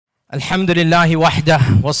Alhamdulillahi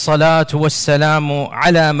wahdah wassalatu wassalamu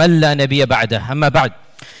ala man la nabiyya ba'dah. Amma ba'd.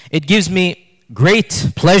 It gives me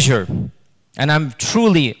great pleasure and I'm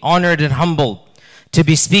truly honored and humbled to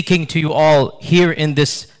be speaking to you all here in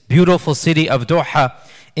this beautiful city of Doha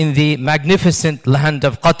in the magnificent land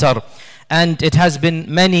of Qatar. And it has been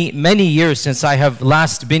many years since I have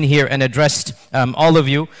last been here and addressed all of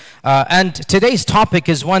you. And today's topic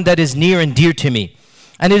is one that is near and dear to me.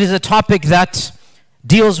 And it is a topic that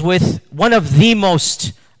deals with one of the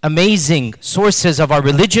most amazing sources of our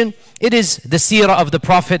religion. It is the Sirah of the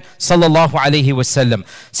Prophet sallallahu alaihi wasallam.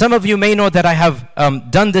 Some of you may know that I have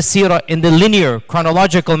done the Sirah in the linear,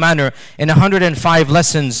 chronological manner in 105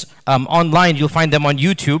 lessons online. You'll find them on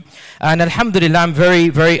YouTube. And alhamdulillah, I'm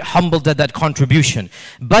very humbled at that contribution.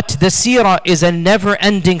 But the Sirah is a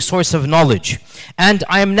never-ending source of knowledge. And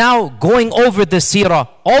I am now going over the Sirah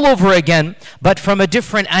all over again, but from a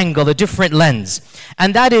different angle, a different lens.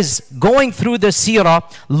 And that is going through the Sirah,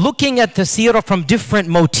 looking at the Sirah from different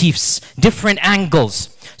motifs, different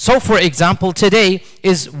angles. So for example, today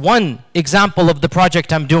is one example of the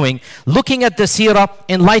project I'm doing, looking at the Sirah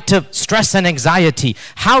in light of stress and anxiety.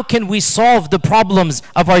 How can we solve the problems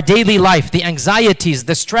of our daily life, the anxieties,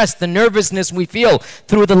 the stress, the nervousness we feel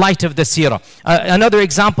through the light of the Sirah? Another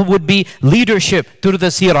example would be leadership through the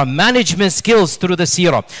Sirah, management skills through the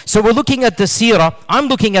Sirah. So we're looking at the Sirah, I'm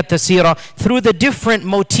looking at the Sirah through the different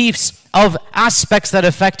motifs of aspects that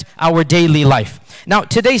affect our daily life. Now,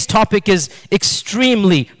 today's topic is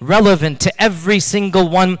extremely relevant to every single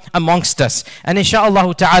one amongst us. And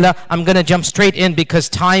inshallah ta'ala, I'm going to jump straight in because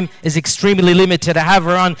time is extremely limited. I have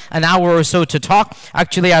around an hour or so to talk.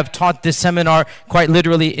 Actually, I've taught this seminar quite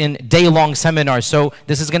literally in day-long seminars. So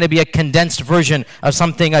this is going to be a condensed version of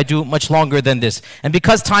something I do much longer than this. And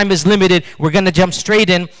because time is limited, we're going to jump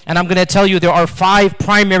straight in. And I'm going to tell you there are 5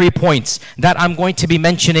 primary points that I'm going to be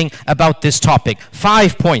mentioning about this topic.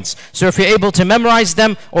 5 points. So if you're able to memorize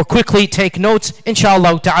them or quickly take notes,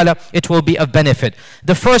 inshallah ta'ala, it will be of benefit.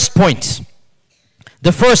 The first point,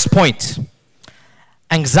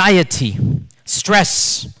 anxiety,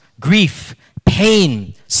 stress, grief,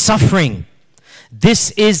 pain, suffering.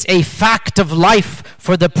 This is a fact of life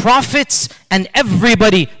for the prophets and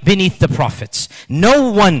everybody beneath the prophets.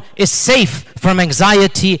 No one is safe from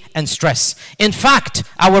anxiety and stress. In fact,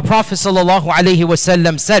 our Prophet sallallahu alaihi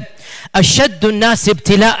wasallam said, أَشَدُّ النَّاسِ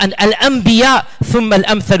ابْتِلَاءً الْأَنْبِيَاء ثُمَّ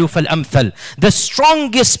الْأَمْثَلُ فَالْأَمْثَلُ. The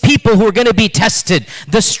strongest people who are going to be tested,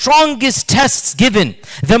 the strongest tests given,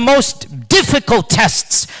 the most difficult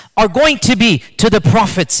tests are going to be to the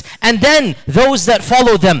prophets, and then those that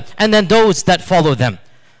follow them, and then those that follow them.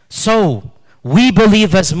 So, we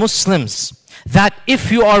believe as Muslims that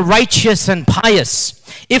if you are righteous and pious,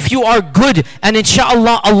 if you are good, and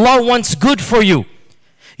inshallah Allah wants good for you,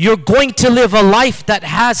 you're going to live a life that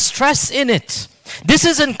has stress in it. This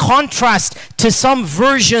is in contrast to some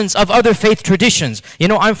versions of other faith traditions. You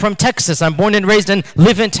know, I'm from Texas. I'm born and raised and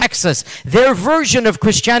live in Texas. Their version of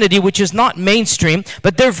Christianity, which is not mainstream,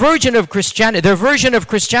 but their version of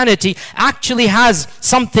Christianity actually has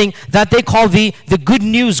something that they call the good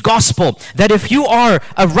news gospel. That if you are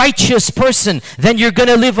a righteous person, then you're going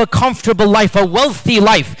to live a comfortable life, a wealthy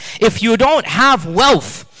life. If you don't have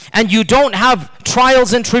wealth, and you don't have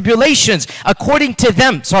trials and tribulations, according to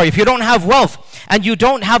them, if you don't have wealth and you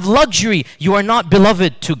don't have luxury, you are not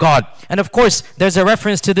beloved to God. And of course, there's a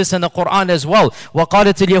reference to this in the Quran as well.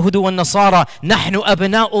 وَقَالَتِ الْيَهُودُ وَالنَّصَارَى نَحْنُ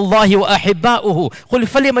أَبْنَاءُ اللَّهِ وَأَحِبَّاؤُهُ قُلْ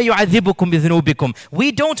فَلِمَ يُعَذِّبُكُمْ بِذُنُوبِكُمْ.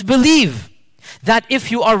 We don't believe that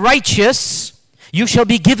if you are righteous, you shall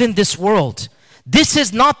be given this world. This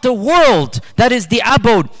is not the world that is the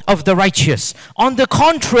abode of the righteous. On the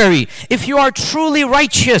contrary, if you are truly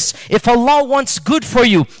righteous, if Allah wants good for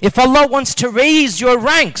you, if Allah wants to raise your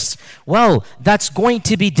ranks, well, that's going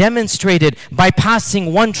to be demonstrated by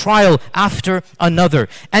passing one trial after another.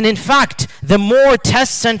 And in fact, the more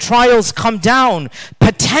tests and trials come down,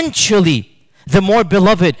 potentially, the more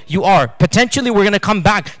beloved you are. Potentially, we're going to come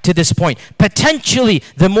back to this point. Potentially,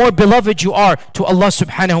 the more beloved you are to Allah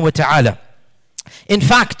subhanahu wa ta'ala. In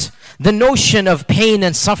fact, the notion of pain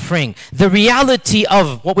and suffering, the reality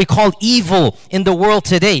of what we call evil in the world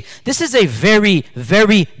today, this is a very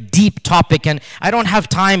deep topic, and I don't have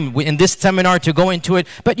time in this seminar to go into it,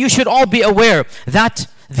 but you should all be aware that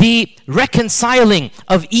the reconciling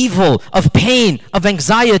of evil, of pain, of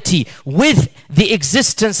anxiety with the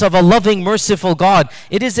existence of a loving, merciful God,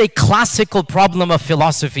 it is a classical problem of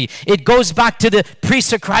philosophy. It goes back to the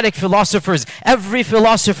pre-Socratic philosophers. Every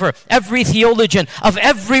philosopher, every theologian of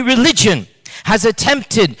every religion has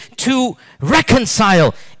attempted to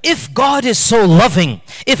reconcile. If God is so loving,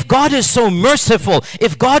 if God is so merciful,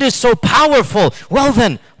 if God is so powerful, well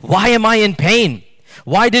then, Why am I in pain?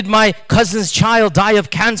 Why did my cousin's child die of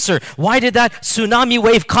cancer? Why did that tsunami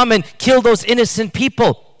wave come and kill those innocent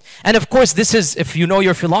people? And of course, this is, if you know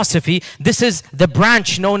your philosophy, this is the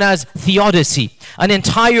branch known as theodicy. An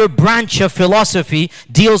entire branch of philosophy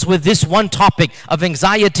deals with this one topic of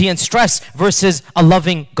anxiety and stress versus a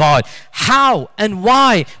loving God. How and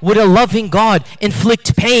why would a loving God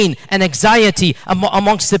inflict pain and anxiety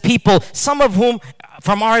amongst the people, some of whom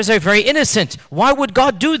from ours are very innocent? Why would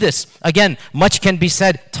God do this? Again, much can be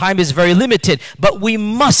said. Time is very limited. But we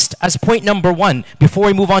must, as point number one, before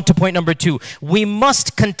we move on to point number two, we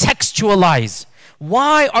must contextualize.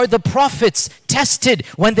 Why are the prophets tested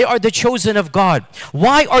when they are the chosen of God?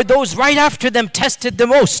 Why are those right after them tested the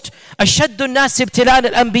most? أشد الناس ابتلاء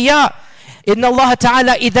الأنبياء إن الله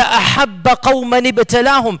تعالى إذا أحب قوما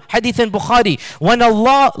ابتلاهم. Hadith in Bukhari. When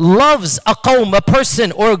Allah loves a qawm, a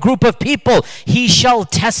person or a group of people, He shall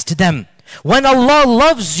test them. When Allah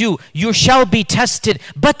loves you, you shall be tested.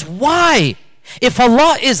 But why? If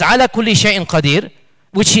Allah is ala kulli shay'in qadir,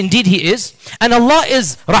 which indeed He is, and Allah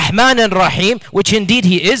is Rahman and Rahim, which indeed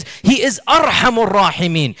He is Arhamur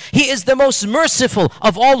Rahimin. He is the most merciful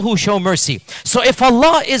of all who show mercy. So if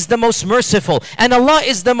Allah is the most merciful and Allah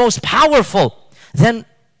is the most powerful, then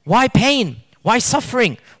why pain? Why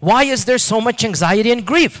suffering? Why is there so much anxiety and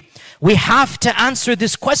grief? We have to answer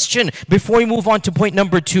this question before we move on to point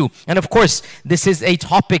number two. And of course, this is a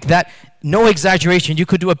topic that, no exaggeration, you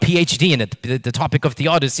could do a PhD in it, the topic of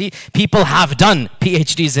theodicy. People have done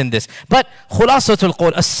PhDs in this. But khulasatul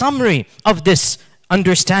qawl, a summary of this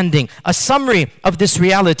understanding, a summary of this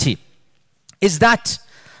reality, is that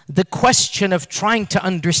the question of trying to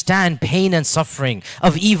understand pain and suffering,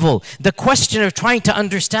 of evil, the question of trying to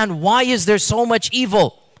understand why is there so much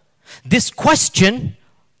evil, this question,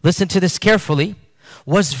 listen to this carefully,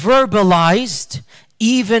 was verbalized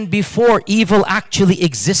even before evil actually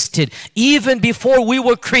existed. Even before we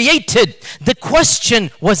were created, the question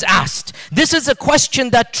was asked. This is a question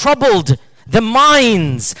that troubled the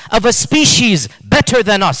minds of a species better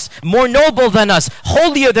than us, more noble than us,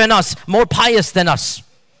 holier than us, more pious than us.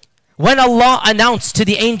 When Allah announced to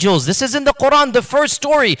the angels, this is in the Quran, the first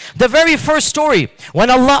story, the very first story. When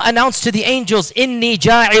Allah announced to the angels, "Inni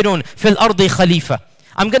ja'irun fil ardi khalifa."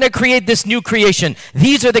 I'm going to create this new creation.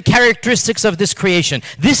 These are the characteristics of this creation.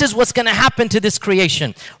 This is what's going to happen to this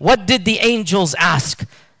creation. What did the angels ask?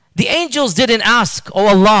 The angels didn't ask, "Oh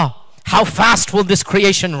Allah, how fast will this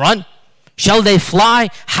creation run? Shall they fly?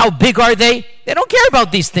 How big are they?" They don't care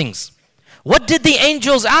about these things. What did the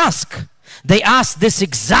angels ask? They asked this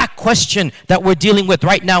exact question that we're dealing with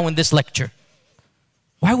right now in this lecture.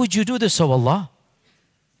 Why would you do this, oh Allah?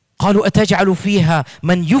 قالوا أتجعل فيها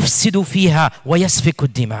من يفسد فيها ويسفك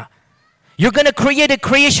الدماء. You're going to create a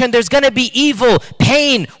creation, there's going to be evil,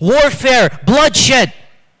 pain, warfare, bloodshed.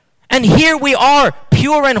 And here we are,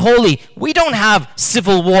 pure and holy. We don't have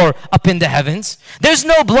civil war up in the heavens. There's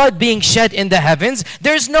no blood being shed in the heavens.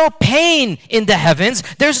 There's no pain in the heavens.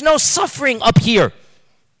 There's no suffering up here.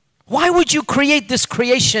 Why would you create this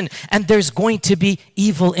creation and there's going to be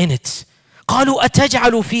evil in it? قالوا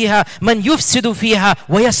أتجعل فيها من يفسد فيها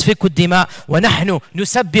ويسفك الدماء ونحن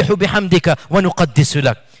نسبح بحمدك ونقدس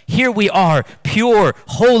لك. Here we are, pure,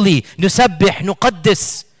 holy, نسبح,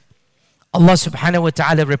 نقدس. Allah subhanahu wa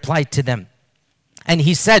ta'ala replied to them. And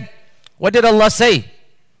He said, what did Allah say?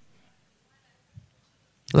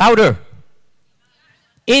 Louder.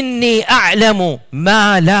 إني أعلم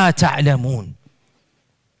ما لا تعلمون.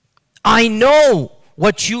 I know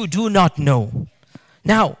what you do not know.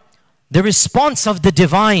 Now, the response of the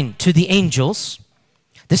divine to the angels,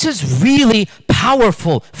 this is really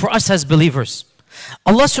powerful for us as believers.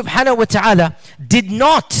 Allah subhanahu wa ta'ala did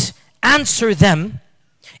not answer them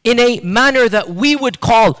in a manner that we would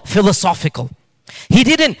call philosophical. He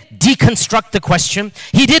didn't deconstruct the question.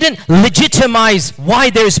 He didn't legitimize why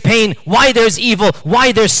there's pain, why there's evil,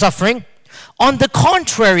 why there's suffering. On the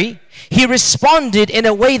contrary, He responded in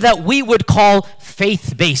a way that we would call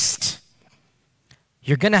faith-based.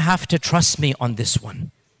 You're going to have to trust me on this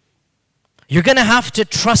one. You're going to have to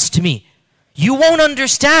trust me. You won't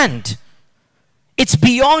understand. It's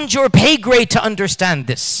beyond your pay grade to understand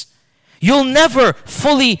this. You'll never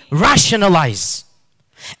fully rationalize.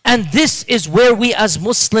 And this is where we as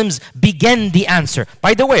Muslims begin the answer.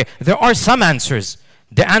 By the way, there are some answers.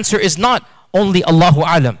 The answer is not only Allahu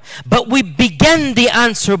A'lam. But we begin the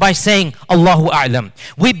answer by saying Allahu A'lam.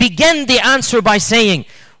 We begin the answer by saying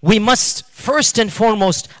we must first and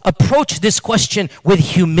foremost approach this question with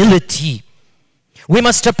humility. We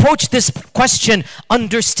must approach this question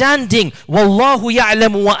understanding, Wallahu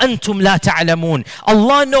ya'lamu wa antum la ta'lamun.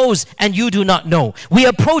 Allah knows and you do not know. We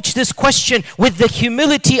approach this question with the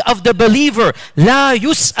humility of the believer. La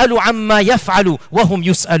yus'alu amma yaf'alu wa hum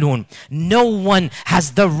yus'alun. No one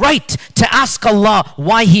has the right to ask Allah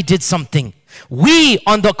why He did something. We,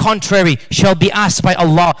 on the contrary, shall be asked by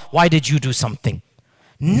Allah, why did you do something?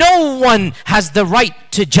 No one has the right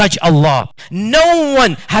to judge Allah. No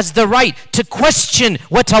one has the right to question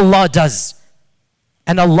what Allah does.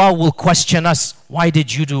 And Allah will question us, why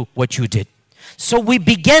did you do what you did? So we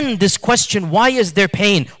begin this question, why is there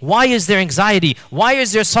pain? Why is there anxiety? Why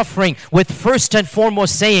is there suffering? With first and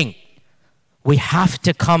foremost saying, we have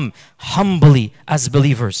to come humbly as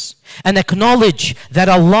believers and acknowledge that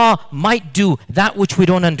Allah might do that which we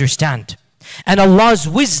don't understand. And Allah's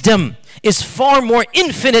wisdom is far more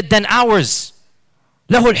infinite than ours.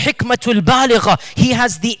 Lahul hikmatul baligha. He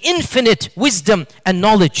has the infinite wisdom and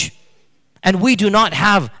knowledge. And we do not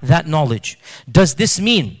have that knowledge. Does this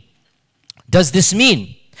mean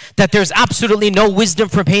that there's absolutely no wisdom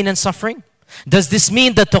for pain and suffering? Does this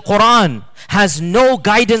mean that the Quran has no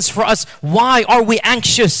guidance for us? Why are we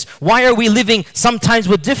anxious? Why are we living sometimes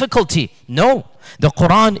with difficulty? No. The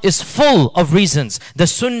Quran is full of reasons. The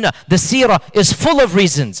Sunnah, the Sirah is full of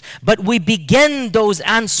reasons. But we begin those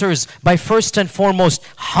answers by first and foremost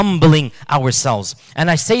humbling ourselves.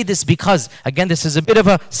 And I say this because, again, this is a bit of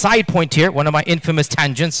a side point here. One of my infamous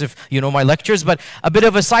tangents, if you know my lectures, but a bit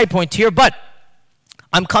of a side point here. But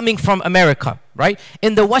I'm coming from America, right?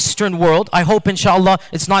 In the Western world, I hope inshallah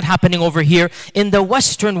it's not happening over here. In the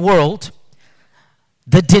Western world,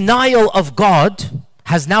 the denial of God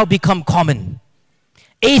has now become common.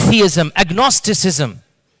 Atheism, agnosticism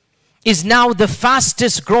is now the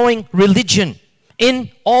fastest growing religion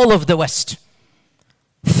in all of the West.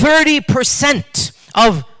 30%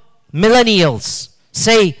 of millennials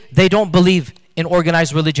say they don't believe in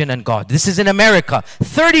organized religion and God. This is in America.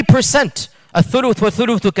 30%. الثلث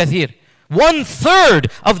والثلث كثير. 1/3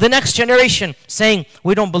 of the next generation saying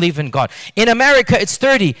we don't believe in God. In America it's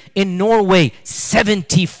 30. In Norway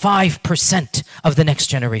 75% of the next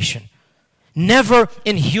generation. Never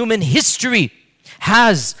in human history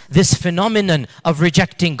has this phenomenon of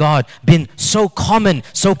rejecting God been so common,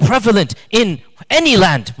 so prevalent in any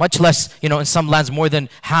land, much less, in some lands more than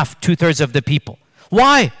half, 2/3 of the people.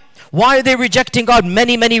 Why? Why are they rejecting God?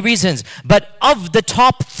 Many, many reasons. But of the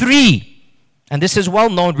top 3, and this is well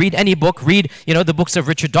known, read any book, read, the books of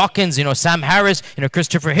Richard Dawkins, Sam Harris,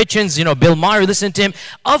 Christopher Hitchens, Bill Maher, listen to him.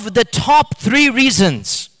 Of the top 3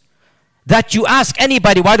 reasons that you ask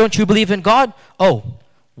anybody, why don't you believe in God? Oh,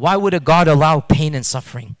 why would a God allow pain and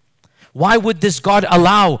suffering? Why would this God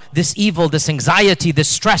allow this evil, this anxiety, this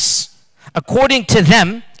stress? According to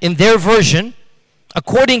them, in their version,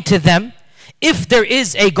 according to them, if there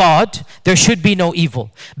is a God, there should be no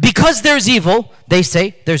evil. Because there's evil, they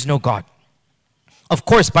say there's no God. Of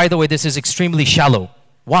course, by the way, this is extremely shallow.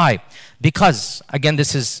 Why? Because, again,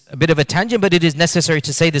 this is a bit of a tangent, but it is necessary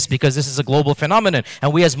to say this because this is a global phenomenon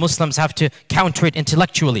and we as Muslims have to counter it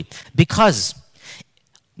intellectually. Because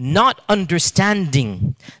not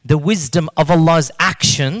understanding the wisdom of Allah's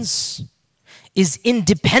actions is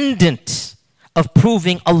independent of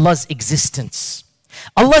proving Allah's existence.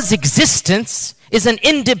 Allah's existence is an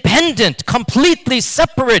independent, completely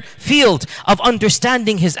separate field of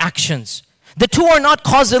understanding His actions. The two are not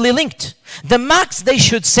causally linked. The max they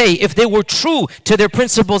should say, if they were true to their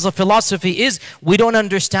principles of philosophy, is we don't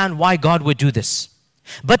understand why God would do this.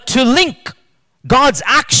 But to link God's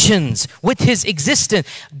actions with His existence,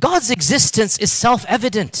 God's existence is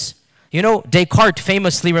self-evident. Descartes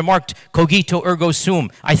famously remarked, cogito ergo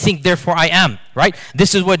sum, I think therefore I am, right?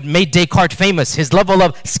 This is what made Descartes famous. His level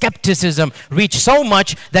of skepticism reached so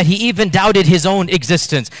much that he even doubted his own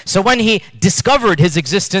existence. So when he discovered his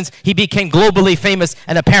existence, he became globally famous,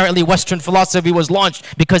 and apparently Western philosophy was launched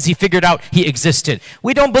because he figured out he existed.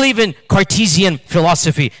 We don't believe in Cartesian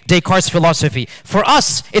philosophy, Descartes' philosophy. For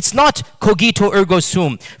us, it's not cogito ergo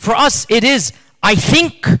sum. For us, it is, I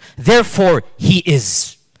think, therefore he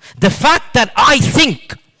is. The fact that I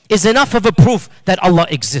think is enough of a proof that Allah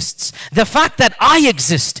exists. The fact that I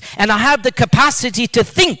exist and I have the capacity to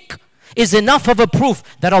think is enough of a proof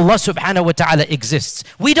that Allah subhanahu wa ta'ala exists.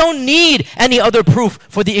 We don't need any other proof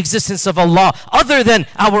for the existence of Allah other than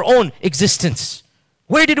our own existence.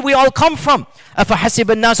 Where did we all come from? Did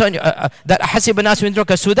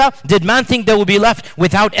man think they will be left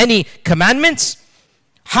without any commandments?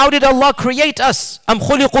 How did Allah create us? أَمْ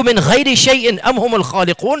خُلِقُوا مِنْ غَيْرِ شَيْءٍ أَمْ هُمُ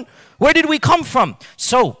الْخَالِقُونَ? Where did we come from?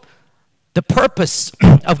 So, the purpose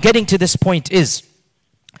of getting to this point is,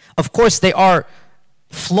 of course, they are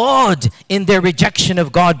flawed in their rejection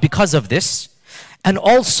of God because of this. And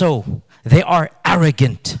also, they are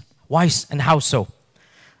arrogant. Why and how so?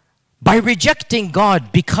 By rejecting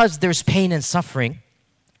God because there's pain and suffering,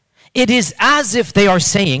 it is as if they are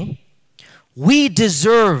saying, we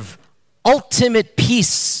deserve ultimate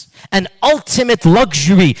peace and ultimate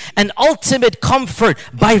luxury and ultimate comfort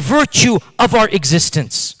by virtue of our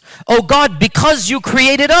existence. Oh God, because you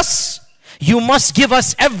created us, you must give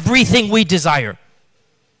us everything we desire.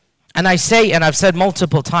 And I say, and I've said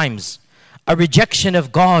multiple times, a rejection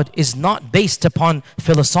of God is not based upon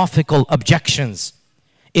philosophical objections.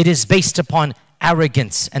 It is based upon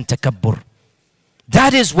arrogance and takabbur.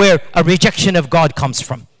 That is where a rejection of God comes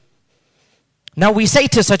from. Now we say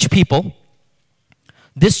to such people,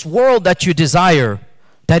 this world that you desire,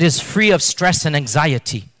 that is free of stress and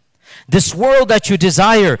anxiety, this world that you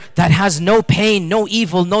desire, that has no pain, no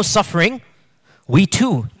evil, no suffering, we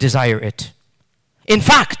too desire it. In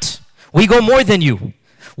fact, we go more than you.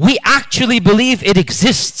 We actually believe it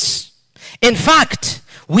exists. In fact,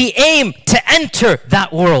 we aim to enter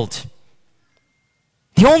that world.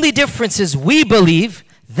 The only difference is we believe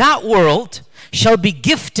that world shall be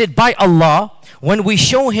gifted by Allah when we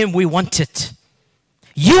show Him we want it.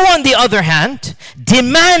 You, on the other hand,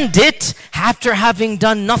 demand it after having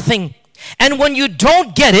done nothing. And when you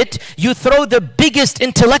don't get it, you throw the biggest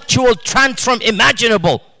intellectual tantrum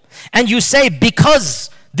imaginable. And you say, because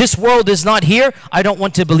this world is not here, I don't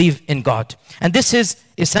want to believe in God. And this is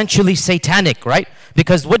essentially satanic, right?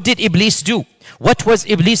 Because what did Iblis do? What was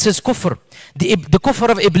Iblis's kufr? The kufr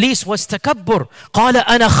of Iblis was takabbur. قَالَ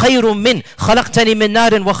أَنَا خَيْرٌ مِّنْ خَلَقْتَنِي مِنْ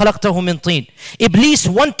نَارٍ وَخَلَقْتَهُ مِنْ طِينٍ. Iblis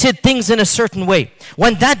wanted things in a certain way.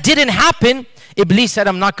 When that didn't happen, Iblis said,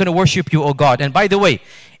 I'm not going to worship you, O God. And by the way,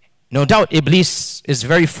 no doubt Iblis is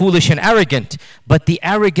very foolish and arrogant, but the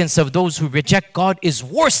arrogance of those who reject God is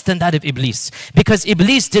worse than that of Iblis. Because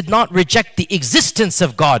Iblis did not reject the existence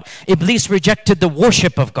of God. Iblis rejected the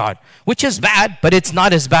worship of God, which is bad, but it's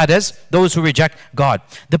not as bad as those who reject God.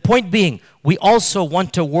 The point being, we also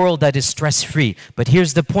want a world that is stress-free. But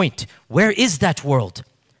here's the point. Where is that world?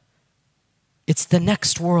 It's the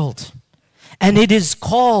next world. And it is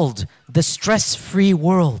called the stress-free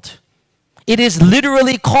world. It is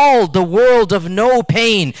literally called the world of no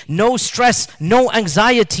pain, no stress, no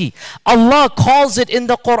anxiety. Allah calls it in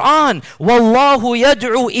the Quran, Wallahu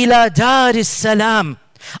yad'u ila daris salam.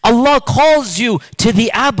 Allah calls you to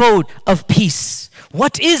the abode of peace.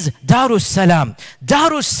 What is Darus Salam?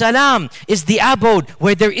 Darus Salam is the abode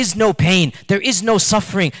where there is no pain, there is no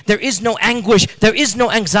suffering, there is no anguish, there is no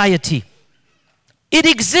anxiety. It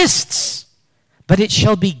exists. But it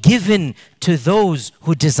shall be given to those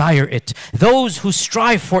who desire it, those who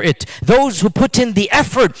strive for it, those who put in the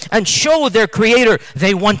effort and show their Creator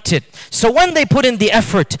they want it. So when they put in the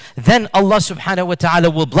effort, then Allah subhanahu wa ta'ala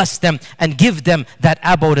will bless them and give them that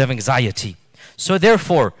abode of anxiety. So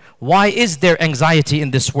therefore, why is there anxiety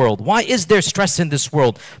in this world? Why is there stress in this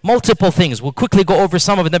world? Multiple things. We'll quickly go over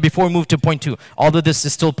some of them before we move to point 2. Although this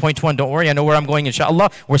is still point 1, don't worry, I know where I'm going inshallah.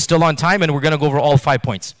 We're still on time and we're going to go over all 5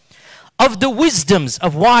 points. Of the wisdoms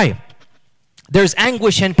of why there's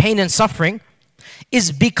anguish and pain and suffering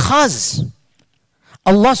is because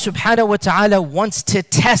Allah subhanahu wa ta'ala wants to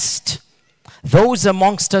test those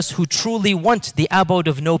amongst us who truly want the abode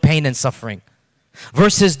of no pain and suffering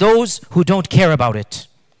versus those who don't care about it.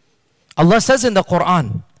 Allah says in the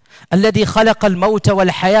Quran, الَّذِي خَلَقَ الْمَوْتَ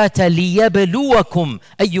وَالْحَيَاةَ لِيَبْلُوَكُمْ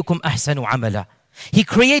أَيُّكُمْ أَحْسَنُ عَمَلًا. He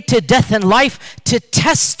created death and life to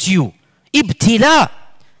test you. Ibtila.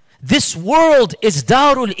 This world is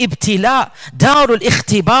Darul Ibtila, Darul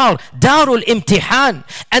Ikhtibar, Darul Imtihan.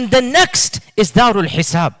 And the next is Darul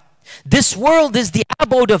Hisab. This world is the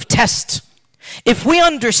abode of test. If we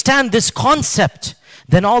understand this concept,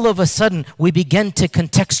 then all of a sudden we begin to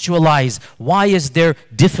contextualize why is there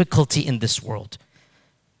difficulty in this world.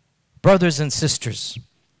 Brothers and sisters,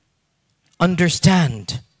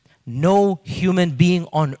 understand no human being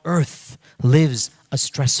on earth lives a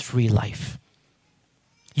stress-free life.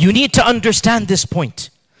 You need to understand this point.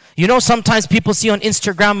 You know, sometimes people see on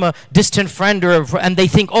Instagram a distant friend and they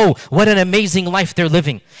think, oh, what an amazing life they're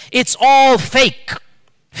living. It's all fake.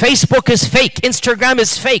 Facebook is fake. Instagram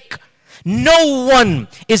is fake. No one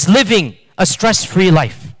is living a stress-free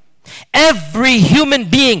life. Every human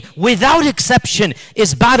being, without exception,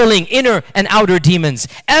 is battling inner and outer demons.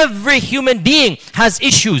 Every human being has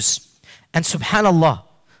issues. And subhanallah,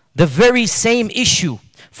 the very same issue,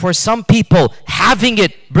 for some people, having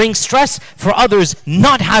it brings stress. For others,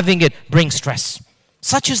 not having it brings stress.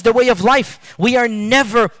 Such is the way of life. We are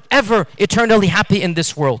never, ever eternally happy in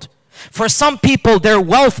this world. For some people, their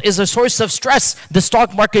wealth is a source of stress. The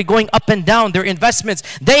stock market going up and down, their investments.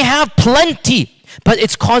 They have plenty, but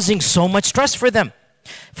it's causing so much stress for them.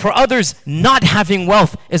 For others, not having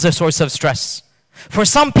wealth is a source of stress. For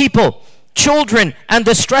some people, children and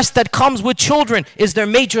the stress that comes with children is their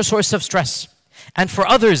major source of stress. And for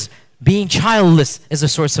others, being childless is a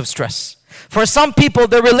source of stress. For some people,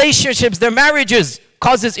 their relationships, their marriages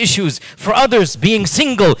causes issues. For others, being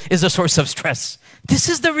single is a source of stress. This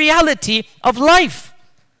is the reality of life.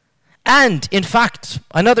 And in fact,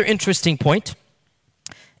 another interesting point,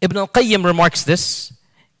 Ibn al-Qayyim remarks this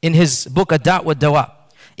in his book Ad-Da' wa Dawa.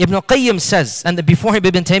 Ibn al-Qayyim says, and before him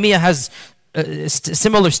Ibn Taymiyyah has a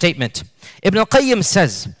similar statement. Ibn al-Qayyim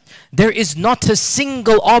says, there is not a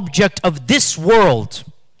single object of this world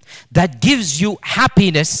that gives you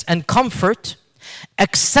happiness and comfort,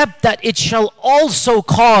 except that it shall also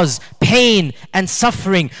cause pain and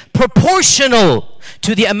suffering proportional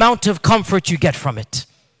to the amount of comfort you get from it.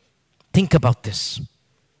 Think about this.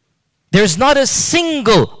 There's not a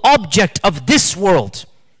single object of this world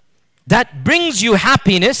that brings you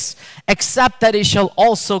happiness, except that it shall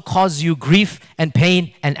also cause you grief and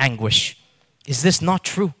pain and anguish. Is this not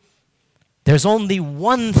true? There's only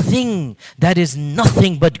one thing that is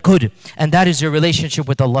nothing but good, and that is your relationship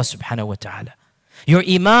with Allah subhanahu wa ta'ala. Your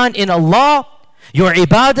iman in Allah, your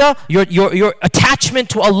ibadah, your attachment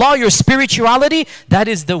to Allah, your spirituality, that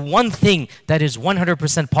is the one thing that is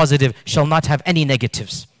 100% positive, shall not have any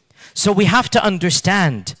negatives. So we have to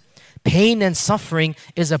understand pain and suffering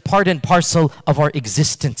is a part and parcel of our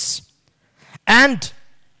existence. And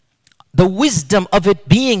the wisdom of it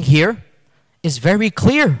being here is very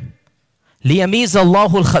clear. لِيَمِيزَ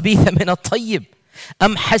اللَّهُ الْخَبِيثَ مِنَ الطَّيِّبِ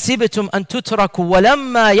أَمْ حَسِبْتُمْ أَن تُتْرَكُوا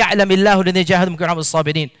وَلَمَّا يَعْلَمِ اللَّهُ الَّذِينَ جَاهَدُوا مِنكُمْ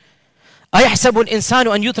وَالصَّابِرِينَ أَيَحْسَبُ الْإِنسَانُ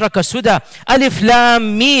أَن يُتْرَكَ سُدًى أَلِف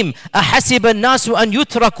لام ميم أَحَسِبَ النَّاسُ أَن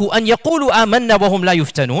يُتْرَكُوا أَن يَقُولُوا آمَنَّا وَهُمْ لَا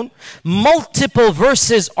يُفْتَنُونَ. Multiple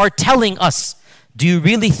verses are telling us, do you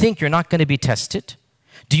really think you're not going to be tested?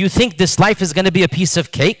 Do you think this life is going to be a piece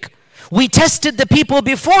of cake? We tested the people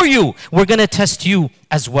before you. We're going to test you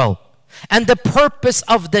as well. And the purpose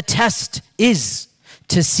of the test is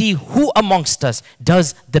to see who amongst us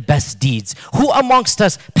does the best deeds. Who amongst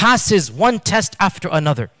us passes one test after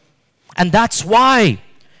another. And that's why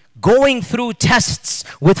going through tests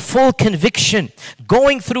with full conviction,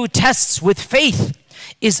 going through tests with faith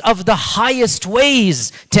is of the highest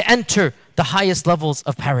ways to enter the highest levels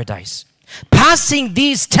of paradise. Passing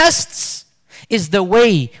these tests is the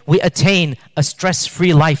way we attain a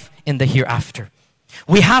stress-free life in the hereafter.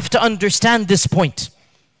 We have to understand this point.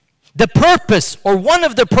 The purpose, or one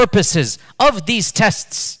of the purposes of these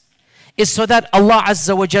tests, is so that Allah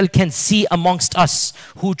Azza wa Jal can see amongst us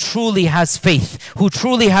who truly has faith, who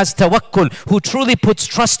truly has tawakkul, who truly puts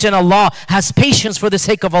trust in Allah, has patience for the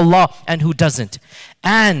sake of Allah, and who doesn't.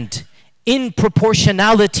 And in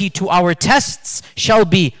proportionality to our tests shall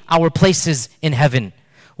be our places in heaven.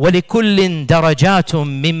 وَلِكُلٍّ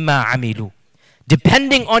دَرَجَاتٌ مِمَّا عَمِلُوا.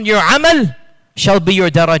 Depending on your amal, shall be your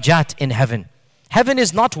darajat in heaven. Heaven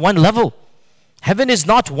is not one level. Heaven is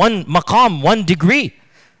not one maqam, one degree.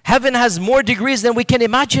 Heaven has more degrees than we can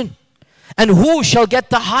imagine. And who shall get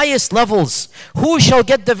the highest levels? Who shall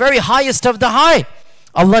get the very highest of the high?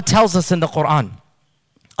 Allah tells us in the Quran.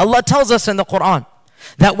 Allah tells us in the Quran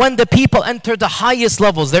that when the people enter the highest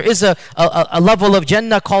levels, there is a level of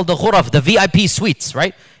Jannah called the ghuraf, the VIP suites,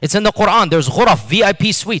 right? It's in the Quran. There's ghuraf,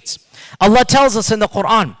 VIP suites. Allah tells us in the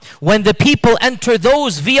Quran, when the people enter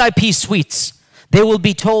those VIP suites, they will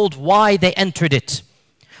be told why they entered it.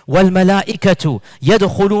 وَالْمَلَائِكَةُ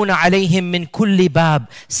يَدْخُلُونَ عَلَيْهِمْ مِنْ كُلِّ بَابٍ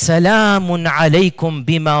سَلَامٌ عَلَيْكُمْ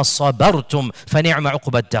بِمَا صَبَرْتُمْ فَنِعْمَ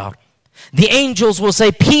عُقْبَى الدَّارِ. The angels will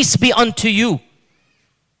say, peace be unto you,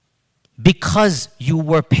 because you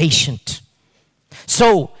were patient.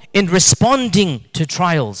 So, in responding to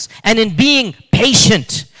trials and in being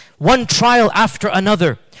patient, one trial after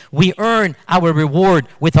another, we earn our reward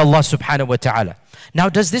with Allah subhanahu wa ta'ala. Now,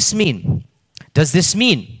 does this mean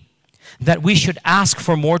that we should ask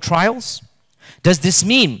for more trials? Does this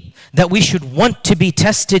mean that we should want to be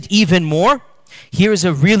tested even more? Here is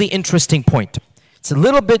a really interesting point. It's a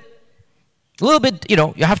little bit, you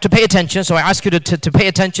know, you have to pay attention. So I ask you to pay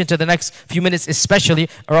attention to the next few minutes especially,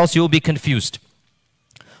 or else you will be confused.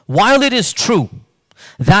 While it is true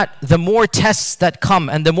that the more tests that come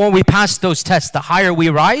and the more we pass those tests, the higher we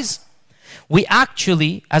rise, we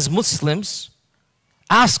actually, as Muslims,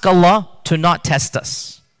 ask Allah to not test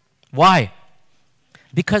us. Why?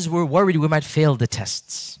 Because we're worried we might fail the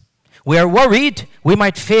tests. We are worried we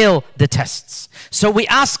might fail the tests. So we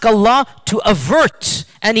ask Allah to avert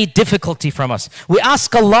any difficulty from us. We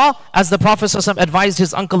ask Allah, as the Prophet ﷺ advised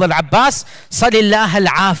his uncle Al-Abbas, Salillah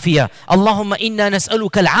al-afiyah. Allahumma inna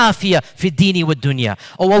nas'aluka al-afiyah fi dini wa dunya.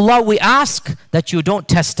 Oh Allah, we ask that you don't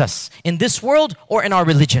test us in this world or in our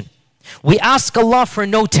religion. We ask Allah for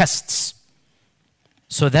no tests.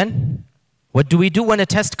 So then, what do we do when a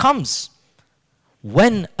test comes?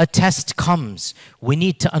 When a test comes, we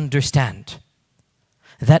need to understand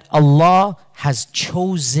that Allah has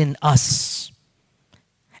chosen us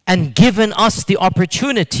and given us the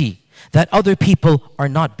opportunity that other people are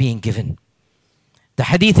not being given. The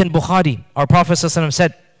hadith in Bukhari, our Prophet ﷺ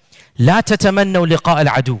said, لا تتمنوا لقاء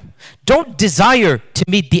العدو. Don't desire to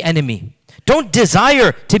meet the enemy. Don't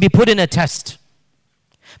desire to be put in a test.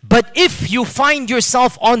 But if you find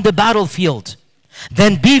yourself on the battlefield,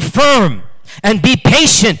 then be firm and be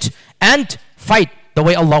patient and fight the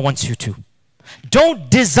way Allah wants you to. Don't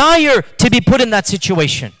desire to be put in that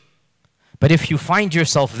situation. But if you find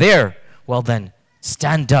yourself there, well then,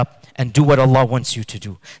 stand up and do what Allah wants you to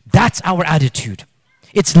do. That's our attitude.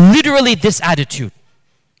 It's literally this attitude.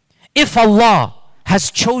 If Allah has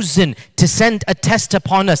chosen to send a test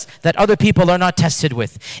upon us that other people are not tested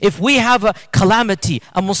with, if we have a calamity,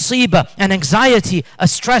 a musibah, an anxiety, a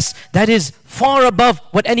stress that is far above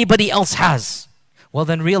what anybody else has, well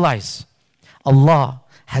then realize Allah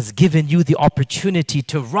has given you the opportunity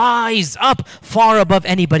to rise up far above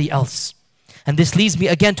anybody else. And this leads me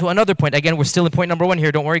again to another point. Again, we're still in point number one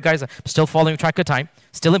here. Don't worry, guys. I'm still following track of time.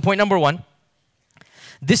 Still in point number one.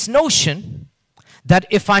 This notion that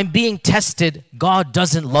if I'm being tested, God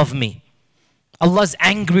doesn't love me. Allah's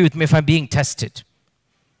angry with me if I'm being tested.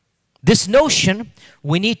 This notion,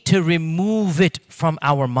 we need to remove it from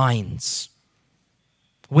our minds.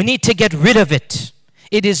 We need to get rid of it.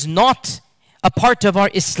 It is not a part of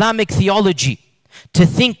our Islamic theology to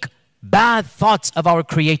think bad thoughts of our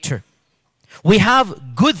Creator. We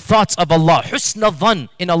have good thoughts of Allah, husna dhan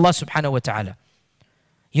in Allah subhanahu wa ta'ala.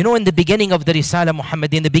 You know, in the beginning of the Risala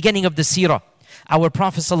Muhammad, in the beginning of the Sirah, our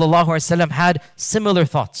Prophet sallallahu alaihi wasallam had similar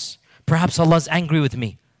thoughts. Perhaps Allah is angry with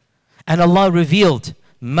me. And Allah revealed,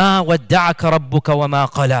 مَا وَدَّعَكَ رَبُّكَ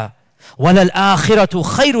وَمَا قَلَى وَلَلْآخِرَةُ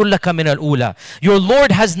خَيْرٌ لَكَ مِنَ الْأُولَى. Your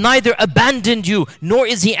Lord has neither abandoned you, nor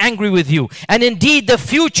is He angry with you. And indeed, the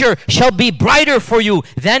future shall be brighter for you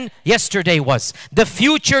than yesterday was. The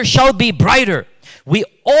future shall be brighter. We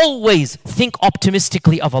always think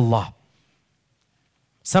optimistically of Allah.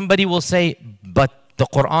 Somebody will say, but the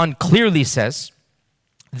Quran clearly says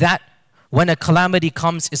that when a calamity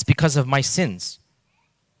comes, it's because of my sins.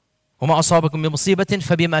 وَمَا أَصَابَكُم بِمُصِيبَةٍ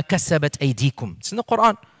فَبِمَا كَسَبَتْ أَيْدِيكُم. It's in the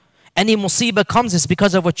Quran. Any musibah comes, it's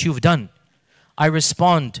because of what you've done. I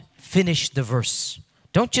respond, finish the verse.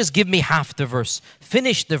 Don't just give me half the verse.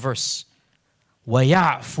 Finish the verse.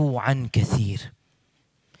 وَيَعْفُوا عَنْ كَثِيرٍ.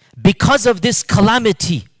 Because of this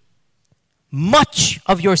calamity, much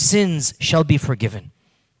of your sins shall be forgiven.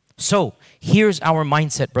 So, here's our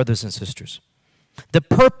mindset, brothers and sisters. The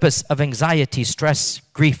purpose of anxiety, stress,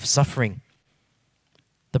 grief, suffering.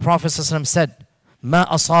 The Prophet ﷺ said, مَا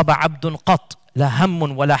أَصَابَ عَبْدٌ قَطْ لَا هَمٌّ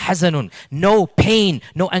وَلَا حَزَنٌ. No pain,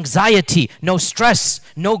 no anxiety, no stress,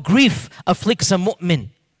 no grief afflicts a mu'min.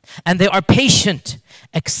 And they are patient,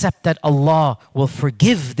 except that Allah will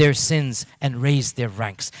forgive their sins and raise their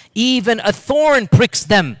ranks. Even a thorn pricks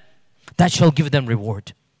them, that shall give them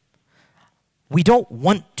reward. We don't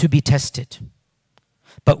want to be tested.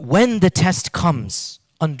 But when the test comes,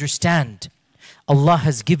 understand, Allah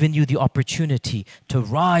has given you the opportunity to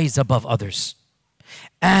rise above others.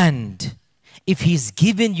 And if He's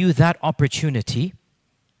given you that opportunity,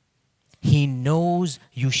 He knows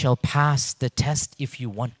you shall pass the test if you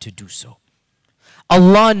want to do so.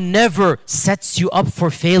 Allah never sets you up for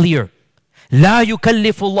failure. لا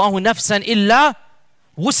يكلف الله نفسا إلا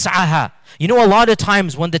وسعها. You know, a lot of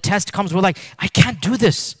times when the test comes, we're like, I can't do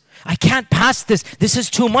this. I can't pass this. This is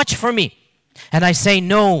too much for me. And I say,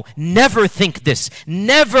 no, never think this.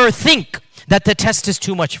 Never think that the test is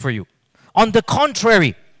too much for you. On the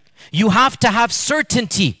contrary, you have to have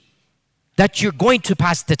certainty that you're going to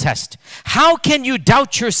pass the test. How can you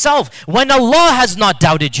doubt yourself when Allah has not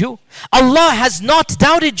doubted you? Allah has not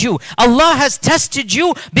doubted you. Allah has tested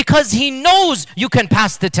you because He knows you can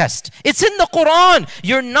pass the test. It's in the Quran.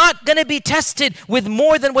 You're not going to be tested with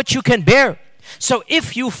more than what you can bear. So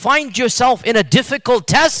if you find yourself in a difficult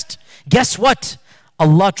test, guess what?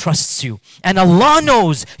 Allah trusts you. And Allah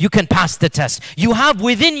knows you can pass the test. You have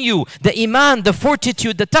within you the iman, the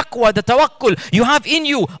fortitude, the taqwa, the tawakkul. You have in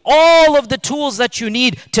you all of the tools that you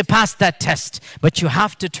need to pass that test. But you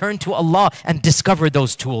have to turn to Allah and discover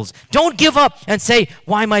those tools. Don't give up and say,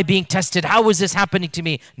 why am I being tested? How is this happening to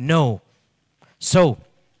me? No. So,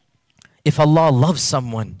 if Allah loves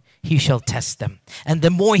someone, He shall test them. And the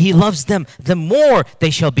more He loves them, the more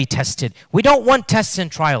they shall be tested. We don't want tests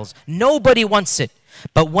and trials. Nobody wants it.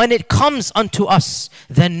 But when it comes unto us,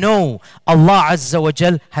 then know Allah Azza wa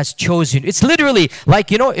Jal has chosen. It's literally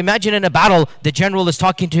like, imagine in a battle, the general is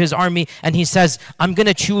talking to his army and he says, I'm going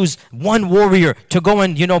to choose one warrior to go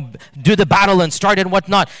and, do the battle and start and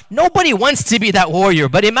whatnot. Nobody wants to be that warrior.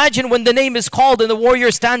 But imagine when the name is called and the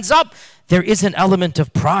warrior stands up, there is an element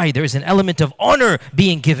of pride. There is an element of honor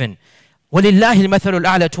being given. وَلِلَّهِ الْمَثَلُ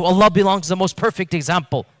الْأَعْلَى. To Allah belongs the most perfect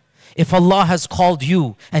example. If Allah has called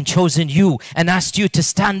you and chosen you and asked you to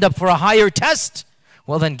stand up for a higher test,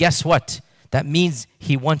 well then guess what? That means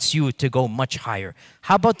He wants you to go much higher.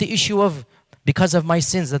 How about the issue of because of my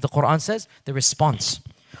sins that the Quran says? The response.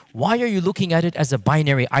 Why are you looking at it as a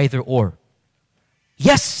binary either or?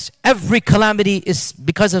 Yes, every calamity is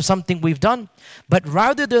because of something we've done. But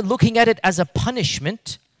rather than looking at it as a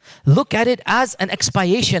punishment, look at it as an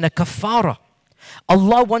expiation, a kafara.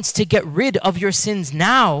 Allah wants to get rid of your sins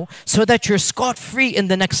now so that you're scot-free in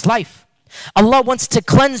the next life. Allah wants to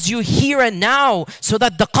cleanse you here and now so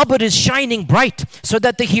that the qabr is shining bright, so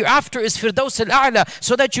that the hereafter is firdaus al-a'la,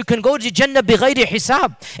 so that you can go to Jannah bighayri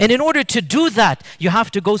hisab. And in order to do that, you have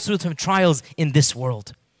to go through some trials in this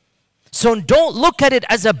world. So don't look at it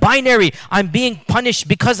as a binary, I'm being punished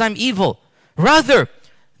because I'm evil. Rather,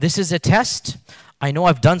 this is a test. I know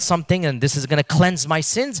I've done something and this is going to cleanse my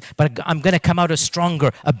sins, but I'm going to come out a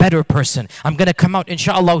stronger, a better person. I'm going to come out,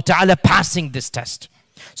 inshallah ta'ala, passing this test.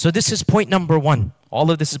 So this is point number one.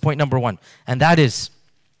 All of this is point number one. And that is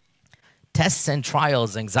tests and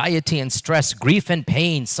trials, anxiety and stress, grief and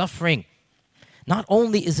pain, suffering. Not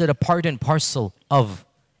only is it a part and parcel of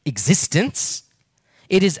existence,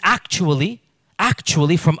 it is actually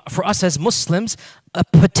for us as Muslims, a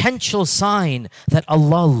potential sign that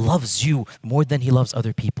Allah loves you more than He loves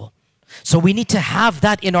other people. So we need to have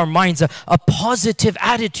that in our minds, a positive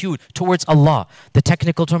attitude towards Allah. The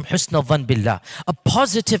technical term, husn al-dhan billah. A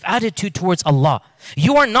positive attitude towards Allah.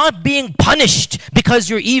 You are not being punished because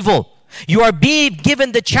you're evil. You are being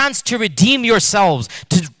given the chance to redeem yourselves,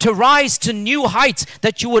 to rise to new heights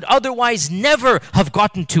that you would otherwise never have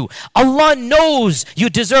gotten to. Allah knows you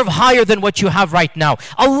deserve higher than what you have right now.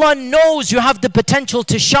 Allah knows you have the potential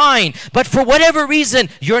to shine, but for whatever reason,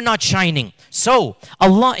 you're not shining. So,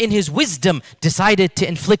 Allah in His wisdom decided to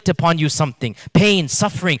inflict upon you something, pain,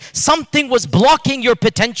 suffering. Something was blocking your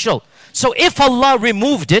potential. So if Allah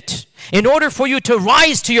removed it, in order for you to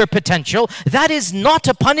rise to your potential, that is not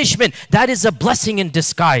a punishment. That is a blessing in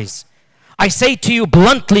disguise. I say to you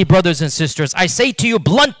bluntly, brothers and sisters, I say to you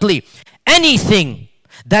bluntly, anything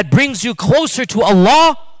that brings you closer to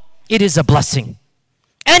Allah, it is a blessing.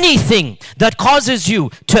 Anything that causes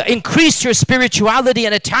you to increase your spirituality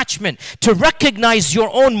and attachment, to recognize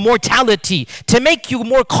your own mortality, to make you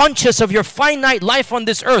more conscious of your finite life on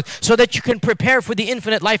this earth so that you can prepare for the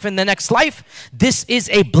infinite life in the next life, this is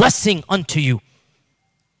a blessing unto you.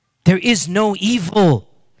 There is no evil.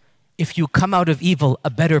 If you come out of evil,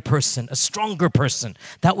 a better person, a stronger person.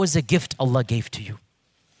 That was a gift Allah gave to you.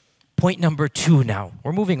 Point number 2 now.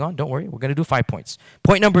 We're moving on, don't worry. We're going to do 5 points.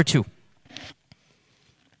 Point number 2.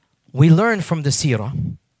 We learn from the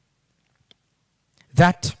Sirah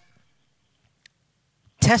that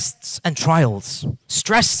tests and trials,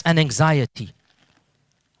 stress and anxiety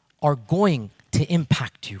are going to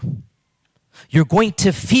impact you. You're going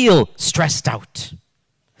to feel stressed out.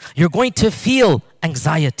 You're going to feel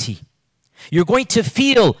anxiety. You're going to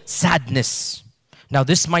feel sadness. Now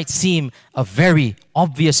this might seem a very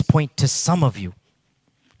obvious point to some of you.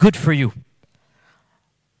 Good for you.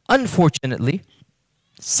 Unfortunately,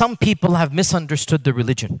 some people have misunderstood the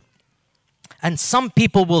religion. And some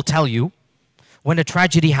people will tell you, when a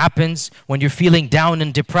tragedy happens, when you're feeling down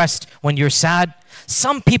and depressed, when you're sad,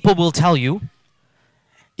 some people will tell you,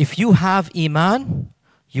 if you have Iman,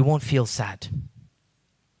 you won't feel sad.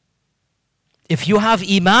 If you have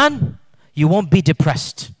Iman, you won't be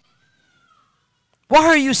depressed. Why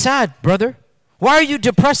are you sad, brother? Why are you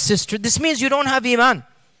depressed, sister? This means you don't have Iman.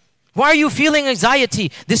 Why are you feeling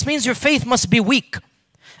anxiety? This means your faith must be weak.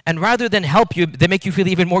 And rather than help you, they make you feel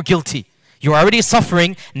even more guilty. You're already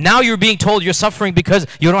suffering. Now you're being told you're suffering because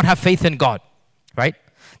you don't have faith in God. Right?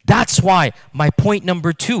 That's why my point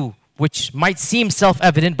number 2, which might seem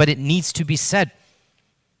self-evident, but it needs to be said.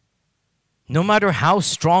 No matter how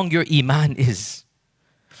strong your iman is,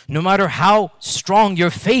 no matter how strong your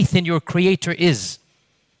faith in your Creator is,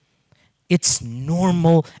 it's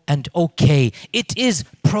normal and okay. It is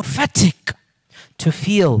prophetic to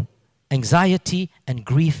feel anxiety and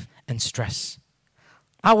grief and stress.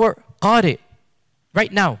 Our Qari,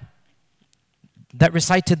 right now, that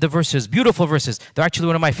recited the verses, beautiful verses. They're actually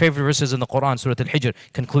one of my favorite verses in the Quran, Surah Al-Hijr,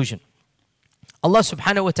 conclusion. Allah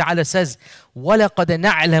subhanahu wa ta'ala says, وَلَقَدْ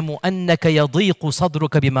نَعْلَمُ أَنَّكَ يَضِيقُ صَدْرُكَ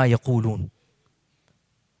بِمَا يَقُولُونَ.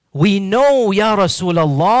 We know, Ya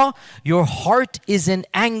Rasulullah, your heart is in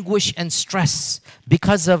anguish and stress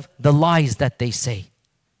because of the lies that they say.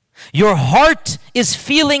 Your heart is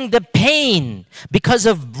feeling the pain because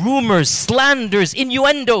of rumors, slanders,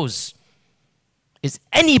 innuendos. Is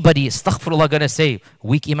anybody, astaghfirullah, going to say,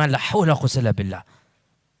 weak iman, la hawla quwwata billah?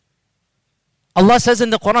 Allah says in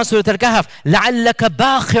the Quran, Surah Al-Kahf, لَعَلَّكَ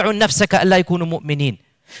بَاخِعُ نَفْسَكَ أَلَّا يَكُونُ مُؤْمِنِينَ.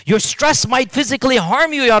 Your stress might physically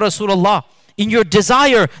harm you, Ya Rasulullah, in your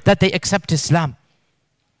desire that they accept Islam.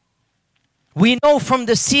 We know from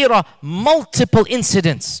the Sirah multiple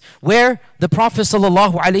incidents where the Prophet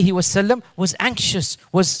ﷺ was anxious,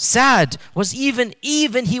 was sad, was even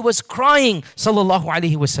he was crying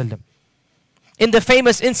ﷺ. In the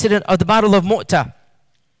famous incident of the Battle of Mu'tah,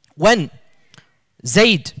 when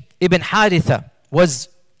Zayd ibn Haritha was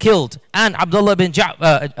killed, and Abdullah ibn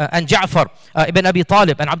and Ja'far ibn Abi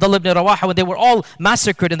Talib and Abdullah ibn Rawaha, when they were all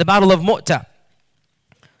massacred in the Battle of Mu'tah.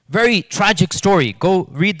 Very tragic story. Go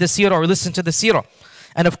read the Sirah or listen to the Sirah.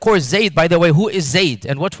 And of course, Zayd, by the way, who is Zayd?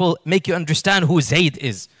 And what will make you understand who Zayd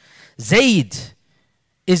is? Zayd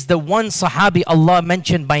is the one Sahabi Allah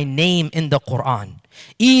mentioned by name in the Quran.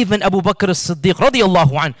 Even Abu Bakr as-Siddiq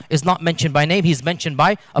radiyallahu anh is not mentioned by name. He's mentioned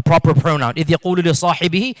by a proper pronoun. إِذْ يَقُولُ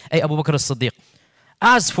لِصَاحِبِهِ أي Abu Bakr as-Siddiq.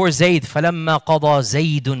 As for Zayd, فَلَمَّا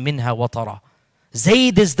قَضَى زَيْدٌ مِنْهَا وَطَرًا.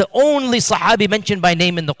 Zayd is the only Sahabi mentioned by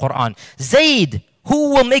name in the Quran. Zayd,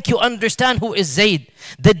 who will make you understand who is Zayd?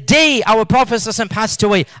 The day our Prophet ﷺ passed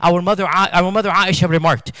away, our mother Aisha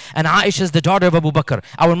remarked, and Aisha is the daughter of Abu Bakr.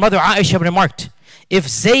 Our mother Aisha remarked, if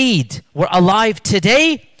Zayd were alive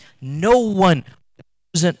today, no one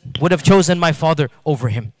would have chosen my father over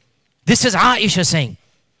him. This is Aisha saying,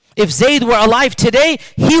 if Zayd were alive today,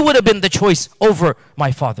 he would have been the choice over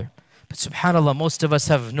my father. But subhanAllah, most of us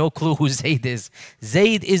have no clue who Zayd is.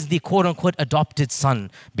 Zayd is the quote-unquote adopted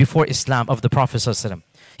son before Islam of the Prophet ﷺ.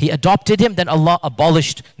 He adopted him, then Allah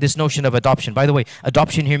abolished this notion of adoption. By the way,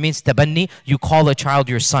 adoption here means tabanni, you call a child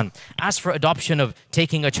your son. As for adoption of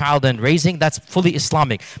taking a child and raising, that's fully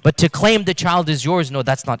Islamic. But to claim the child is yours, no,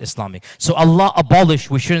 that's not Islamic. So Allah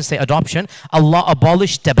abolished, we shouldn't say adoption, Allah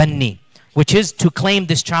abolished tabanni, which is to claim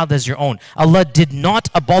this child as your own. Allah did not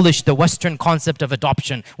abolish the Western concept of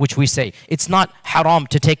adoption, which we say. It's not haram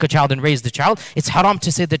to take a child and raise the child. It's haram to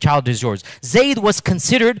say the child is yours. Zayd was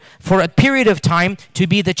considered for a period of time to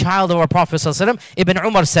be the child of our Prophet ﷺ. Ibn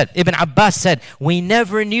Umar said, Ibn Abbas said, we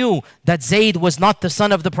never knew that Zayd was not the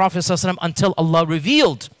son of the Prophet ﷺ until Allah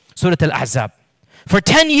revealed Surah Al-Ahzab. For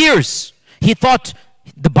 10 years, he thought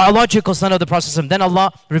the biological son of the Prophet ﷺ. Then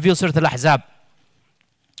Allah revealed Surah Al-Ahzab.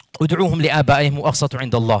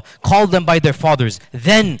 Call them by their fathers.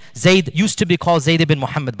 Then Zayd used to be called Zayd ibn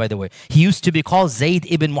Muhammad, by the way. He used to be called Zayd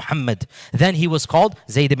ibn Muhammad. Then he was called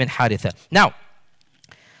Zayd ibn Haritha. Now,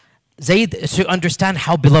 Zayd, to understand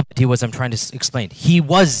how beloved he was, I'm trying to explain. He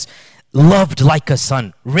was loved like a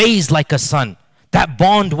son, raised like a son. That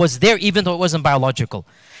bond was there even though it wasn't biological.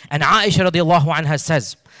 And Aisha radiallahu anha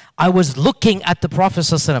says, I was looking at the Prophet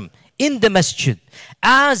ﷺ in the masjid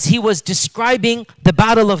as he was describing the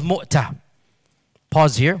battle of Mu'tah.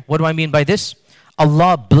 Pause here. What do I mean by this?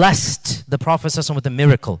 Allah blessed the Prophet ﷺ with a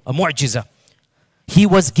miracle, a mu'jiza. He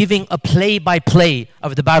was giving a play-by-play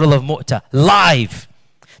of the battle of Mu'tah, live.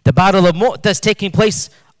 The battle of Mu'tah is taking place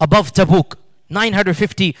above Tabuk,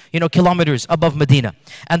 950 kilometers above Medina.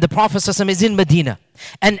 And the Prophet ﷺ is in Medina.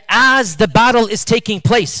 And as the battle is taking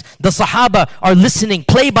place, the Sahaba are listening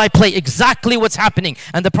play by play exactly what's happening.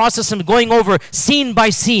 And the Prophet ﷺ going over scene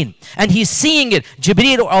by scene. And he's seeing it.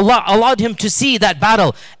 Jibreel, Allah allowed him to see that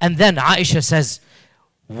battle. And then Aisha says,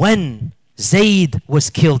 when Zayd was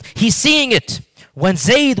killed, he's seeing it. When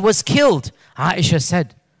Zayd was killed, Aisha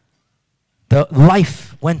said, the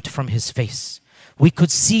life went from his face. We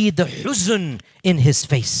could see the huzn in his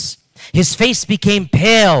face. His face became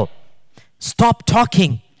pale, stopped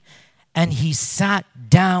talking, and he sat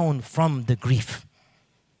down from the grief.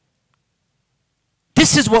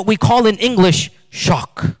 This is what we call in English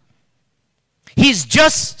shock. He's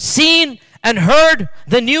just seen and heard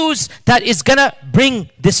the news that is gonna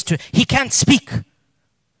bring this to, he can't speak.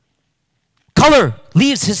 Color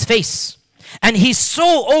leaves his face. And he's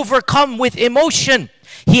so overcome with emotion,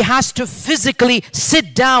 he has to physically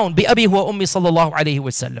sit down. بِأَبِي وَأُمِّي صلى الله عليه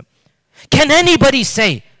وسلم. Can anybody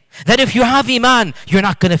say that if you have iman, you're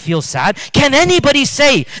not going to feel sad? Can anybody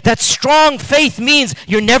say that strong faith means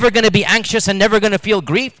you're never going to be anxious and never going to feel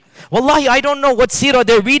grief? Wallahi, I don't know what seerah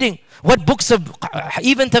they're reading, what books of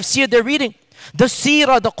even tafsir they're reading. The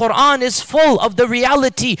seerah, the Quran is full of the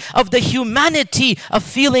reality of the humanity of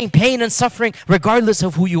feeling pain and suffering regardless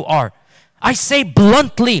of who you are. I say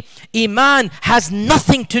bluntly, iman has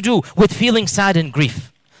nothing to do with feeling sad and grief.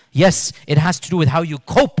 Yes, it has to do with how you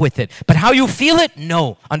cope with it. But how you feel it?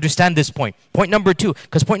 No. Understand this point. Point number 2.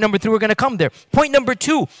 Because point number 3, we're going to come there. Point number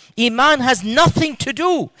 2. Iman has nothing to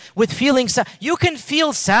do with feeling sad. You can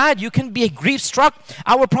feel sad. You can be grief struck.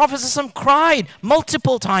 Our Prophet ﷺ cried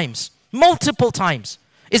multiple times. Multiple times.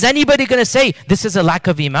 Is anybody going to say this is a lack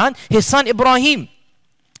of iman? His son Ibraheem,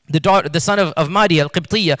 the son of Mariya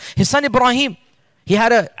al-Qibtiyya, his son Ibraheem, he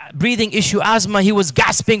had a breathing issue, asthma. He was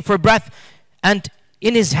gasping for breath. And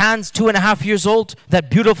in his hands, 2.5 years old, that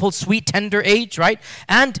beautiful, sweet, tender age, right?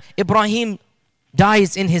 And Ibrahim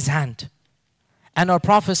dies in his hand. And our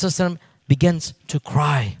Prophet ﷺ begins to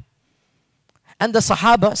cry. And the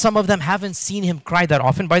Sahaba, some of them haven't seen him cry that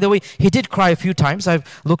often. By the way, he did cry a few times.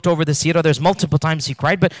 I've looked over the seerah. There's multiple times he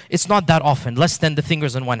cried, but it's not that often, less than the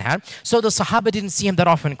fingers on one hand. So the Sahaba didn't see him that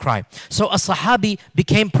often cry. So a Sahabi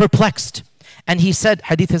became perplexed. And he said,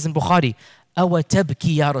 hadith is in Bukhari, أَوَ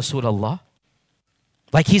تَبْكِي يَا رَسُولَ اللَّهِ.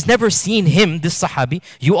 Like he's never seen him, this Sahabi.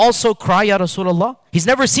 You also cry, Ya Rasulullah? He's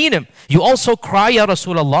never seen him. You also cry, Ya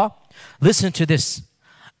Rasulullah? Listen to this.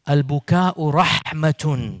 Al-buka'u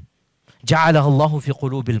rahmatun ja'alaha Allahu fi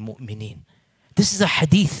qulubil mu'minin. This is a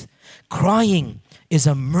hadith. Crying is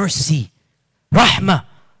a mercy, rahmah,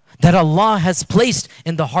 that Allah has placed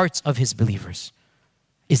in the hearts of His believers.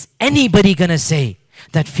 Is anybody going to say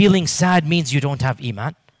that feeling sad means you don't have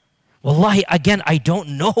iman? Wallahi, again, I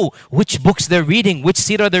don't know which books they're reading, which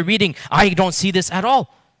seerah they're reading. I don't see this at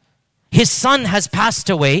all. His son has passed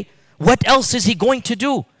away. What else is he going to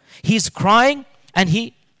do? He's crying and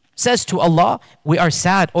he says to Allah, we are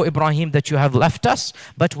sad, O Ibrahim, that you have left us.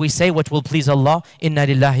 But we say what will please Allah. Inna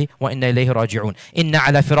lillahi wa inna ilayhi raji'un. Inna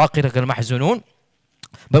ala firaqika al-mahzunun.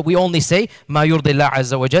 But we only say, ma yurdillah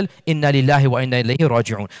azza wa jal, inna lillahi wa inna ilayhi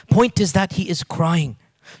raji'un. Point is that he is crying.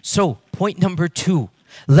 So, point number 2.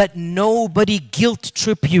 Let nobody guilt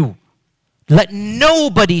trip you. Let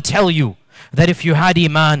nobody tell you that if you had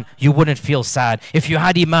iman, you wouldn't feel sad. If you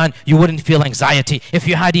had iman, you wouldn't feel anxiety. If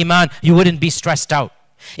you had iman, you wouldn't be stressed out.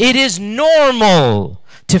 It is normal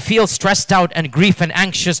to feel stressed out and grief and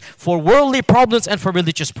anxious for worldly problems and for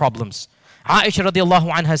religious problems. Aisha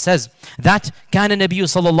radiallahu anha says that كان النبي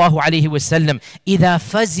صلى الله عليه وسلم إذا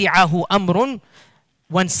فزعه أمر,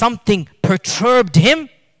 when something perturbed him,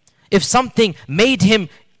 if something made him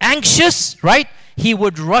anxious, right, he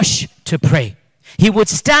would rush to pray. He would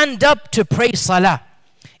stand up to pray salah.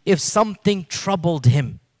 If something troubled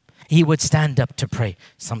him, he would stand up to pray.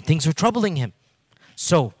 Some things are troubling him.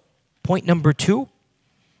 So, point number 2,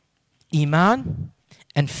 iman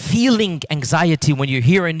and feeling anxiety when you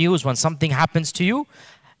hear a news, when something happens to you,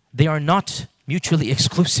 they are not mutually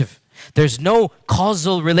exclusive. There's no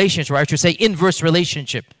causal relationship, or I should say inverse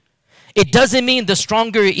relationship. It doesn't mean the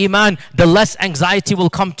stronger your iman, the less anxiety will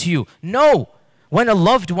come to you. No. When a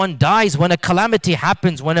loved one dies, when a calamity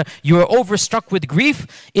happens, when you are overstruck with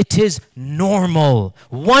grief, it is normal,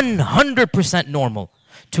 100% normal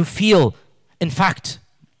to feel. In fact,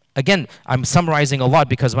 again, I'm summarizing a lot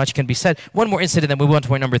because much can be said. One more incident, then we move on to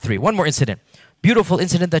point number 3. One more incident. Beautiful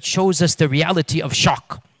incident that shows us the reality of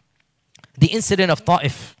shock. The incident of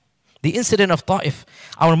Ta'if. The incident of Ta'if.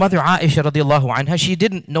 Our mother Aisha radiallahu anha, she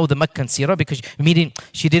didn't know the Meccan seerah because, meaning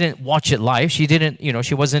she didn't watch it live. She didn't,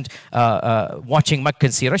 she wasn't watching Meccan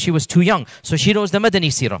seerah. She was too young. So she knows the Madani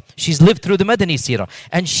seerah. She's lived through the Madani seerah.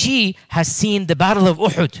 And she has seen the battle of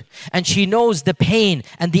Uhud. And she knows the pain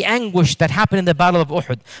and the anguish that happened in the battle of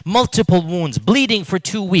Uhud. Multiple wounds, bleeding for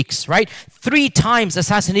 2 weeks, right? 3 times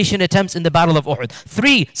assassination attempts in the battle of Uhud.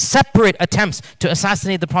 3 separate attempts to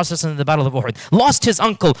assassinate the Prophet in the battle of Uhud. Lost his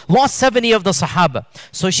uncle, lost 70 of the Sahaba.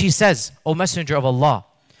 So she says, O Messenger of Allah,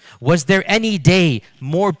 was there any day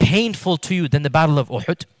more painful to you than the battle of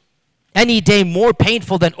Uhud? Any day more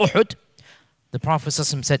painful than Uhud? The Prophet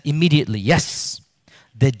said immediately, yes.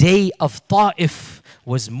 The day of Ta'if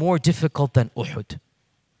was more difficult than Uhud.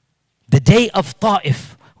 The day of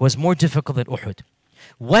Ta'if was more difficult than Uhud.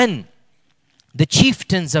 When the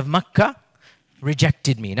chieftains of Mecca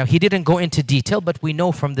rejected me. Now he didn't go into detail, but we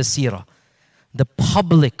know from the seerah, the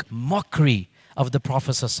public mockery of the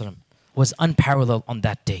Prophet ﷺ was unparalleled on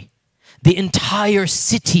that day. The entire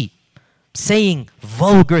city saying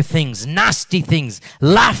vulgar things, nasty things,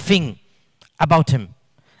 laughing about him.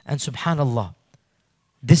 And subhanallah,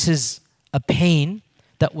 this is a pain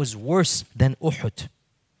that was worse than Uhud.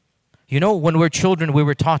 You know, when we were children, we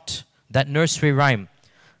were taught that nursery rhyme,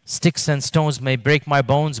 sticks and stones may break my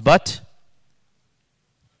bones, but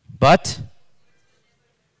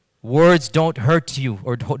words don't hurt you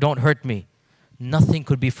or don't hurt me. Nothing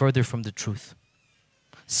could be further from the truth.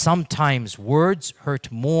 Sometimes words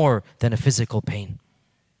hurt more than a physical pain.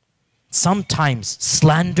 Sometimes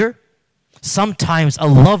slander, sometimes a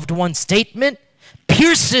loved one statement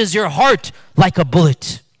pierces your heart like a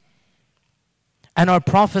bullet. And our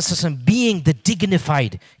Prophet ﷺ, being the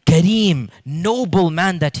dignified, kareem, noble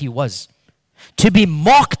man that he was, to be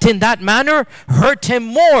mocked in that manner hurt him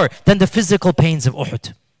more than the physical pains of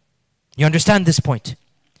Uhud. You understand this point?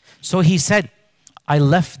 So he said, I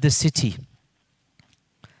left the city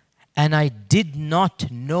and I did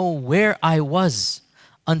not know where I was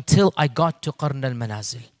until I got to Qarn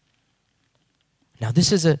al-Manazil. Now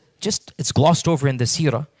this is it's glossed over in the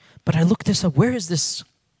Sirah, but I looked this up. Where is this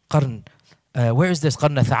Qarn? Where is this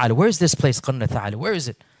Qarn al-Tha'ala? Where is this place Qarn al-Tha'ala? Where is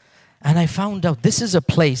it? And I found out this is a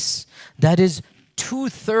place that is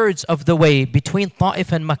 2/3 of the way between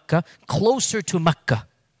Ta'if and Mecca, closer to Mecca.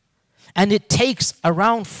 And it takes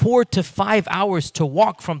around 4 to 5 hours to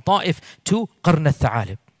walk from Ta'if to Qarn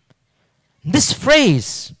al-Tha'ala. This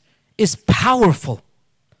phrase is powerful.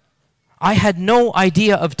 I had no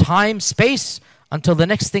idea of time, space, until the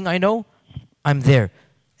next thing I know, I'm there.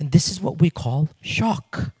 And this is what we call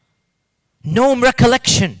shock. No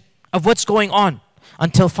recollection of what's going on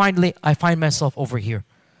until finally I find myself over here.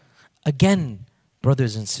 Again,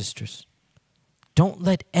 brothers and sisters, don't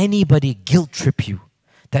let anybody guilt trip you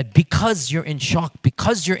that because you're in shock,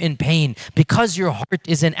 because you're in pain, because your heart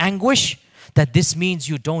is in anguish, that this means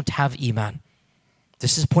you don't have iman.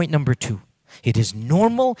 This is point number 2. It is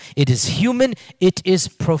normal, it is human, it is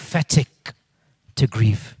prophetic to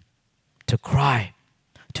grieve, to cry,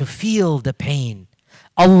 to feel the pain.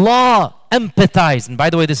 Allah empathize. And by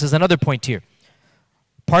the way, this is another point here.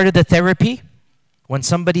 Part of the therapy, when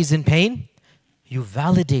somebody's in pain, you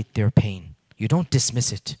validate their pain. You don't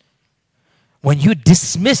dismiss it. When you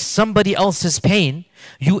dismiss somebody else's pain,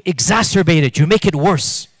 you exacerbate it. You make it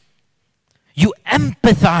worse. You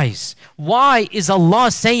empathize. Why is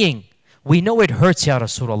Allah saying, we know it hurts, Ya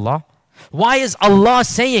Rasulullah. Why is Allah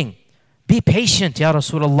saying, be patient, Ya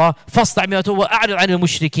Rasulullah.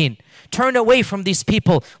 Turn away from these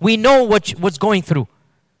people. We know what's going through.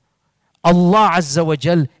 Allah Azza wa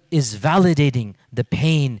Jal is validating the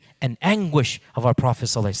pain and anguish of our Prophet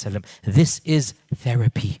ﷺ. This is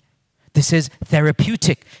therapy. This is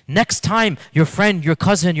therapeutic. Next time your friend, your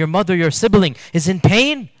cousin, your mother, your sibling is in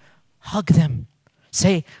pain, hug them.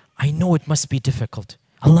 Say, I know it must be difficult.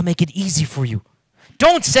 Allah make it easy for you.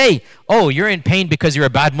 Don't say, oh, you're in pain because you're a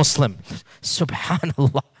bad Muslim.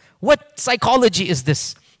 Subhanallah. What psychology is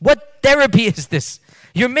this? What therapy is this?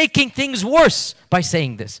 You're making things worse by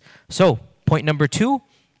saying this. So, point number 2,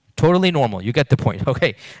 totally normal. You get the point.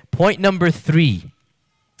 Okay. Point number 3.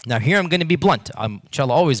 Now here I'm going to be blunt. I'm,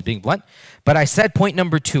 inshallah, always being blunt. But I said point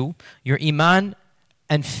number 2, your iman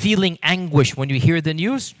and feeling anguish when you hear the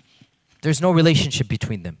news, there's no relationship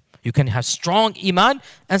between them. You can have strong iman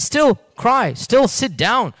and still cry, still sit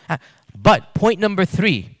down. But point number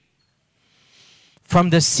 3, from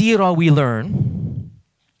the Sirah we learn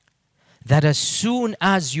that as soon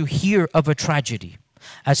as you hear of a tragedy,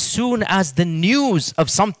 as soon as the news of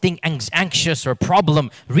something anxious or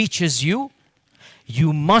problem reaches you,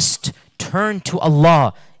 you must turn to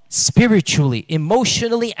Allah spiritually,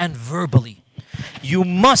 emotionally, and verbally. You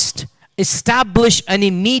must establish an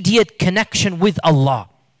immediate connection with Allah.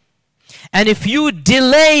 And if you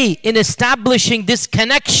delay in establishing this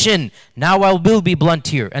connection, now I will be blunt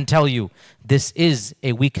here and tell you, this is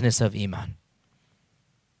a weakness of iman.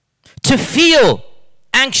 To feel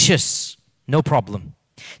anxious, no problem.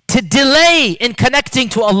 To delay in connecting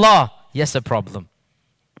to Allah, yes, a problem.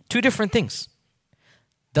 2 different things.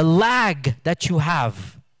 The lag that you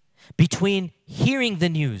have between hearing the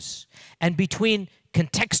news and between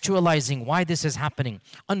contextualizing why this is happening,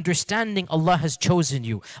 understanding Allah has chosen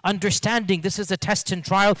you, understanding this is a test and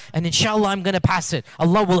trial and inshallah I'm going to pass it.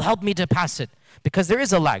 Allah will help me to pass it. Because there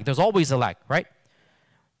is a lag. There's always a lag, right?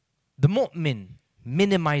 The mu'min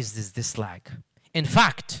minimizes this lag. In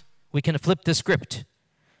fact, we can flip the script.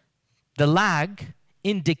 The lag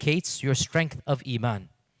indicates your strength of iman.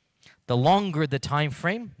 The longer the time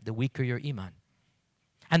frame, the weaker your iman.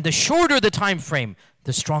 And the shorter the time frame,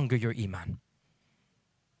 the stronger your iman.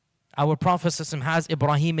 Our Prophet ﷺ has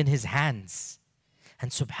Ibraheem in his hands.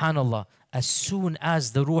 And subhanallah, as soon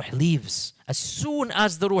as the ruh leaves,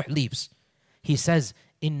 he says,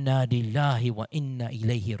 Inna lillahi wa inna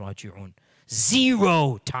ilayhi raji'un.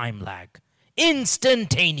 Zero time lag.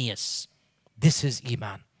 Instantaneous. This is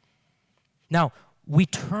Iman. Now, we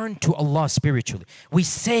turn to Allah spiritually. We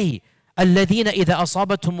say, الَّذِينَ إِذَا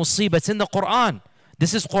أَصَابَتْهُمْ مُصِيبَةٌ. It's in the Quran.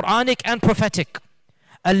 This is Quranic and prophetic.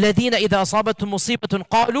 الَّذِينَ إِذَا أَصَابَتْهُمْ مُصِيبَةٌ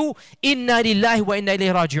قَالُوا إِنَّا لِلَّهِ وَإِنَّا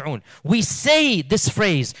إِلَيْهِ رَاجِعُونَ. We say this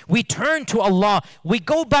phrase. We turn to Allah. We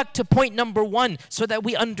go back to point number 1 so that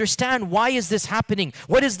we understand, why is this happening?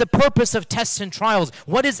 What is the purpose of tests and trials?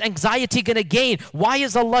 What is anxiety going to gain? Why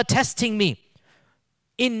is Allah testing me?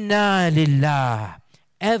 Inna lillah.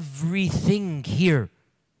 Everything here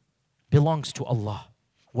belongs to Allah.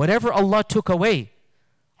 Whatever Allah took away,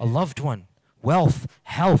 a loved one, wealth,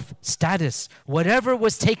 health, status, whatever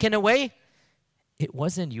was taken away, it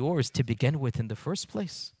wasn't yours to begin with in the first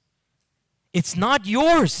place. It's not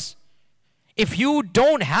yours. If you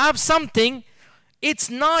don't have something,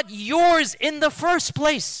 it's not yours in the first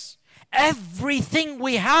place. Everything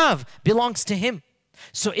we have belongs to Him.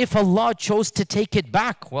 So if Allah chose to take it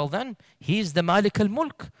back, well then, He's the Malik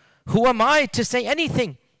al-Mulk. Who am I to say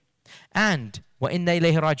anything? And وَإِنَّا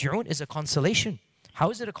إِلَيْهِ رَاجِعُونَ is a consolation. How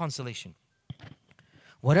is it a consolation?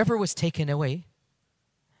 Whatever was taken away,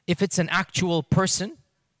 if it's an actual person,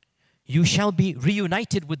 you shall be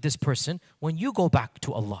reunited with this person when you go back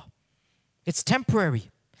to Allah. It's temporary.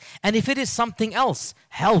 And if it is something else,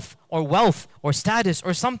 health or wealth or status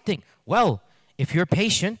or something, well, if you're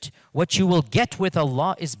patient, what you will get with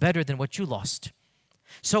Allah is better than what you lost.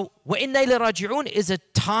 So, وَإِنَّا إِلَيْهِ رَاجِعُونَ is a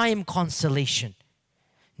time consolation.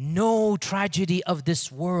 No tragedy of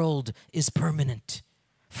this world is permanent.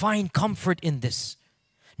 Find comfort in this.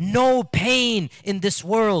 No pain in this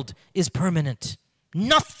world is permanent.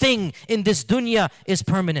 Nothing in this dunya is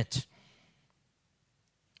permanent.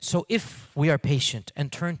 So if we are patient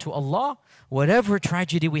and turn to Allah, whatever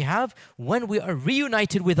tragedy we have, when we are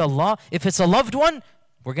reunited with Allah, if it's a loved one,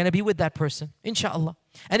 we're going to be with that person, inshallah.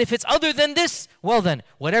 And if it's other than this, well then,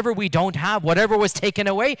 whatever we don't have, whatever was taken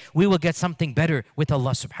away, we will get something better with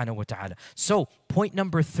Allah subhanahu wa ta'ala. So, point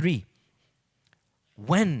number 3.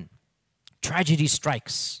 When tragedy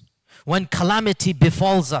strikes, when calamity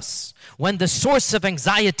befalls us, when the source of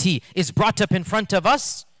anxiety is brought up in front of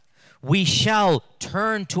us, we shall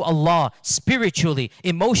turn to Allah spiritually,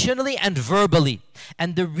 emotionally, and verbally.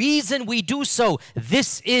 And the reason we do so,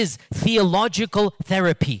 this is theological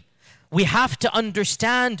therapy. We have to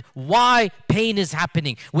understand why pain is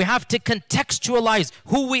happening. We have to contextualize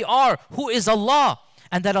who we are, who is Allah,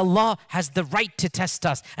 and that Allah has the right to test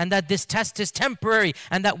us, and that this test is temporary,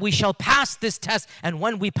 and that we shall pass this test, and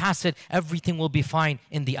when we pass it, everything will be fine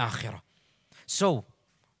in the akhirah. So,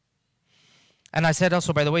 and I said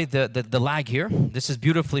also, by the way, the lag here, this is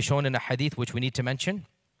beautifully shown in a hadith which we need to mention.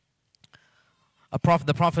 The Prophet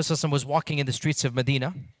ﷺ was walking in the streets of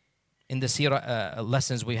Medina, in the Sirah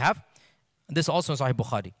lessons we have. This also is Sahih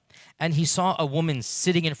Bukhari. And he saw a woman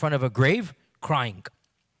sitting in front of a grave, crying.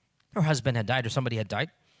 Her husband had died or somebody had died.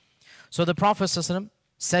 So the Prophet ﷺ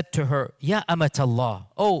said to her, Ya amat Allah,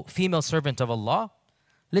 oh female servant of Allah,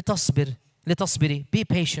 litasbiri, be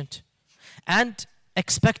patient. And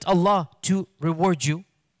expect Allah to reward you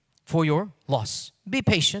for your loss. Be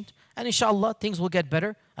patient, and inshallah things will get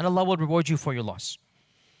better, and Allah will reward you for your loss.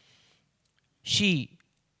 She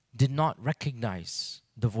did not recognize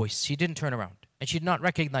the voice. She didn't turn around, and she did not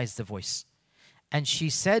recognize the voice. And she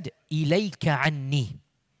said, Ilayka anni.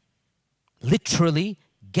 Literally,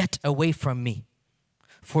 get away from me.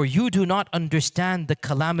 For you do not understand the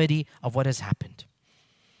calamity of what has happened.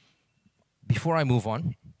 Before I move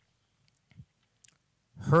on,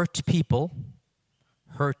 hurt people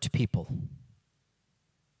hurt people.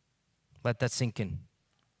 Let that sink in.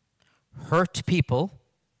 Hurt people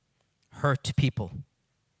hurt people.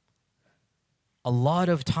 A lot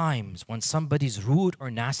of times when somebody's rude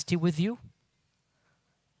or nasty with you,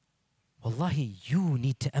 wallahi, you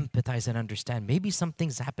need to empathize and understand. Maybe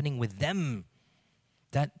something's happening with them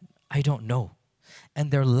that I don't know.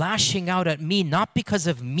 And they're lashing out at me not because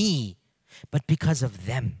of me, but because of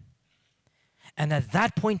them. And at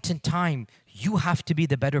that point in time, you have to be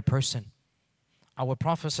the better person. Our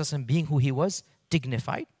Prophet ﷺ, being who he was,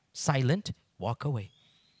 dignified, silent, walk away.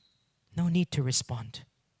 No need to respond.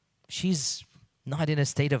 She's not in a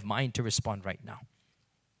state of mind to respond right now.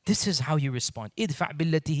 This is how you respond. Idfa'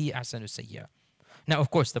 billati hi ahsanu sayyi'ah. Now, of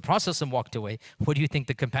course, the Prophet ﷺ walked away. What do you think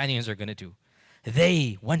the companions are going to do?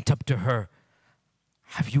 They went up to her.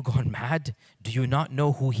 Have you gone mad? Do you not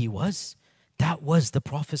know who he was? That was the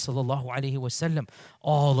Prophet ﷺ.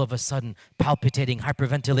 All of a sudden, palpitating,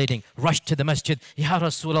 hyperventilating, rushed to the masjid. Ya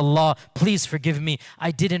Rasulullah, please forgive me.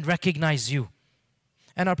 I didn't recognize you.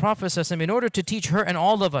 And our Prophet ﷺ, in order to teach her and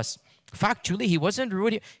all of us, factually, he wasn't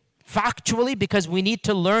rude. Factually, because we need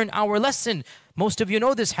to learn our lesson. Most of you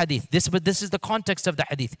know this hadith. But this is the context of the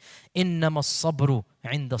hadith. إِنَّمَا الصَّبْرُ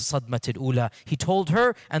عِنْدَ الصَّدْمَةِ الْأُولَى. He told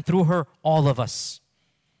her, and through her, all of us.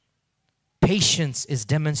 Patience is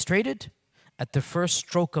demonstrated at the first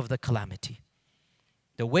stroke of the calamity.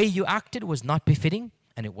 The way you acted was not befitting,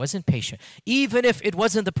 and it wasn't patient. Even if it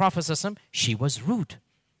wasn't the Prophet ﷺ, she was rude.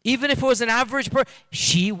 Even if it was an average person,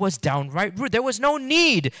 she was downright rude. There was no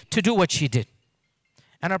need to do what she did.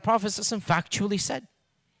 And our Prophet ﷺ factually said,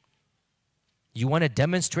 you want to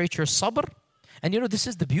demonstrate your sabr? And you know, this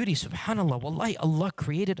is the beauty, subhanAllah. Wallahi, Allah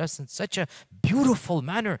created us in such a beautiful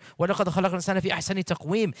manner.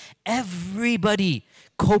 Everybody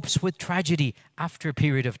copes with tragedy after a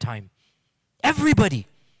period of time. Everybody.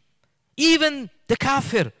 Even the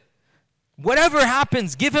kafir. Whatever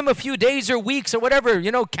happens, give him a few days or weeks or whatever,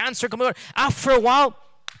 you know, cancer comes out. After a while,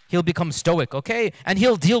 he'll become stoic, okay? And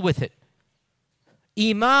he'll deal with it.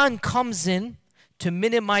 Iman comes in to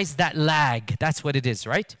minimize that lag. That's what it is,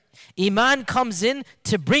 right? Iman comes in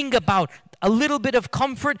to bring about a little bit of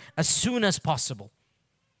comfort as soon as possible.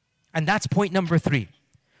 And that's point number 3.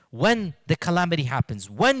 When the calamity happens,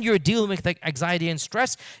 when you're dealing with anxiety and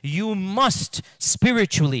stress, you must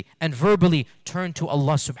spiritually and verbally turn to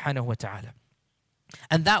Allah subhanahu wa ta'ala.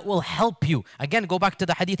 And that will help you. Again, go back to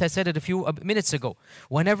the hadith I said it a few minutes ago.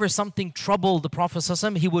 Whenever something troubled the Prophet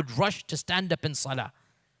ﷺ, he would rush to stand up in salah.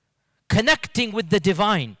 Connecting with the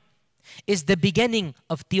divine is the beginning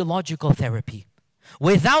of theological therapy.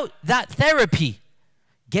 Without that therapy,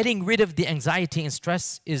 getting rid of the anxiety and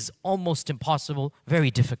stress is almost impossible,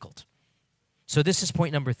 very difficult. So this is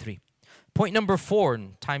point number 3. Point number 4,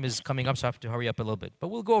 and time is coming up, so I have to hurry up a little bit. But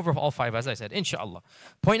we'll go over all 5, as I said, inshallah.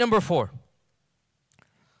 Point number 4.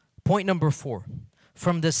 Point number 4.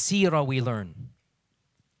 From the Sirah we learn.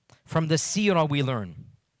 From the Sirah we learn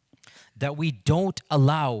that we don't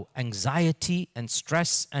allow anxiety and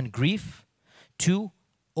stress and grief to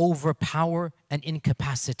overpower and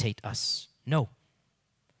incapacitate us. No.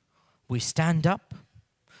 We stand up,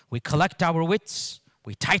 we collect our wits,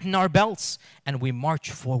 we tighten our belts, and we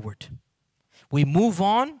march forward. We move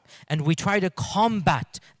on and we try to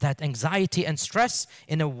combat that anxiety and stress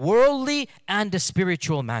in a worldly and a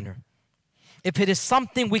spiritual manner. If it is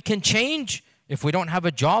something we can change, if we don't have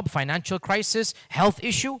a job, financial crisis, health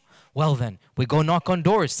issue, well then, we go knock on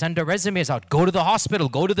doors, send our resumes out, go to the hospital,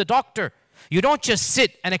 go to the doctor. You don't just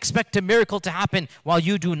sit and expect a miracle to happen while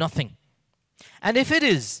you do nothing. And if it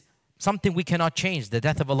is something we cannot change, the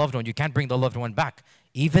death of a loved one, you can't bring the loved one back,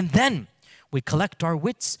 even then, we collect our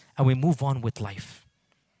wits and we move on with life.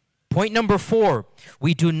 Point number 4,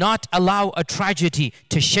 we do not allow a tragedy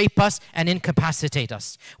to shape us and incapacitate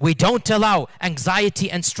us. We don't allow anxiety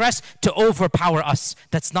and stress to overpower us.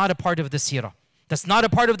 That's not a part of the Sirah. That's not a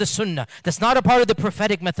part of the Sunnah. That's not a part of the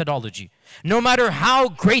prophetic methodology. No matter how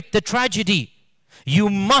great the tragedy, you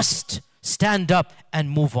must stand up and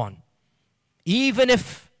move on. Even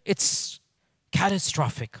if it's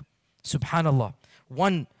catastrophic. Subhanallah.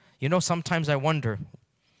 You know, sometimes I wonder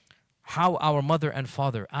how our mother and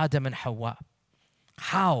father, Adam and Hawa,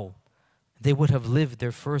 how they would have lived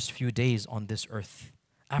their first few days on this earth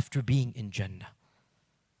after being in Jannah.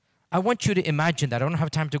 I want you to imagine that. I don't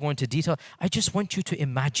have time to go into detail. I just want you to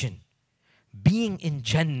imagine being in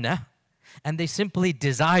Jannah and they simply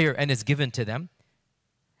desire and it's given to them.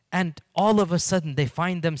 And all of a sudden they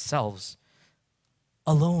find themselves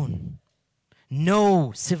alone.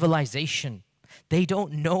 No civilization. They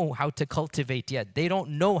don't know how to cultivate yet. They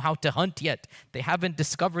don't know how to hunt yet. They haven't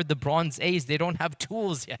discovered the Bronze Age. They don't have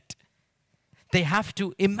tools yet. They have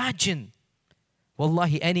to imagine.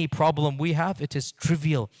 Wallahi, any problem we have, it is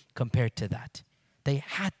trivial compared to that. They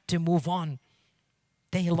had to move on.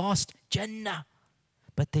 They lost Jannah,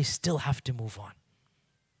 but they still have to move on.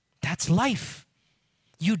 That's life.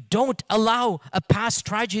 You don't allow a past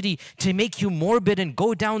tragedy to make you morbid and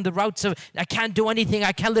go down the routes of, I can't do anything,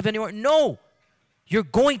 I can't live anymore. No. You're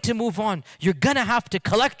going to move on. You're going to have to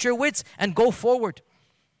collect your wits and go forward.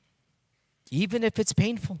 Even if it's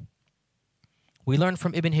painful. We learn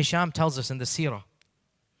from Ibn Hisham tells us in the Sirah.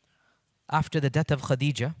 After the death of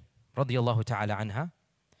Khadija, radiyallahu ta'ala anha,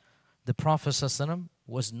 the Prophet ﷺ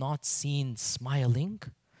was not seen smiling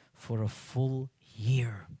for a full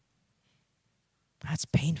year. That's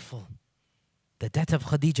painful. The death of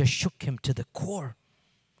Khadija shook him to the core.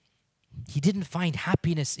 He didn't find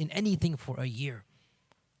happiness in anything for a year.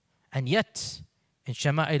 And yet, In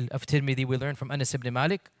Shama'il of Tirmidhi, we learn from Anas ibn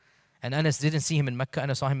Malik, and Anas didn't see him in Mecca,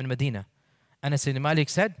 Anas saw him in Medina. Anas ibn Malik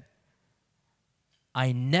said,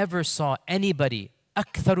 I never saw anybody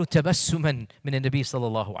أكثر تبسما من النبي صلى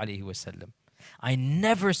الله عليه وسلم. I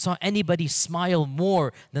never saw anybody smile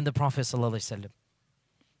more than the Prophet صلى الله عليه وسلم.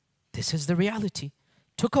 This is the reality.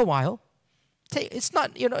 Took a while. It's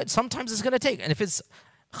not, sometimes it's going to take. And if it's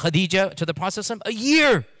Khadija to the Prophet, a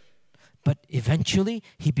year. But eventually,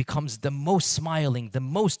 he becomes the most smiling, the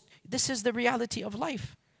most. This is the reality of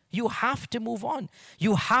life. You have to move on.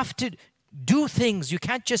 You have to do things. You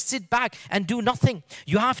can't just sit back and do nothing.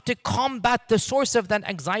 You have to combat the source of that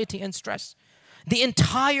anxiety and stress. The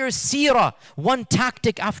entire seerah, one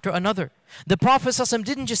tactic after another. The Prophet ﷺ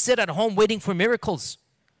didn't just sit at home waiting for miracles.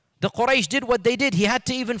 The Quraysh did what they did. He had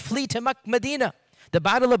to even flee to Medina. The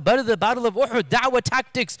Battle of Badr, the Battle of Uhud, da'wah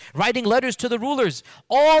tactics, writing letters to the rulers.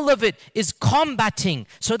 All of it is combating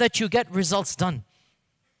so that you get results done.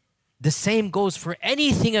 The same goes for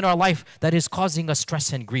anything in our life that is causing us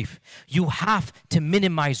stress and grief. You have to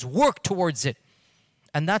minimize, work towards it.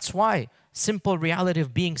 And that's why, simple reality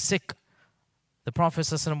of being sick. The Prophet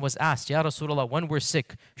ﷺ was asked, Ya Rasulullah, when we're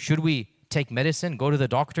sick, should we take medicine, go to the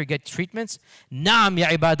doctor, get treatments? Naam ya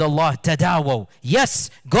ibadallah tadawaw. Yes,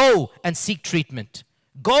 go and seek treatment.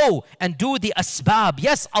 Go and do the asbab.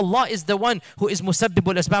 Yes, Allah is the one who is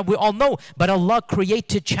musabbibul asbab. We all know. But Allah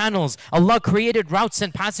created channels. Allah created routes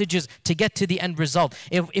and passages to get to the end result.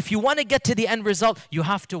 If you want to get to the end result, you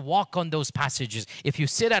have to walk on those passages. If you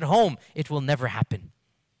sit at home, it will never happen.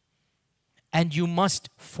 And you must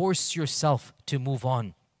force yourself to move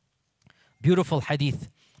on. Beautiful hadith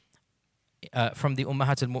from the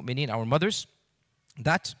Ummahat al-Mu'mineen, our mothers,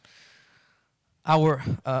 that our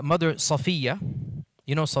mother Safiya,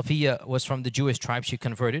 Safiya was from the Jewish tribe, she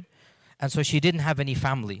converted. And so she didn't have any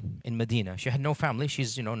family in Medina. She had no family.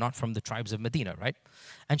 She's, not from the tribes of Medina, right?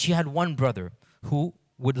 And she had one brother who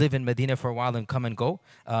would live in Medina for a while and come and go.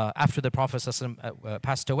 After the Prophet ﷺ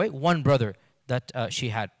passed away, one brother that she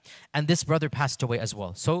had. And this brother passed away as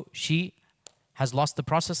well. So she has lost the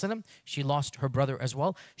Prophet. She lost her brother as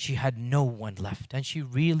well. She had no one left. And she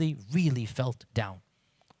really, really felt down.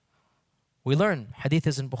 We learn, hadith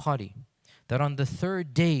is in Bukhari, that on the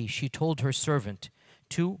third day she told her servant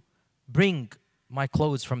to bring my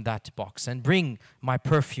clothes from that box and bring my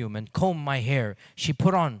perfume and comb my hair. She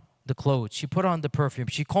put on the clothes. She put on the perfume.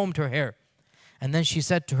 She combed her hair. And then she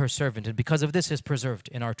said to her servant, and because of this is preserved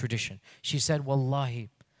in our tradition, she said, Wallahi,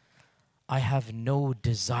 I have no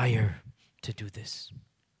desire to do this.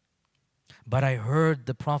 But I heard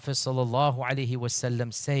the Prophet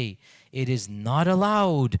ﷺ say, it is not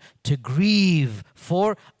allowed to grieve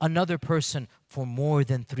for another person for more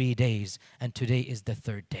than 3 days. And today is the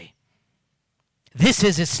third day. This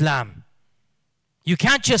is Islam. You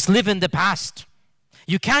can't just live in the past.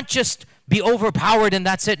 You can't just be overpowered and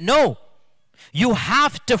that's it. No. You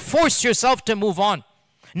have to force yourself to move on.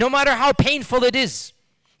 No matter how painful it is.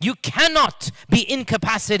 You cannot be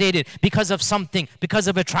incapacitated because of something, because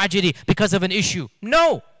of a tragedy, because of an issue.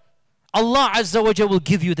 No. Allah Azza wa Jalla will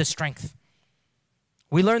give you the strength.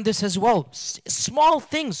 We learned this as well. Small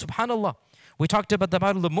things, subhanAllah. We talked about the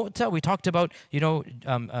Battle of Mu'tah. We talked about,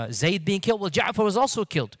 Zayd being killed. Well, Ja'far was also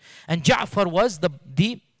killed. And Ja'far was the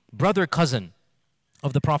brother cousin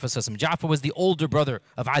of the Prophet ﷺ. Ja'far was the older brother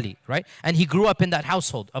of Ali, right? And he grew up in that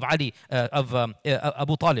household of Ali,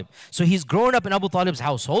 Abu Talib. So he's grown up in Abu Talib's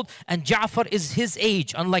household, and Ja'far is his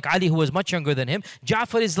age, unlike Ali who was much younger than him.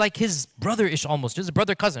 Ja'far is like his brother-ish almost, his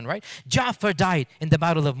brother cousin, right? Ja'far died in the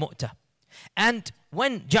Battle of Mu'tah. And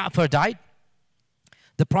when Ja'far died,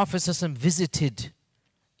 the Prophet ﷺ visited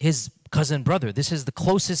his cousin brother. This is the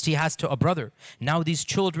closest he has to a brother. Now these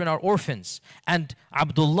children are orphans. And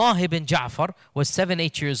Abdullah ibn Ja'far was 7,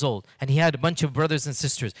 8 years old. And he had a bunch of brothers and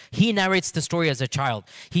sisters. He narrates the story as a child.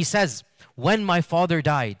 He says, when my father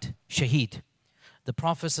died, Shaheed, the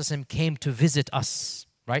Prophet ﷺ came to visit us,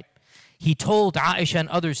 right? He told Aisha and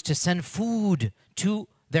others to send food to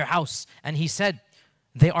their house. And he said,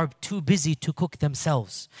 they are too busy to cook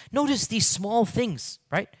themselves. Notice these small things,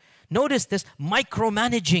 right? Notice this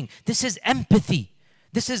micromanaging. This is empathy.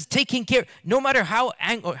 This is taking care. No matter how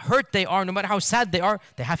hurt they are, no matter how sad they are,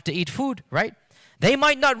 they have to eat food, right? They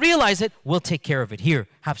might not realize it. We'll take care of it. Here,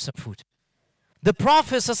 have some food. The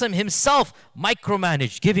Prophet ﷺ himself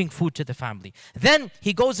micromanaged, giving food to the family. Then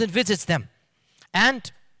he goes and visits them.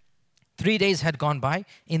 And 3 days had gone by.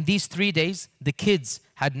 In these 3 days, the kids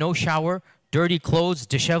had no shower, dirty clothes,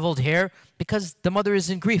 disheveled hair, because the mother is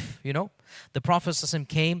in grief, The Prophet ﷺ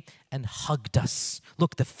came and hugged us.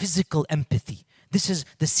 Look, the physical empathy, This is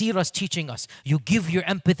the seerah's teaching us. You give your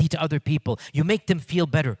empathy to other people. You make them feel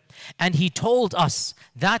better. And he told us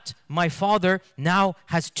that my father now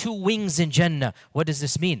has 2 wings in Jannah. What does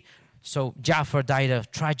this mean? So Ja'far died a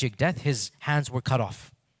tragic death. His hands were cut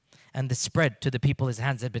off. And the spread to the people, his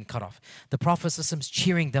hands had been cut off. The Prophet ﷺ is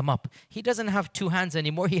cheering them up. He doesn't have 2 hands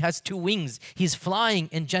anymore. He has 2 wings. He's flying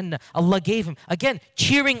in Jannah. Allah gave him. Again,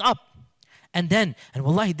 cheering up. And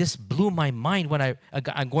wallahi, this blew my mind when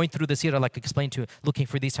I'm going through the seerah, like I explained to you, looking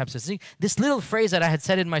for these types of things. This little phrase that I had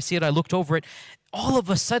said in my seerah, I looked over it. All of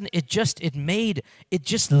a sudden, it just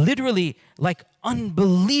literally like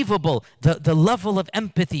unbelievable, the level of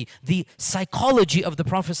empathy, the psychology of the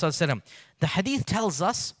Prophet ﷺ. The hadith tells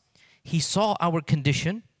us, he saw our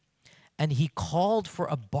condition and he called for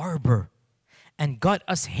a barber and got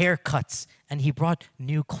us haircuts and he brought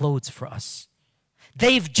new clothes for us.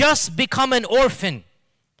 They've just become an orphan.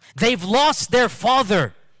 They've lost their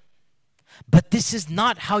father. But this is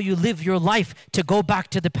not how you live your life, to go back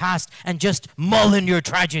to the past and just mull in your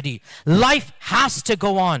tragedy. Life has to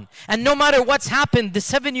go on. And no matter what's happened, the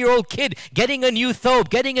 7-year-old kid getting a new thobe,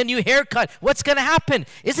 getting a new haircut, what's going to happen?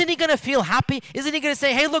 Isn't he going to feel happy? Isn't he going to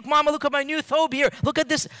say, hey, look, mama, look at my new thobe here. Look at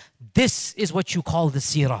this. This is what you call the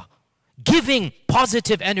seerah. Giving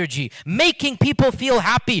positive energy, making people feel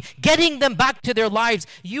happy, getting them back to their lives.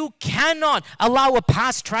 You cannot allow a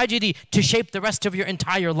past tragedy to shape the rest of your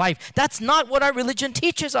entire life. That's not what our religion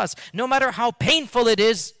teaches us. No matter how painful it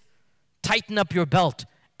is, tighten up your belt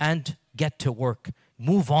and get to work.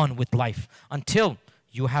 Move on with life until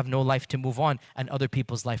you have no life to move on and other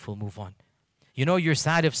people's life will move on. You know, you're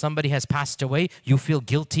sad if somebody has passed away. You feel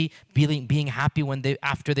guilty being happy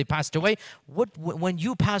after they passed away. When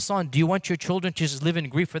you pass on, do you want your children to just live in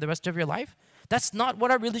grief for the rest of your life? That's not what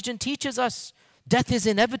our religion teaches us. Death is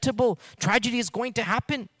inevitable. Tragedy is going to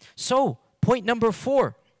happen. So, point number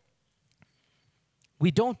 4. We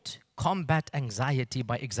don't combat anxiety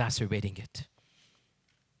by exacerbating it.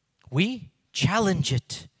 We challenge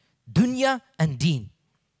it. Dunya and deen.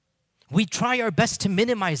 We try our best to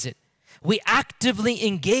minimize it. We actively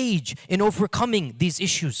engage in overcoming these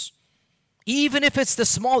issues. Even if it's the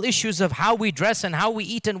small issues of how we dress and how we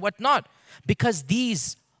eat and whatnot. Because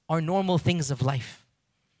these are normal things of life.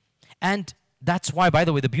 And that's why, by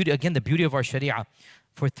the way, the beauty of our Sharia.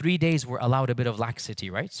 For 3 days, we're allowed a bit of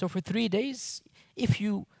laxity, right? So for 3 days, if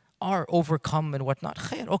you are overcome and whatnot,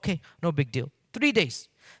 khair, okay, no big deal. 3 days.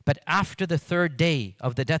 But after the 3rd day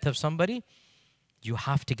of the death of somebody, you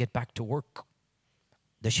have to get back to work.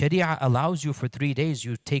 The Sharia allows you for 3 days,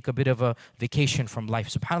 you take a bit of a vacation from life.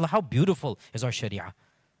 SubhanAllah, how beautiful is our Sharia.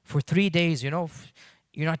 For 3 days, you know,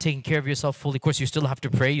 you're not taking care of yourself fully. Of course, you still have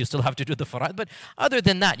to pray, you still have to do the farad. But other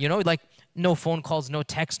than that, you know, like no phone calls, no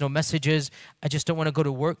texts, no messages. I just don't want to go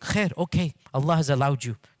to work. Khair, okay, Allah has allowed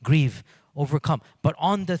you. Grieve, overcome. But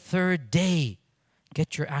on the 3rd day,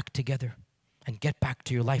 get your act together and get back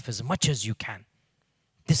to your life as much as you can.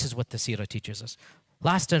 This is what the seerah teaches us.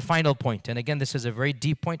 Last and final point, and again, this is a very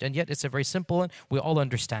deep point, and yet it's a very simple one. We all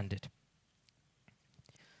understand it.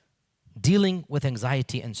 Dealing with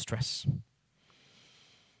anxiety and stress.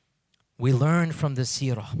 We learn from the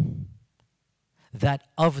seerah that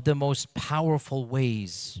of the most powerful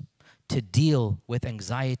ways to deal with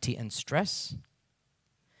anxiety and stress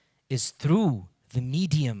is through the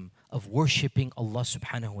medium of worshipping Allah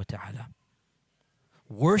subhanahu wa ta'ala.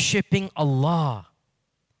 Worshipping Allah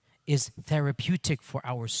is therapeutic for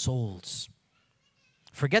our souls.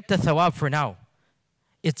 Forget the thawab for now.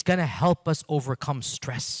 It's going to help us overcome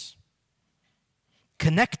stress.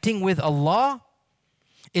 Connecting with Allah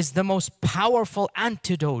is the most powerful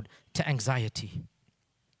antidote to anxiety.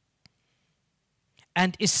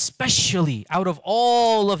 And especially out of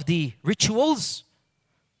all of the rituals,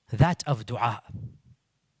 that of dua.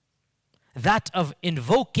 That of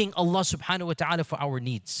invoking Allah subhanahu wa ta'ala for our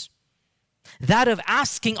needs. That of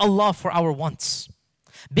asking Allah for our wants.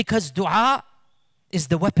 Because dua is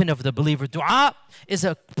the weapon of the believer. Dua is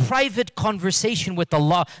a private conversation with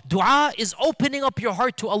Allah. Dua is opening up your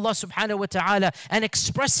heart to Allah subhanahu wa ta'ala and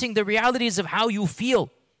expressing the realities of how you feel.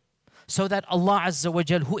 So that Allah Azza wa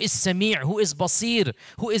Jal, who is Sami', who is Basir,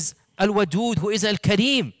 who is Al-Wadud, who is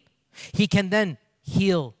Al-Kareem, He can then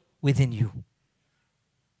heal within you.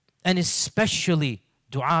 And especially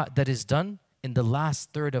dua that is done in the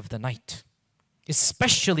last third of the night.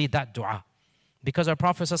 Especially that dua. Because our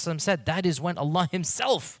Prophet ﷺ said, that is when Allah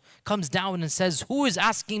Himself comes down and says, who is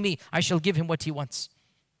asking me? I shall give him what he wants.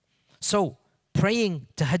 So, praying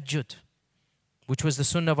tahajjud, which was the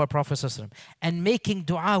sunnah of our Prophet ﷺ, and making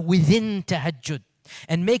dua within tahajjud,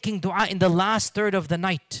 and making dua in the last third of the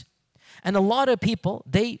night. And a lot of people,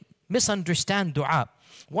 they misunderstand dua.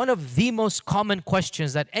 one of the most common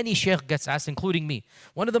questions that any sheikh gets asked, including me,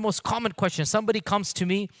 one of the most common questions, somebody comes to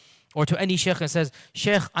me or to any sheikh and says,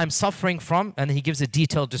 Sheikh, I'm suffering from, and he gives a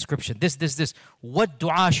detailed description. This. What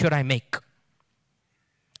dua should I make?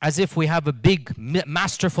 As if we have a big,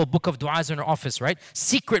 masterful book of du'as in our office, right?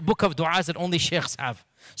 Secret book of du'as that only sheikhs have.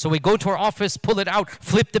 So we go to our office, pull it out,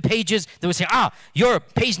 flip the pages. They will say, your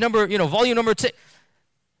page number, volume number 2.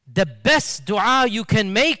 The best dua you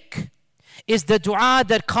can make is the dua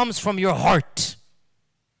that comes from your heart.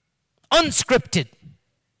 Unscripted.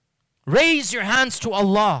 Raise your hands to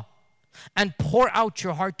Allah and pour out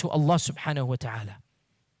your heart to Allah subhanahu wa ta'ala.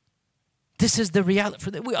 This is the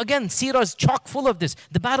reality. Again, Sirah is chock full of this.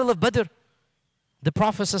 The Battle of Badr. The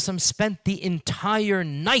Prophet spent the entire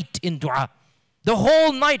night in dua. The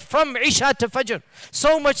whole night from Isha to Fajr.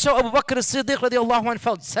 So much so Abu Bakr as-Siddiq radiallahu anhu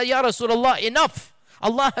felt, say, Ya Rasulullah, enough.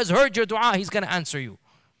 Allah has heard your dua. He's going to answer you.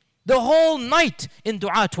 The whole night in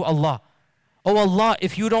dua to Allah. Oh Allah,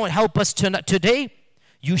 if you don't help us today,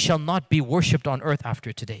 you shall not be worshipped on earth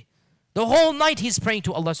after today. The whole night he's praying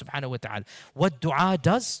to Allah subhanahu wa ta'ala. What dua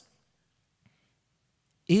does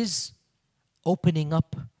is opening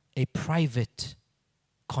up a private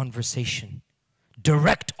conversation,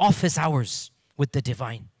 direct office hours with the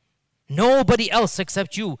divine. Nobody else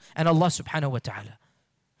except you and Allah subhanahu wa ta'ala.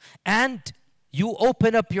 And you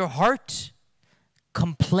open up your heart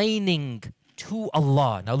complaining to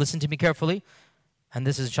Allah. Now listen to me carefully. And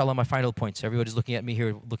this is inshallah my final point. So everybody's looking at me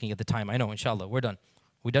here, looking at the time. I know, inshallah, we're done.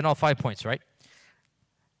 We've done all 5 points, right?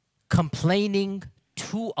 Complaining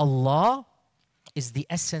to Allah is the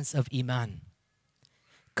essence of Iman.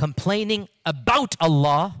 Complaining about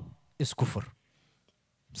Allah is kufr.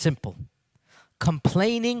 Simple.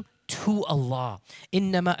 Complaining to Allah.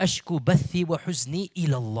 إِنَّمَا أَشْكُ بَثِّي وَحُزْنِي إِلَى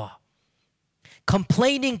اللَّهِ.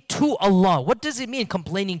 Complaining to Allah. What does it mean,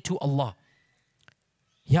 complaining to Allah?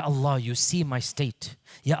 Ya Allah, you see my state.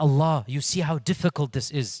 Ya Allah, you see how difficult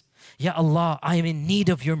this is. Ya Allah, I am in need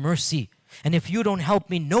of your mercy. And if you don't help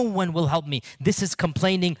me, no one will help me. This is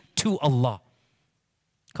complaining to Allah.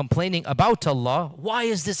 Complaining about Allah. Why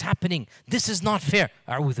is this happening? This is not fair.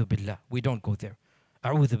 A'udhu billah. We don't go there.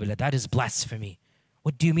 A'udhu billah. That is blasphemy.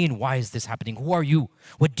 What do you mean, why is this happening? Who are you?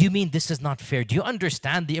 What do you mean this is not fair? Do you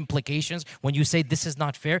understand the implications when you say this is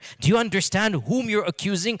not fair? Do you understand whom you're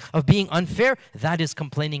accusing of being unfair? That is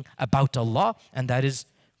complaining about Allah, and that is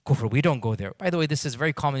kufr. We don't go there. By the way, this is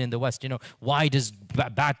very common in the West. Why does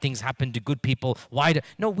bad things happen to good people?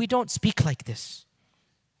 No, we don't speak like this.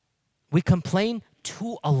 We complain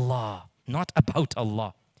to Allah, not about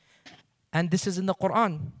Allah. And this is in the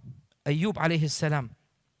Quran. Ayyub alayhi salam.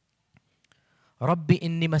 Rabbi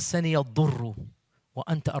inni masani al-durru wa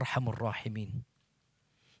anta arhamur rahimin.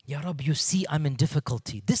 Ya Rabb, you see I'm in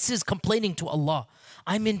difficulty. This is complaining to Allah.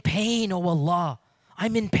 I'm in pain, oh Allah.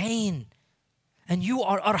 I'm in pain. And you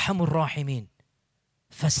are arhamur rahimin.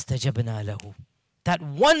 Fastajabna lahu. That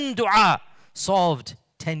one dua solved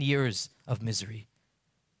 10 years of misery.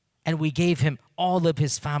 And we gave him all of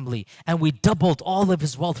his family. And we doubled all of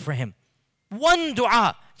his wealth for him. One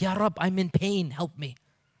dua. Ya Rabb, I'm in pain. Help me.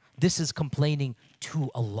 This is complaining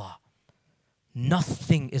to Allah.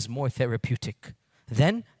 Nothing is more therapeutic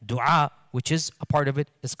than dua, which is a part of it,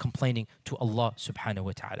 is complaining to Allah subhanahu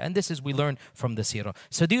wa ta'ala. And this is we learn from the seerah.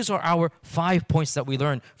 So these are our 5 points that we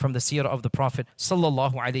learn from the seerah of the Prophet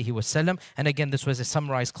sallallahu alaihi wasallam. And again, this was a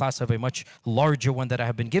summarized class of a much larger one that I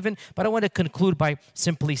have been given. But I want to conclude by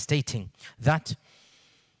simply stating that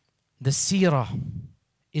the seerah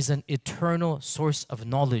is an eternal source of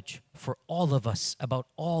knowledge for all of us about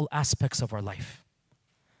all aspects of our life.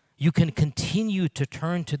 You can continue to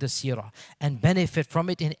turn to the seerah and benefit from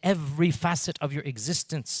it in every facet of your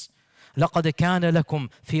existence. لَقَدْ كَانَ لَكُمْ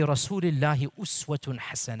فِي رَسُولِ اللَّهِ أُسْوَةٌ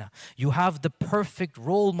حَسَنَةٌ. You have the perfect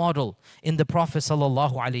role model in the Prophet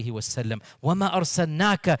sallallahu alaihi wasallam. وَمَا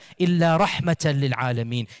أَرْسَلْنَاكَ إِلَّا رَحْمَةً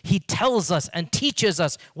لِلْعَالَمِينَ. He tells us and teaches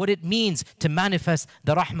us what it means to manifest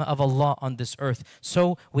the rahmah of Allah on this earth.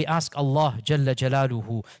 So we ask Allah Jalla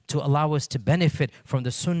Jalaluhu to allow us to benefit from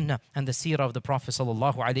the sunnah and the seerah of the Prophet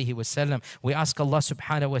sallallahu alaihi wasallam. We ask Allah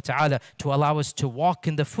subhanahu wa ta'ala to allow us to walk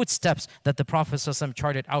in the footsteps that the Prophet sallallahu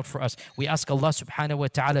charted out for us. We ask Allah subhanahu wa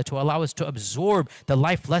ta'ala to allow us to absorb the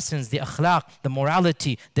life lessons, the akhlaq, the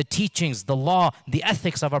morality, the teachings, the law, the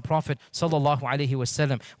ethics of our Prophet sallallahu alaihi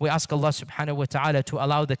wasallam. We ask Allah subhanahu wa ta'ala to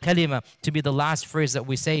allow the kalima to be the last phrase that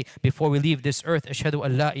we say before we leave this earth. Ashhadu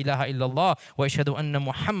an la ilaha illallah wa ashhadu anna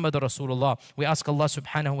Muhammad Rasulullah. We ask Allah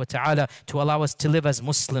subhanahu wa ta'ala to allow us to live as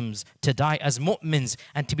Muslims, to die as mu'mins,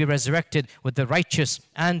 and to be resurrected with the righteous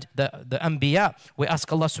and the anbiya. We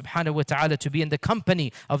ask Allah subhanahu wa ta'ala to be in the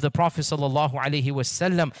company of the Prophet Prophet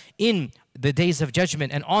ﷺ in the days of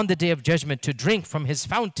judgment and on the day of judgment to drink from his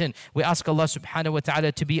fountain. We ask Allah subhanahu wa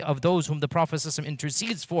ta'ala to be of those whom the Prophet ﷺ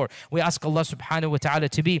intercedes for. We ask Allah subhanahu wa ta'ala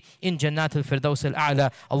to be in Jannat al-Firdaus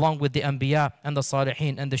al-A'la along with the Anbiya and the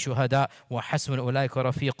Salihin and the Shuhada. Wa hasbun ulaika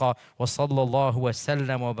rafiqa. Wa sallallahu wa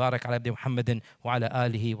sallam wa barak ala abdi Muhammadin wa ala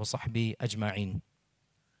alihi wa sahbihi ajma'in.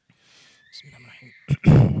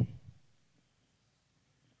 Bismillahirrahmanirrahim.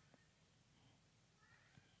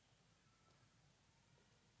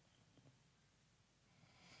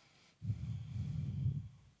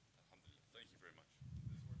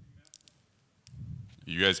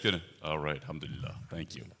 You guys gonna? All right, alhamdulillah.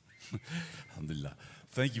 Thank you. Alhamdulillah.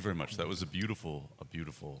 Thank you very much. That was a beautiful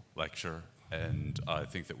lecture, and I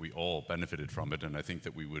think that we all benefited from it, and I think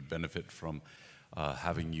that we would benefit from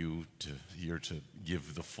having you here to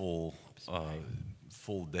give the full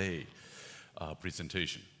day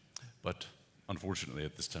presentation. But unfortunately,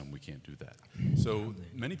 at this time, we can't do that. So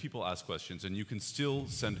many people ask questions, and you can still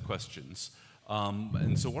send questions.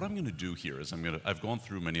 And so what I'm going to do here is I've gone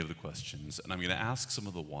through many of the questions, and I'm going to ask some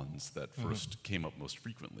of the ones that first came up most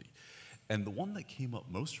frequently. And the one that came up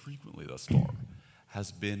most frequently thus far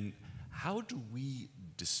has been, how do we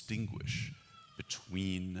distinguish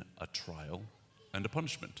between a trial and a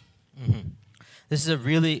punishment? This is a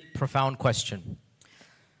really profound question.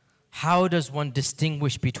 How does one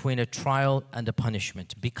distinguish between a trial and a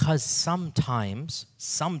punishment? Because sometimes,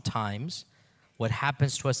 what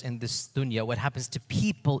happens to us in this dunya, what happens to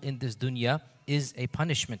people in this dunya is a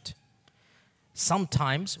punishment.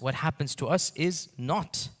 Sometimes what happens to us is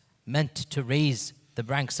not meant to raise the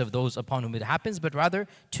ranks of those upon whom it happens, but rather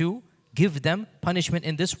to give them punishment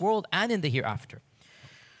in this world and in the hereafter.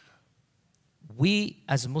 We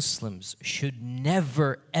as Muslims should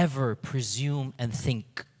never ever presume and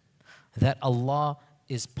think that Allah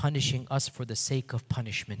is punishing us for the sake of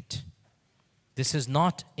punishment. This is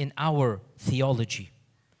not in our theology.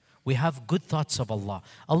 We have good thoughts of Allah.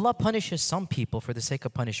 Allah punishes some people for the sake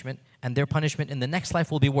of punishment, and their punishment in the next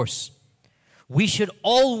life will be worse. We should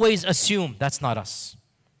always assume that's not us.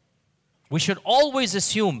 We should always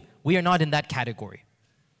assume we are not in that category.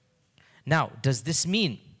 Now, does this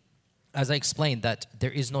mean, as I explained, that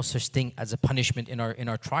there is no such thing as a punishment in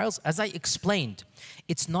our trials? As I explained,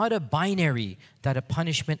 it's not a binary that a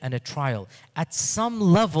punishment and a trial. At some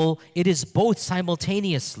level, it is both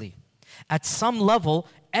simultaneously. At some level,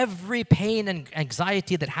 every pain and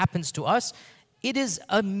anxiety that happens to us, it is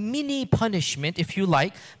a mini punishment, if you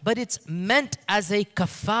like, but it's meant as a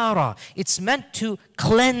kafara. It's meant to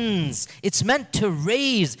cleanse. It's meant to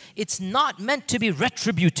raise. It's not meant to be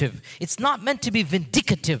retributive. It's not meant to be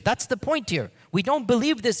vindicative. That's the point here. We don't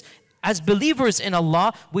believe this. As believers in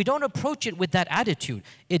Allah, we don't approach it with that attitude.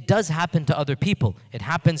 It does happen to other people. It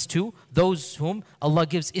happens to those whom Allah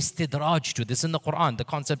gives istidraj to. This is in the Quran, the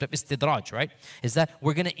concept of istidraj, right? Is that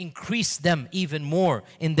we're going to increase them even more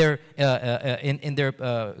in their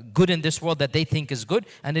good in this world that they think is good,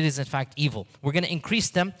 and it is in fact evil. We're going to increase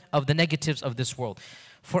them of the negatives of this world.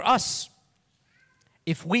 For us,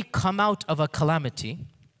 if we come out of a calamity,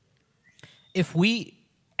 if we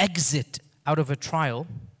exit out of a trial,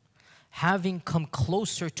 having come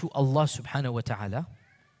closer to Allah subhanahu wa ta'ala,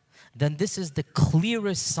 then this is the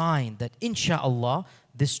clearest sign that insha'Allah,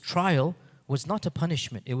 this trial was not a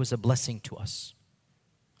punishment, it was a blessing to us.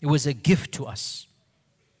 It was a gift to us.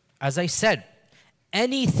 As I said,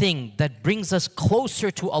 anything that brings us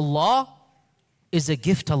closer to Allah is a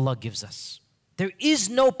gift Allah gives us. There is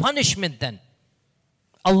no punishment then.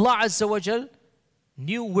 Allah Azza wa Jal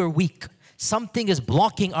knew we're weak. Something is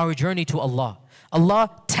blocking our journey to Allah. Allah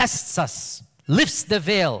tests us, lifts the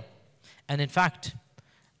veil. And in fact,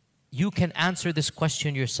 you can answer this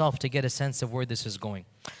question yourself to get a sense of where this is going.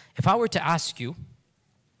 If I were to ask you,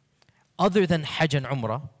 other than Hajj and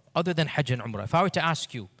Umrah, if I were to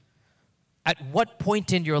ask you, at what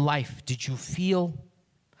point in your life did you feel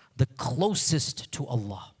the closest to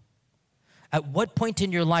Allah? At what point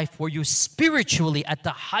in your life were you spiritually at the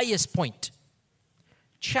highest point?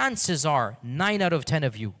 Chances are 9 out of 10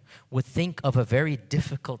 of you would think of a very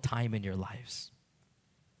difficult time in your lives.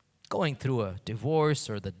 Going through a divorce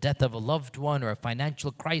or the death of a loved one or a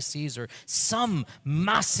financial crisis or some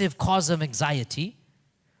massive cause of anxiety,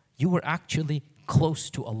 you were actually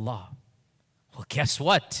close to Allah. Well, guess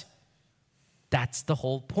what? That's the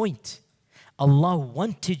whole point. Allah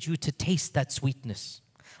wanted you to taste that sweetness.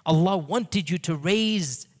 Allah wanted you to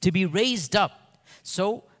be raised up.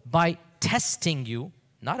 So by testing you,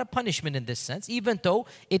 not a punishment in this sense, even though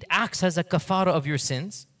it acts as a kafara of your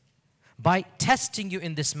sins, by testing you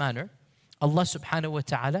in this manner, Allah subhanahu wa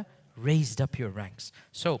ta'ala raised up your ranks.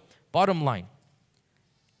 So, bottom line,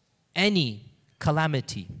 any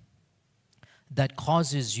calamity that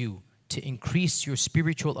causes you to increase your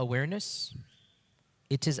spiritual awareness,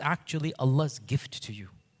 it is actually Allah's gift to you.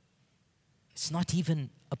 It's not even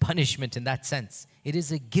a punishment in that sense. It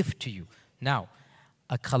is a gift to you. Now,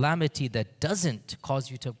 a calamity that doesn't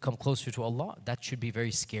cause you to come closer to Allah, that should be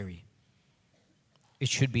very scary. It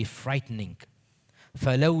should be frightening.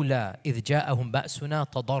 فَلَوْلَا إِذْ جَاءَهُمْ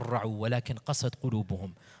بَأْسُنَا تَضَرَّعُوا وَلَكِنْ قَسَتْ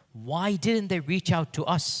قُلُوبُهُمْ. Why didn't they reach out to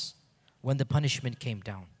us when the punishment came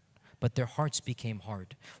down? But their hearts became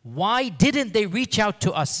hard. Why didn't they reach out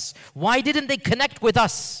to us? Why didn't they connect with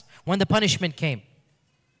us when the punishment came?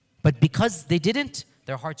 But because they didn't,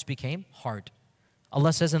 their hearts became hard.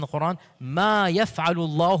 Allah says in the Quran, مَا يَفْعَلُ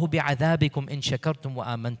اللَّهُ بِعَذَابِكُمْ إِن شَكَرْتُمْ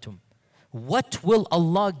وَآمَنْتُمْ. What will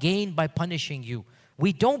Allah gain by punishing you?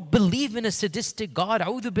 We don't believe in a sadistic God.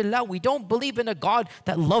 A'udhu billah. We don't believe in a God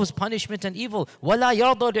that loves punishment and evil. وَلَا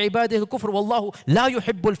يَرْضَى لِعِبَادِهِ الْكُفْرِ وَاللَّهُ لَا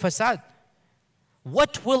يُحِبُّ الْفَسَادِ.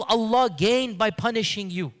 What will Allah gain by punishing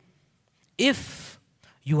you? If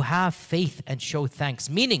you have faith and show thanks.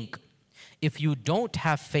 Meaning, if you don't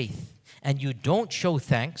have faith and you don't show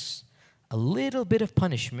thanks, a little bit of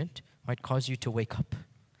punishment might cause you to wake up.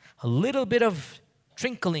 A little bit of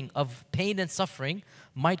trinkling of pain and suffering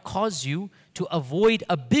might cause you to avoid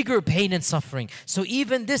a bigger pain and suffering. So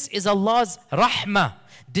even this is Allah's rahmah,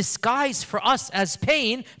 disguised for us as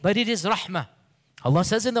pain, but it is rahmah. Allah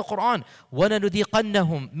says in the Quran,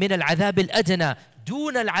 وَلَنُذِيقَنَّهُمْ مِنَ الْعَذَابِ الْأَدْنَى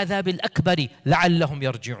دُونَ الْعَذَابِ الْأَكْبَرِ لَعَلَّهُمْ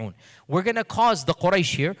يَرْجِعُونَ. We're going to cause the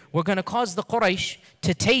Quraysh here, we're going to cause the Quraysh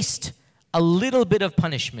to taste a little bit of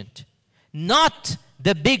punishment. Not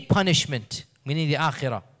the big punishment, meaning the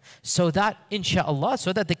akhirah. So that, insha'Allah,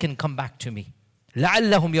 so that they can come back to me.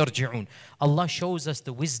 لَعَلَّهُمْ يَرْجِعُونَ. Allah shows us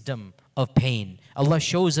the wisdom of pain. Allah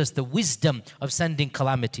shows us the wisdom of sending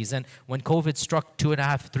calamities. And when COVID struck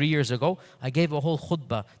 2.5, 3 years ago, I gave a whole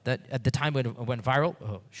khutbah that at the time when it went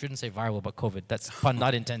viral, shouldn't say viral, but COVID, that's pun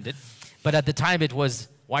not intended. But at the time it was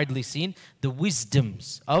widely seen, the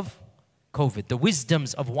wisdoms of COVID, the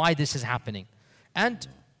wisdoms of why this is happening. And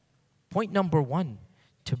point number one,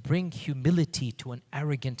 to bring humility to an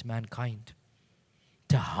arrogant mankind.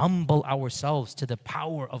 To humble ourselves to the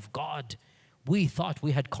power of God. We thought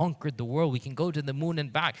we had conquered the world. We can go to the moon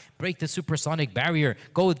and back, break the supersonic barrier,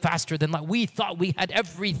 go faster than light. We thought we had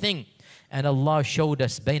everything. And Allah showed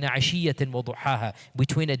us, بَيْنَ عَشِيَّةٍ وَضُحَاهَا,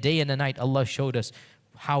 between a day and a night, Allah showed us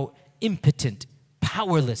how impotent,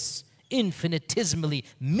 powerless, infinitesimally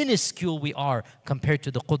minuscule we are compared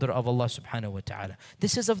to the qudra of Allah subhanahu wa ta'ala.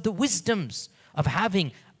 This is of the wisdoms of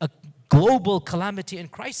having a global calamity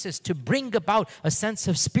and crisis to bring about a sense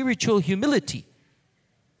of spiritual humility.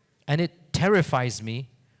 And it terrifies me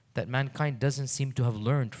that mankind doesn't seem to have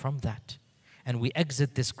learned from that. And we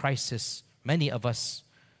exit this crisis, many of us,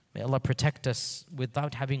 may Allah protect us,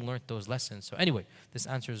 without having learned those lessons. So anyway, this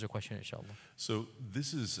answers your question, inshallah. So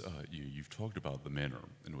this is, you've talked about the manner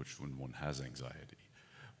in which when one has anxiety,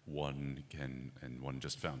 one can, and one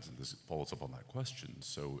just found, and this follows up on that question,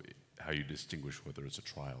 so how you distinguish whether it's a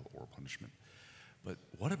trial or a punishment. But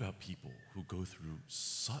what about people who go through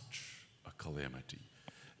such a calamity?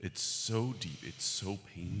 It's so deep, it's so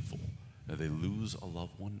painful, that they lose a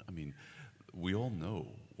loved one. I mean, we all know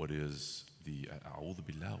what is the, a'udhu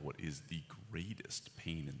billah, what is the greatest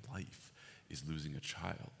pain in life is losing a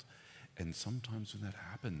child. And sometimes when that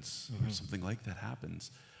happens, or something like that happens,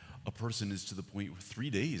 a person is to the point where 3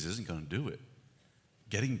 days isn't going to do it.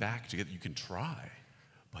 Getting back to you can try,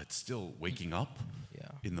 but still waking up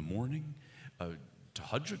in the morning,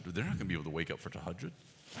 tahajjud, they're not going to be able to wake up for tahajjud.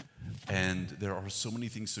 And there are so many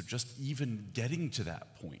things, so just even getting to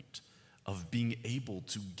that point of being able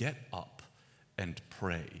to get up and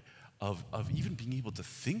pray, of even being able to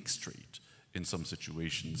think straight in some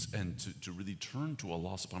situations, and to really turn to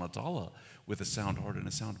Allah subhanahu wa ta'ala with a sound heart and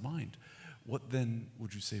a sound mind. What then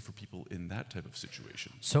would you say for people in that type of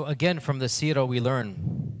situation? So again, from the Sirah we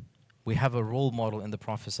learn, we have a role model in the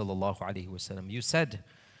Prophet sallallahu alaihi wasallam. You said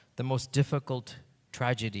the most difficult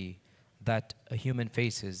tragedy that a human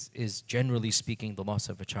faces is, generally speaking, the loss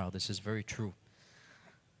of a child. This is very true.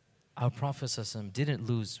 Our Prophet sallallahu alaihi wasallam didn't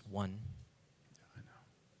lose 1,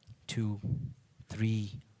 2,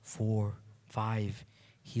 3, 4, 5.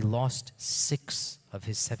 He lost 6 of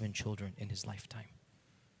his 7 children in his lifetime.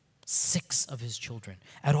 6 of his children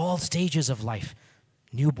at all stages of life.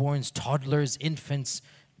 Newborns, toddlers, infants,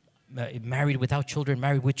 married without children,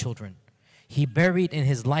 married with children. He buried in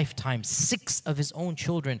his lifetime 6 of his own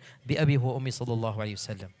children. بِأَبِي وَأُمِّي صلى الله عليه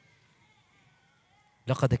وسلم.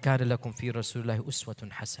 لَقَدْ كَانَ لَكُمْ فِي رَسُولِ اللَّهِ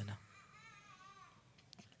أُسْوَةٌ حَسَنَةٌ.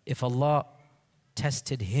 If Allah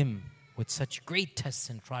tested him with such great tests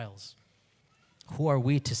and trials, Who are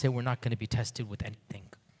we to say we're not going to be tested with anything?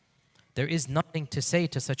 There is nothing to say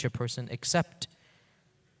to such a person except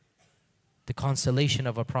the consolation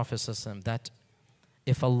of a Prophet ﷺ, that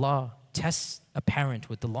if Allah tests a parent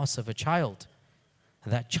with the loss of a child,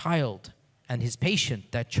 that child and his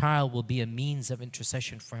patient, that child will be a means of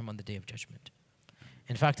intercession for him on the Day of Judgment.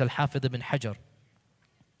 In fact, Al-Hafidh ibn Hajar,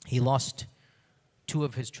 he lost 2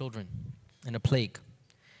 of his children in a plague.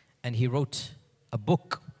 And he wrote a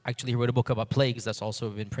book. Actually, he wrote a book about plagues that's also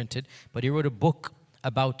been printed. But he wrote a book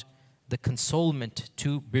about the consolement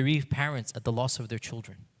to bereaved parents at the loss of their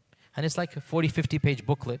children. And it's like a 40, 50-page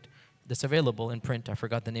booklet that's available in print. I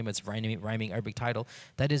forgot the name, it's rhyming Arabic title.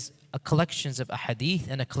 That is a collection of ahadith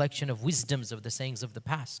and a collection of wisdoms of the sayings of the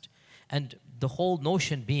past. And the whole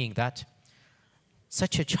notion being that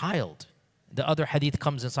such a child, the other hadith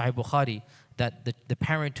comes in Sahih Bukhari, that the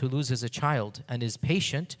parent who loses a child and is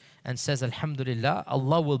patient and says, Alhamdulillah,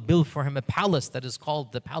 Allah will build for him a palace that is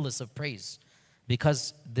called the Palace of Praise,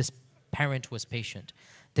 because this parent was patient.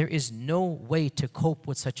 There is no way to cope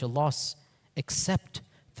with such a loss except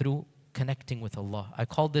through connecting with Allah. I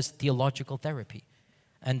call this theological therapy.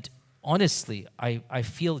 And honestly, I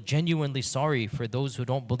feel genuinely sorry for those who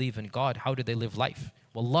don't believe in God. How do they live life?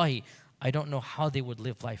 Wallahi, I don't know how they would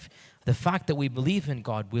live life. The fact that we believe in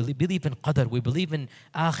God, we believe in qadr, we believe in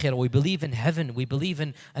akhirah, we believe in heaven, we believe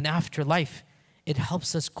in an afterlife, it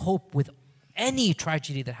helps us cope with any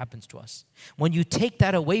tragedy that happens to us. When you take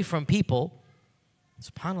that away from people,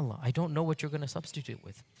 subhanAllah, I don't know what you're going to substitute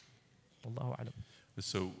with. Wallahu a'lam.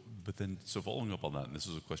 So following up on that, and this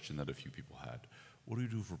is a question that a few people had, what do you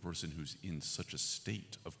do for a person who's in such a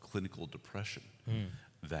state of clinical depression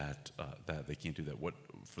that they can't do that? What,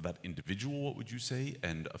 for that individual, what would you say?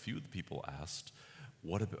 And a few of the people asked,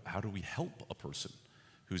 how do we help a person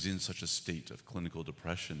who's in such a state of clinical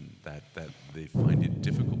depression that they find it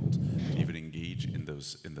difficult to even engage in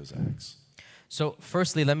those acts? So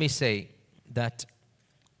firstly, let me say that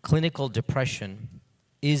clinical depression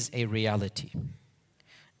is a reality.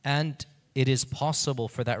 And it is possible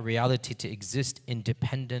for that reality to exist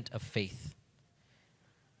independent of faith.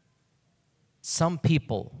 Some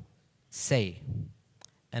people say,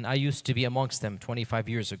 and I used to be amongst them 25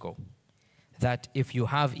 years ago, that if you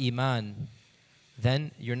have Iman,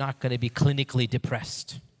 then you're not going to be clinically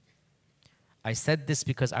depressed. I said this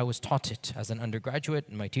because I was taught it as an undergraduate,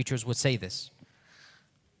 and my teachers would say this.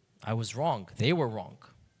 I was wrong. They were wrong.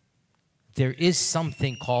 There is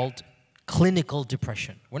something called clinical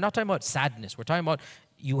depression. We're not talking about sadness. We're talking about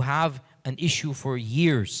you have an issue for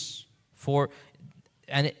years,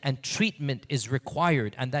 and treatment is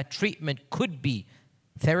required, and that treatment could be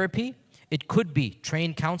therapy, it could be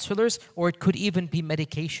trained counselors, or it could even be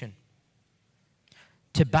medication.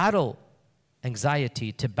 To battle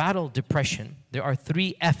anxiety, to battle depression, there are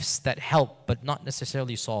 3 F's that help but not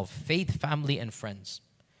necessarily solve: faith, family, and friends.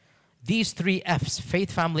 These 3 F's,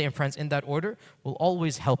 faith, family, and friends, in that order, will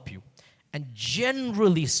always help you. And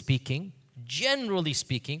generally speaking,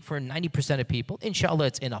 for 90% of people, inshallah,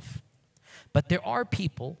 it's enough. But there are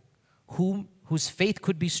people whose faith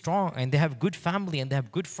could be strong, and they have good family, and they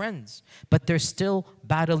have good friends, but they're still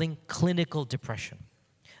battling clinical depression.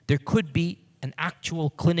 There could be an actual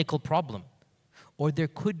clinical problem, or there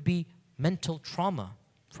could be mental trauma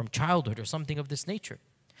from childhood or something of this nature.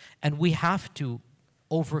 And we have to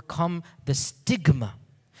overcome the stigma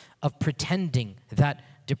of pretending that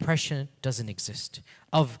depression doesn't exist,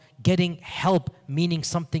 of getting help meaning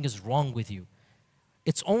something is wrong with you.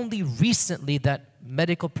 It's only recently that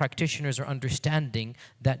medical practitioners are understanding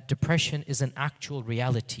that depression is an actual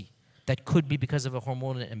reality that could be because of a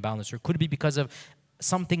hormonal imbalance, or could be because of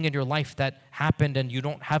something in your life that happened and you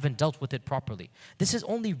haven't dealt with it properly. This is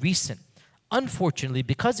only recent. Unfortunately,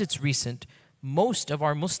 because it's recent, most of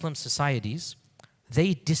our Muslim societies,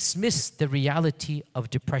 they dismiss the reality of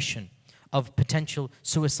depression, of potential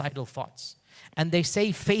suicidal thoughts. And they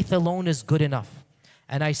say faith alone is good enough.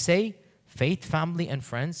 And I say faith, family, and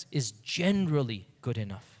friends is generally good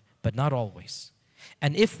enough, but not always.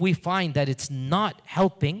 And if we find that it's not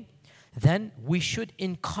helping, then we should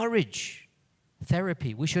encourage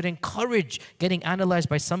therapy. We should encourage getting analyzed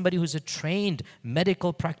by somebody who's a trained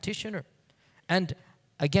medical practitioner. And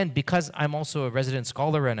again, because I'm also a resident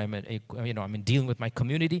scholar and I'm dealing with my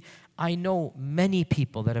community, I know many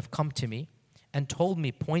people that have come to me and told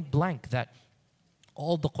me point blank that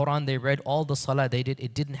all the Quran they read, all the salah they did,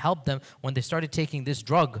 it didn't help them when they started taking this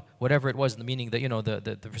drug, whatever it was, meaning that,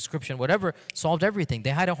 the prescription, whatever, solved everything. They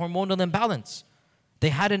had a hormonal imbalance. They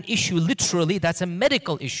had an issue, literally, that's a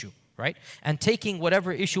medical issue, right? And taking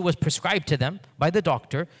whatever issue was prescribed to them by the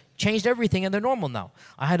doctor changed everything, and they're normal now.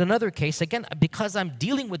 I had another case, again, because I'm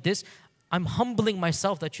dealing with this, I'm humbling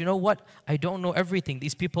myself that, you know what, I don't know everything.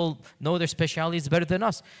 These people know their specialities better than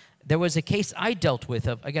us. There was a case I dealt with,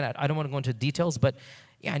 again, I don't want to go into details, but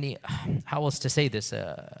yani, how else to say this?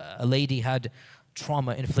 A lady had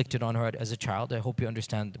trauma inflicted on her as a child. I hope you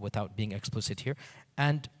understand without being explicit here.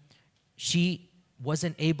 And she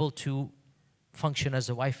wasn't able to function as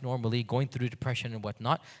a wife normally, going through depression and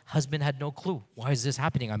whatnot. Husband had no clue. Why is this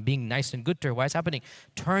happening? I'm being nice and good to her. Why is it happening?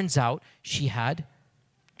 Turns out she had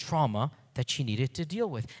trauma that she needed to deal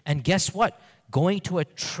with. And guess what? Going to a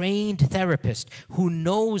trained therapist who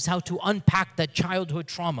knows how to unpack that childhood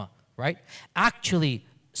trauma, right? Actually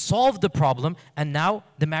solved the problem, and now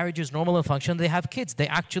the marriage is normal and functional. They have kids. They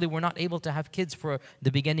actually were not able to have kids for the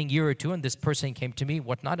beginning year or two, and this person came to me,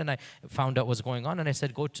 whatnot, and I found out what's going on, and I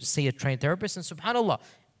said, go to see a trained therapist, and subhanAllah,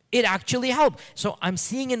 it actually helped. So I'm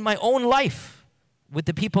seeing in my own life with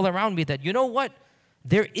the people around me that, you know what?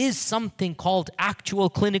 There is something called actual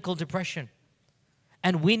clinical depression.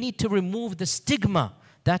 And we need to remove the stigma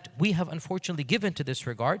that we have unfortunately given to this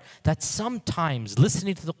regard, that sometimes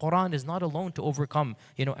listening to the Quran is not alone to overcome,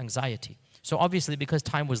 anxiety. So obviously, because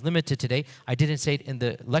time was limited today, I didn't say it in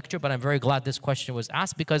the lecture, but I'm very glad this question was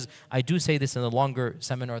asked, because I do say this in the longer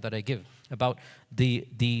seminar that I give about the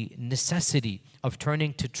necessity of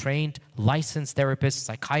turning to trained, licensed therapists,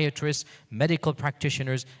 psychiatrists, medical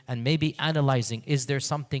practitioners, and maybe analyzing, is there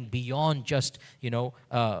something beyond just,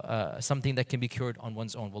 something that can be cured on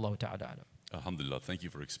one's own. Wallahu ta'ala alam. Alhamdulillah, thank you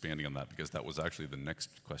for expanding on that, because that was actually the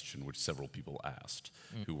next question which several people asked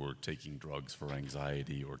who were taking drugs for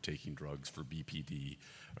anxiety or taking drugs for BPD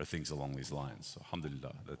or things along these lines. So,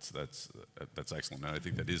 alhamdulillah, that's excellent. And I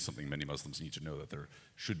think that is something many Muslims need to know, that there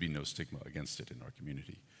should be no stigma against it in our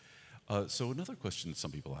community. So another question that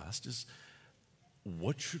some people asked is,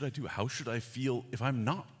 what should I do? How should I feel if I'm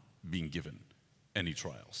not being given any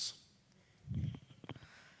trials?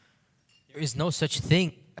 There is no such thing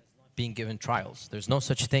as not being given trials. There's no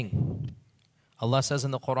such thing. Allah says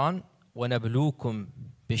in the Quran, وَنَبْلُوكُمْ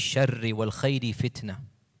بِالشَّرِّ وَالْخَيْرِ فِتْنَةً.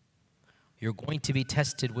 You're going to be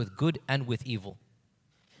tested with good and with evil.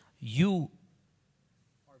 You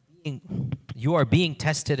are being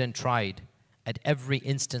tested and tried at every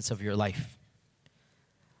instance of your life.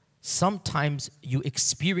 Sometimes you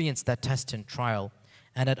experience that test and trial,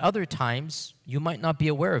 and at other times you might not be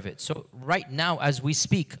aware of it. So right now as we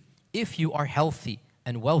speak, if you are healthy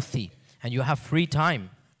and wealthy and you have free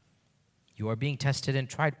time, you are being tested and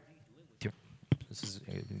tried. This is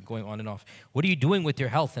going on and off. What are you doing with your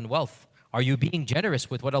health and wealth? Are you being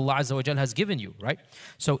generous with what Allah Azza wa Jal has given you, right?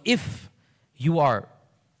 So if you are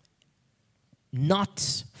not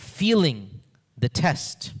feeling the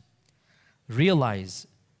test, realize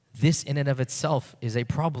this in and of itself is a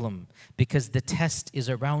problem, because the test is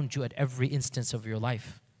around you at every instance of your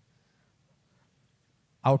life.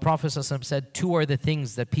 Our Prophet ﷺ said, 2 are the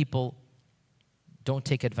things that people don't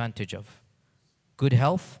take advantage of: good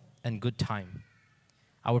health and good time.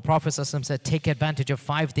 Our Prophet ﷺ said, take advantage of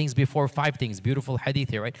 5 things before 5 things. Beautiful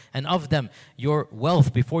hadith here, right? And of them, your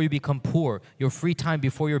wealth before you become poor, your free time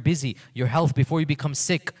before you're busy, your health before you become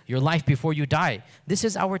sick, your life before you die. This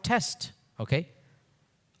is our test, okay?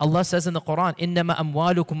 Allah says in the Quran, إِنَّمَا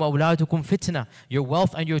أَمْوَالُكُمْ وَأَوْلَادُكُمْ فِتْنَةً. Your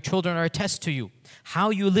wealth and your children are a test to you.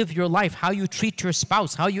 How you live your life, how you treat your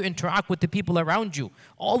spouse, how you interact with the people around you.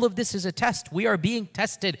 All of this is a test. We are being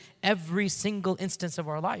tested every single instance of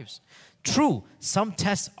our lives. True, some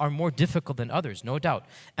tests are more difficult than others, no doubt.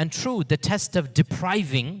 And true, the test of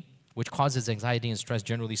depriving, which causes anxiety and stress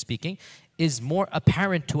generally speaking, is more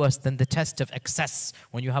apparent to us than the test of excess,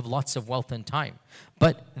 when you have lots of wealth and time.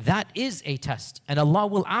 But that is a test, and Allah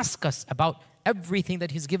will ask us about everything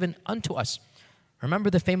that He's given unto us.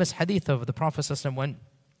 Remember the famous hadith of the Prophet ﷺ when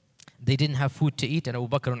they didn't have food to eat, and Abu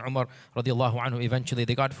Bakr and Umar radiallahu anhu, eventually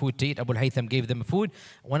they got food to eat. Abu al-Haytham gave them food.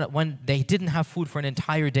 When they didn't have food for an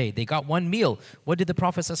entire day, they got one meal. What did the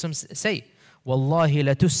Prophet ﷺ say? Wallahi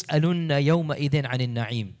la tus'alunna yawma idhin 'anil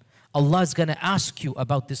na'im. Allah is going to ask you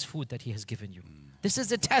about this food that He has given you. This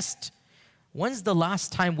is a test. When's the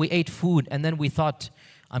last time we ate food and then we thought,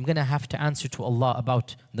 I'm going to have to answer to Allah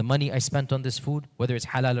about the money I spent on this food, whether it's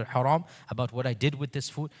halal or haram, about what I did with this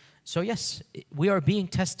food? So yes, we are being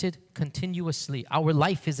tested continuously. Our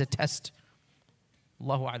life is a test.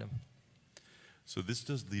 Allahu a'lam. So this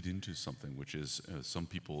does lead into something, which is some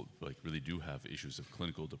people really do have issues of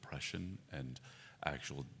clinical depression and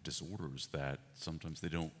actual disorders that sometimes they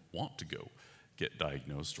don't want to go get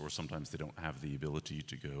diagnosed, or sometimes they don't have the ability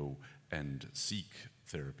to go and seek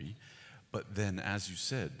therapy. But then, as you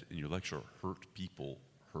said in your lecture, hurt people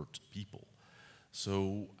hurt people.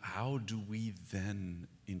 So how do we then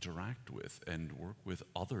interact with and work with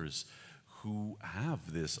others who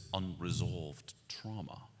have this unresolved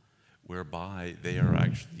trauma, whereby they are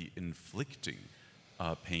actually inflicting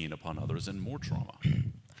pain upon others and more trauma?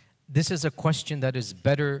 This is a question that is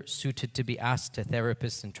better suited to be asked to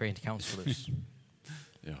therapists and trained counselors.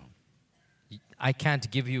 Yeah. I can't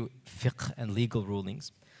give you fiqh and legal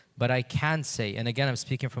rulings, but I can say, and again I'm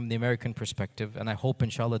speaking from the American perspective, and I hope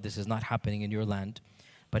inshallah this is not happening in your land,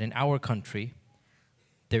 but in our country,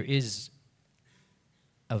 there is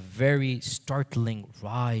a very startling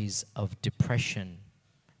rise of depression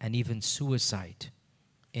and even suicide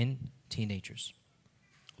in teenagers.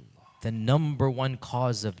 The #1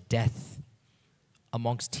 cause of death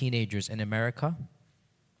amongst teenagers in America,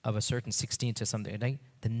 of a certain 16 to something,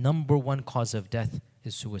 the #1 cause of death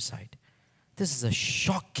is suicide. This is a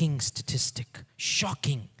shocking statistic,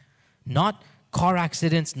 shocking. Not car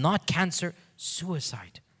accidents, not cancer,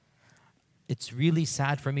 suicide. It's really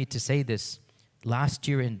sad for me to say this. Last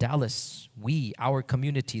year in Dallas, our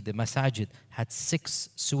community, the masajid, had 6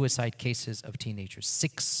 suicide cases of teenagers.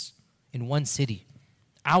 6 in one city.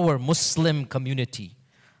 Our Muslim community.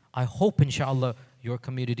 I hope, inshallah, your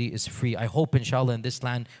community is free. I hope, inshallah, in this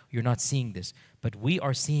land, you're not seeing this. But we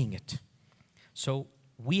are seeing it. So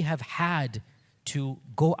we have had to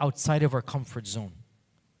go outside of our comfort zone.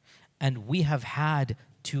 And we have had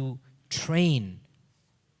to train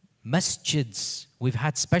masjids. We've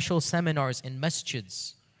had special seminars in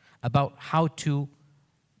masjids about how to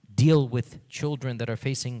deal with children that are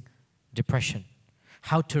facing depression,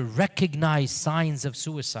 how to recognize signs of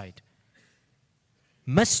suicide.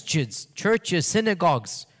 Masjids, churches,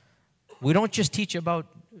 synagogues, we don't just teach about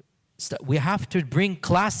we have to bring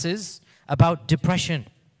classes about depression.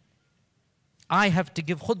 I have to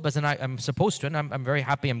give khutbahs, and I'm supposed to, and I'm very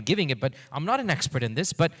happy I'm giving it, but I'm not an expert in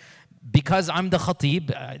this, but because I'm the khatib,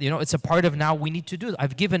 it's a part of now we need to do it.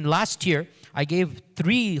 I've given, last year, I gave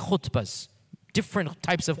 3 khutbahs, different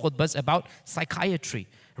types of khutbahs about psychiatry,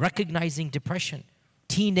 recognizing depression,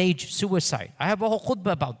 teenage suicide. I have a whole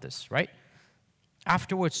khutbah about this, right?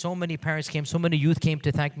 Afterwards, so many parents came, so many youth came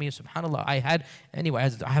to thank me. SubhanAllah, I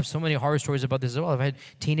have so many horror stories about this as well. I've had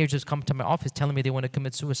teenagers come to my office telling me they want to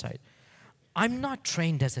commit suicide. I'm not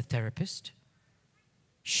trained as a therapist.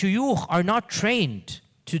 Shuyukh are not trained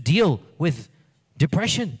to deal with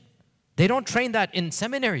depression. They don't train that in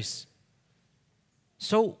seminaries.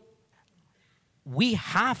 So we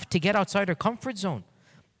have to get outside our comfort zone.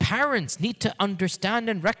 Parents need to understand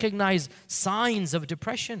and recognize signs of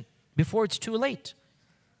depression before it's too late.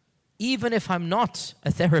 Even if I'm not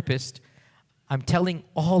a therapist, I'm telling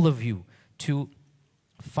all of you to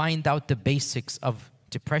find out the basics of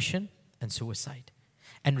depression and suicide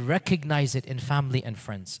and recognize it in family and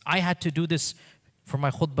friends. I had to do this for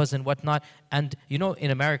my khutbahs and whatnot. And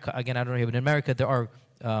in America, again, I don't know, but in America there are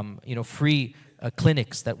free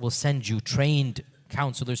clinics that will send you trained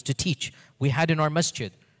counselors to teach. We had in our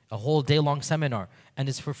masjid a whole day-long seminar, and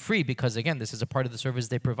it's for free because, again, this is a part of the service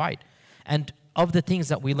they provide. And of the things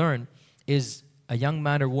that we learn is a young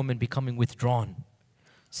man or woman becoming withdrawn,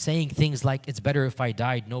 saying things like, it's better if I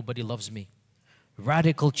died, nobody loves me.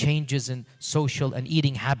 Radical changes in social and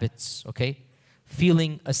eating habits, okay?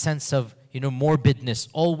 Feeling a sense of, morbidness,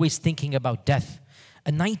 always thinking about death.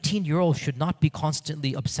 A 19-year-old should not be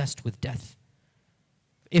constantly obsessed with death.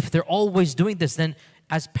 If they're always doing this, then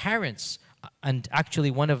as parents, and actually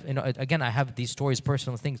again, I have these stories,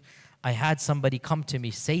 personal things. I had somebody come to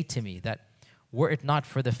me, say to me that were it not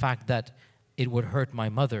for the fact that it would hurt my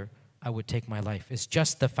mother, I would take my life. It's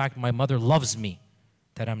just the fact my mother loves me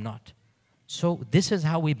that I'm not. So this is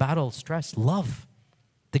how we battle stress, love.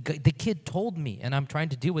 The kid told me, and I'm trying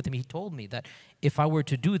to deal with him, he told me that if I were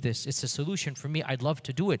to do this, it's a solution for me, I'd love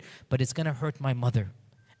to do it, but it's going to hurt my mother.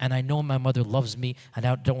 And I know my mother loves me, and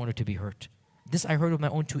I don't want her to be hurt. This I heard with my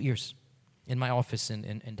own 2 ears in my office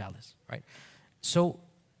in Dallas, right? So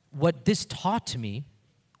what this taught me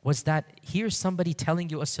was that here's somebody telling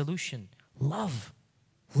you a solution. Love.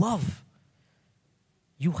 Love.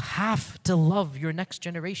 You have to love your next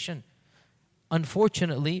generation.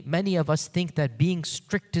 Unfortunately, many of us think that being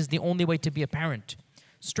strict is the only way to be a parent.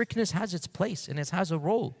 Strictness has its place and it has a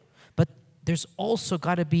role. But there's also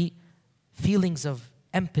got to be feelings of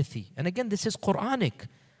empathy. And again, this is Quranic.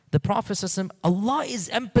 The Prophet ﷺ, Allah is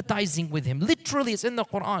empathizing with him. Literally, it's in the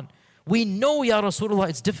Quran. We know, Ya Rasulullah,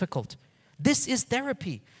 it's difficult. This is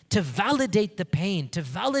therapy, to validate the pain, to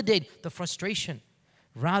validate the frustration,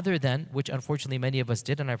 rather than, which unfortunately many of us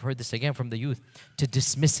did, and I've heard this again from the youth, to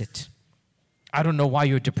dismiss it. I don't know why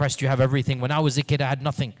you're depressed, you have everything. When I was a kid, I had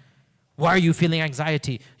nothing. Why are you feeling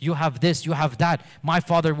anxiety? You have this, you have that. My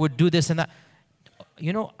father would do this and that.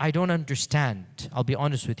 you know, I don't understand, I'll be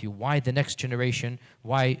honest with you, why the next generation,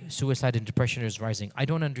 why suicide and depression is rising. I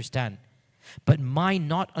don't understand. But my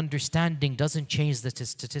not understanding doesn't change the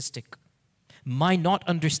statistic. My not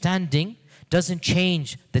understanding doesn't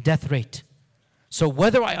change the death rate. So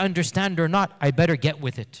whether I understand or not, I better get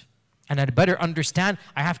with it. And I better understand,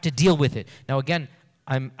 I have to deal with it. Now again,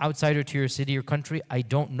 I'm outsider to your city or country. I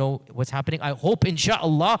don't know what's happening. I hope,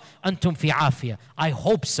 inshallah, antum fi afiyah. I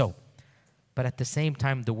hope so. But at the same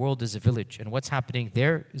time, the world is a village. And what's happening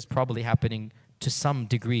there is probably happening to some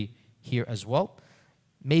degree here as well.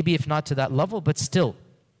 Maybe if not to that level, but still,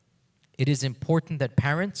 it is important that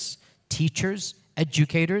parents, teachers,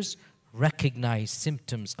 educators recognize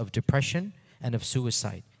symptoms of depression and of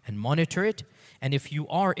suicide and monitor it. And if you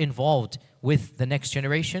are involved with the next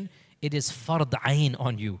generation, it is fard ayn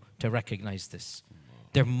on you to recognize this.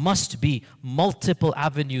 There must be multiple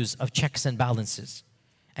avenues of checks and balances.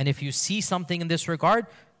 And if you see something in this regard,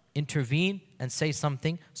 intervene and say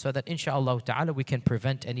something so that inshallah ta'ala we can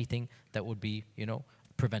prevent anything that would be, you know,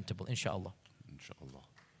 preventable, inshallah. Inshallah.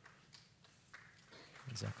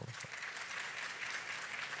 Jazakallah.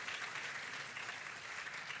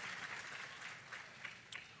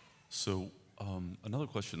 So another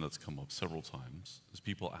question that's come up several times is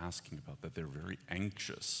people asking about that they're very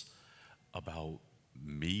anxious about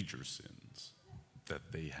major sins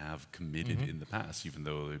that they have committed in the past, even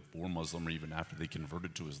though they were Muslim or even after they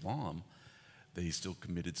converted to Islam, they still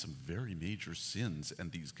committed some very major sins,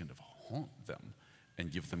 and these kind of haunt them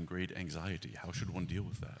and give them great anxiety. How should one deal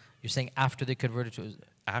with that? You're saying after they converted to Islam?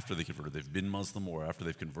 After they converted, they've been Muslim or after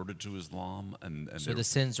they've converted to Islam, and so the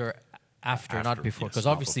sins are after, not before, because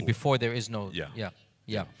yes, obviously before there is no,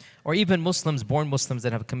 yeah. Or even Muslims, born Muslims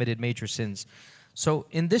that have committed major sins. So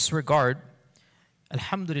in this regard,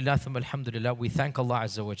 alhamdulillah, thumma alhamdulillah, we thank Allah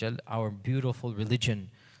Azza wa Jal, our beautiful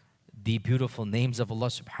religion, the beautiful names of Allah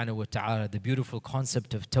subhanahu wa ta'ala, the beautiful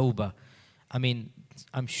concept of tawbah. I mean,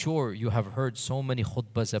 I'm sure you have heard so many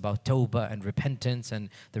khutbahs about tawbah and repentance and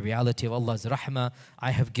the reality of Allah's rahmah.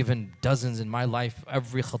 I have given dozens in my life.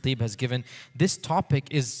 Every khatib has given. This topic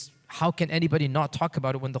is, how can anybody not talk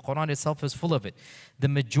about it when the Quran itself is full of it? The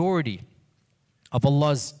majority of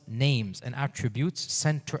Allah's names and attributes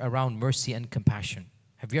center around mercy and compassion.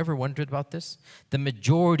 Have you ever wondered about this? The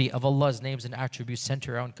majority of Allah's names and attributes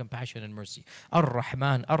center around compassion and mercy.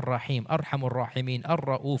 Ar-Rahman, Ar-Rahim, Arhamur Rahimin,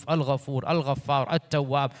 Ar-Ra'uf, Al-Ghafur, Al-Ghaffar,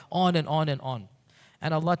 At-Tawwab, on and on and on.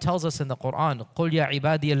 And Allah tells us in the Quran, قُلْ يَا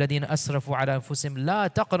عِبَادِيَ الَّذِينَ أَسْرَفُوا عَلَى أَنفُسِهِمْ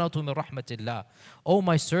لَا تَقْنَطُوا مِنْ رَحْمَةِ اللَّهِ. O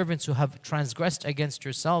my servants who have transgressed against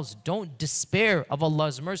yourselves, don't despair of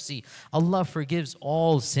Allah's mercy. Allah forgives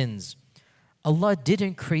all sins. Allah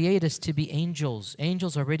didn't create us to be angels.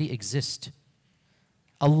 Angels already exist.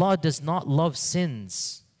 Allah does not love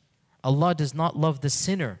sins. Allah does not love the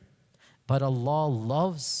sinner. But Allah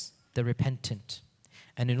loves the repentant.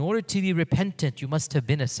 And in order to be repentant, you must have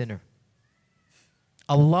been a sinner.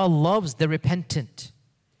 Allah loves the repentant.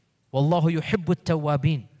 Wallahu yuhibbu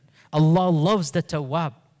at-tawwabin. Allah loves the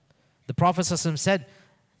tawwab. The Prophet ﷺ said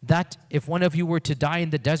that if one of you were to die in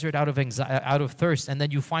the desert out of thirst, and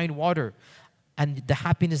then you find water, and the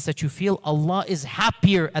happiness that you feel, Allah is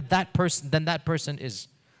happier at that person than that person is.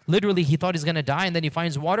 Literally, he thought he's going to die, and then he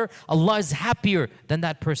finds water. Allah is happier than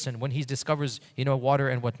that person when he discovers, you know, water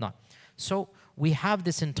and whatnot. So we have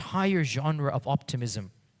this entire genre of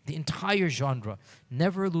optimism. The entire genre.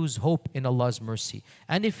 Never lose hope in Allah's mercy.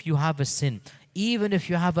 And if you have a sin, even if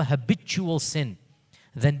you have a habitual sin,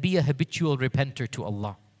 then be a habitual repenter to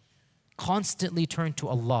Allah. Constantly turn to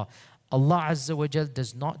Allah. Allah Azza wa Jal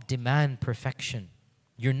does not demand perfection.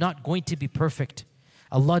 You're not going to be perfect.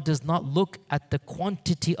 Allah does not look at the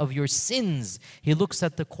quantity of your sins. He looks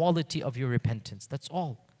at the quality of your repentance. That's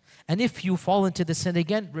all. And if you fall into the sin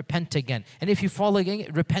again, repent again. And if you fall again,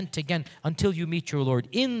 repent again until you meet your Lord.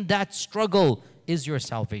 In that struggle is your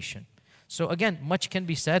salvation. So again, much can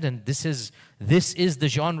be said, and this is the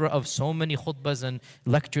genre of so many khutbahs and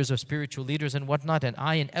lectures of spiritual leaders and whatnot. And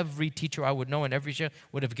I and every teacher I would know and every shaykh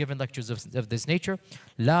would have given lectures of this nature.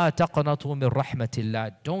 لا تقنطوا من رحمة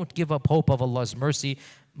الله. Don't give up hope of Allah's mercy.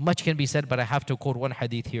 Much can be said, but I have to quote one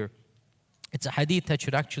hadith here. It's a hadith that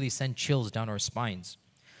should actually send chills down our spines.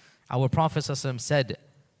 Our Prophet ﷺ said,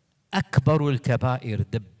 Akbarul kabair,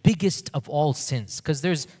 the biggest of all sins. Because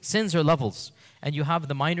there's sins are levels. And you have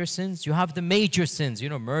the minor sins, you have the major sins, you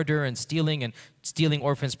know, murder and stealing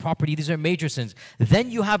orphans' property. These are major sins. Then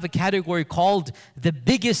you have a category called the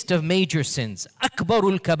biggest of major sins.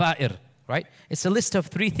 Akbarul kabair, right? It's a list of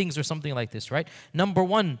 3 things or something like this, right? Number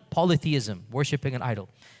 1, polytheism, worshipping an idol.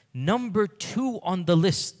 Number 2 on the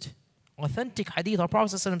list, authentic hadith, our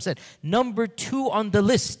Prophet ﷺ said, number 2 on the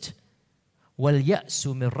list, وَالْيَأْسُ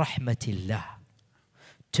مِنْ رَحْمَةِ اللَّهِ.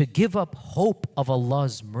 To give up hope of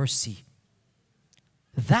Allah's mercy.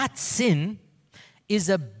 That sin is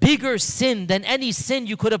a bigger sin than any sin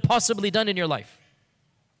you could have possibly done in your life.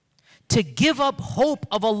 To give up hope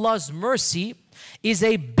of Allah's mercy is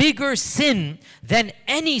a bigger sin than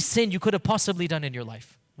any sin you could have possibly done in your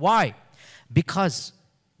life. Why? Because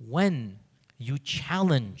when you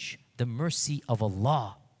challenge the mercy of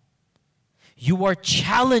Allah, you are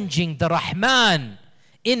challenging the Rahman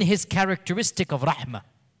in his characteristic of Rahmah.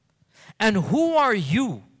 And who are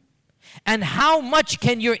you? And how much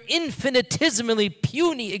can your infinitesimally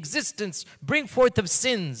puny existence bring forth of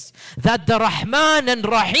sins that the Rahman and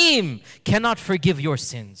Rahim cannot forgive your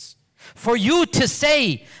sins? For you to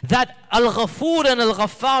say that Al-Ghafoor and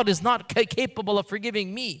Al-Ghaffar is not capable of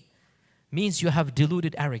forgiving me means you have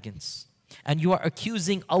deluded arrogance. And you are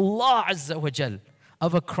accusing Allah Azza wa Jal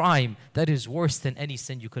of a crime that is worse than any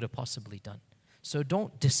sin you could have possibly done. So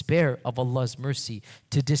don't despair of Allah's mercy.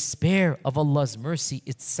 To despair of Allah's mercy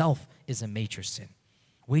itself is a major sin.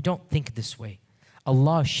 We don't think this way.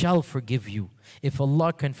 Allah shall forgive you. If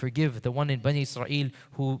Allah can forgive the one in Bani Israel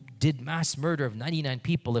who did mass murder of 99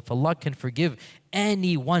 people, if Allah can forgive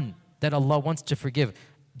anyone that Allah wants to forgive,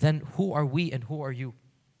 then who are we and who are you?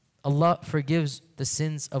 Allah forgives the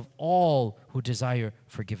sins of all who desire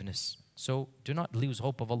forgiveness. So do not lose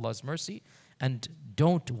hope of Allah's mercy, and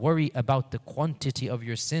don't worry about the quantity of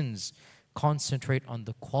your sins. Concentrate on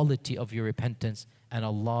the quality of your repentance, and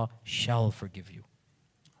Allah shall forgive you.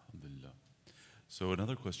 Alhamdulillah. So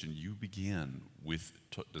another question, you began with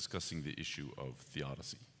discussing the issue of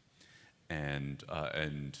theodicy. And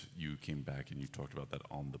you came back and you talked about that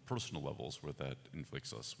on the personal levels where that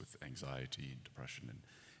inflicts us with anxiety and depression and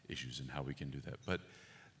issues and how we can do that. But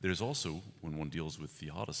there's also, when one deals with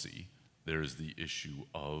theodicy, there's the issue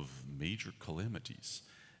of major calamities.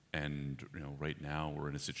 And right now we're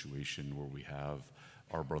in a situation where we have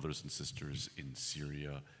our brothers and sisters in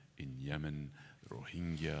Syria, in Yemen, the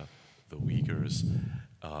Rohingya, the Uyghurs,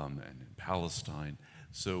 and in Palestine.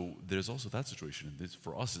 So there's also that situation. And this,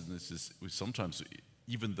 for us, this is sometimes,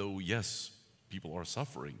 even though, yes, people are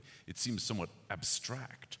suffering, it seems somewhat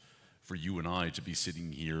abstract for you and I to be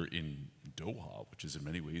sitting here in Doha, which is in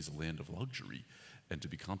many ways a land of luxury, and to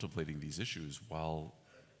be contemplating these issues while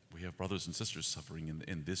we have brothers and sisters suffering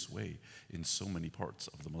in this way in so many parts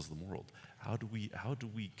of the Muslim world. How do we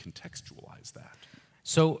contextualize that?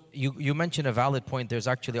 So you mentioned a valid point. There's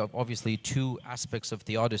actually obviously two aspects of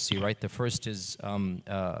theodicy, right? The first is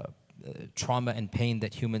trauma and pain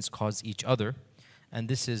that humans cause each other. And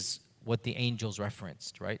this is what the angels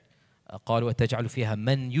referenced, right? قالوا أتجعل فيها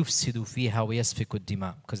من يفسد فيها ويسفك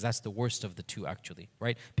الدماء, because that's the worst of the two actually,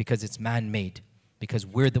 right? Because it's man-made, because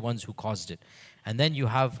we're the ones who caused it. And then you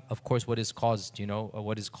have, of course, what is caused,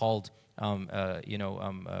 what is called,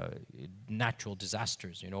 natural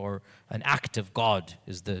disasters, or an act of God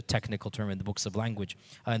is the technical term in the books of language,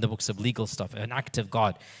 in the books of legal stuff, an act of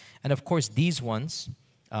God. And of course, these ones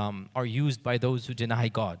are used by those who deny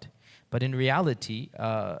God. But in reality,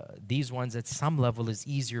 these ones at some level is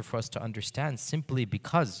easier for us to understand simply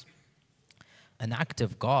because an act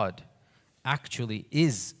of God actually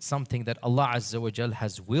is something that Allah Azza wa Jal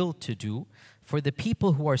has willed to do for the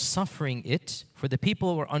people who are suffering it, for the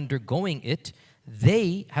people who are undergoing it.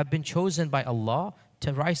 They have been chosen by Allah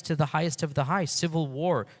to rise to the highest of the high. Civil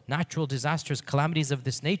war, natural disasters, calamities of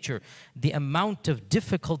this nature, the amount of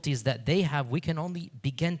difficulties that they have, we can only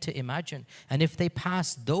begin to imagine. And if they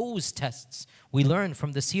pass those tests, we learn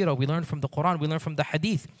from the Sirah, we learn from the Quran, we learn from the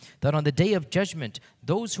Hadith, that on the Day of Judgment,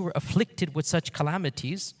 those who are afflicted with such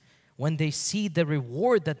calamities, when they see the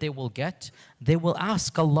reward that they will get, they will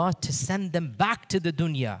ask Allah to send them back to the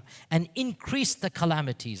dunya and increase the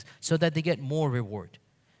calamities so that they get more reward.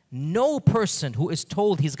 No person who is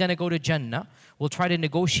told he's going to go to Jannah will try to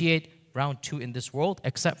negotiate round 2 in this world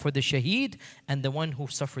except for the shaheed and the one who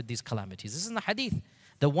suffered these calamities. This is in the hadith.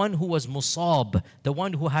 The one who was musab, the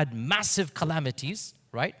one who had massive calamities,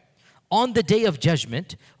 right? On the Day of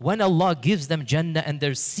Judgment, when Allah gives them Jannah and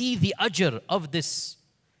they see the ajr of this,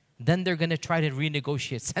 then they're going to try to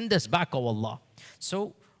renegotiate. Send us back, oh Allah.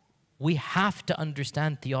 So we have to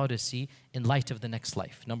understand theodicy in light of the next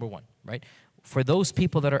life, number one, right? For those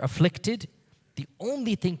people that are afflicted, the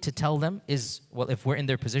only thing to tell them is, well, if we're in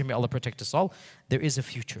their position, may Allah protect us all, there is a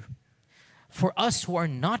future. For us who are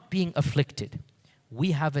not being afflicted,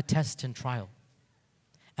 we have a test and trial.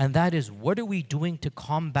 And that is, what are we doing to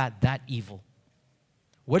combat that evil?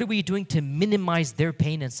 What are we doing to minimize their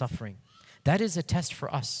pain and suffering? That is a test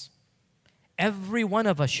for us. Every one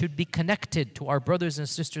of us should be connected to our brothers and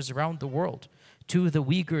sisters around the world to the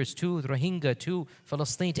Uyghurs, to the Rohingya, to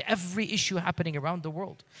Palestine, to every issue happening around the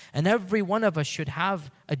world. And every one of us should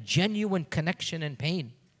have a genuine connection and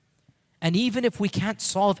pain. And even if we can't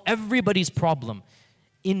solve everybody's problem,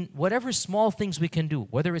 in whatever small things we can do,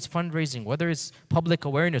 whether it's fundraising, whether it's public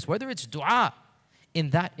awareness, whether it's dua,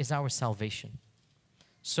 in that is our salvation.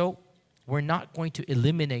 So we're not going to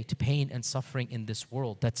eliminate pain and suffering in this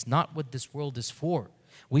world. That's not what this world is for.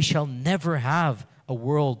 We shall never have a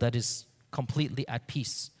world that is completely at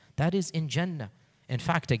peace. That is in Jannah. In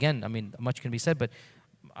fact, again, I mean, much can be said, but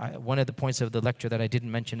one of the points of the lecture that I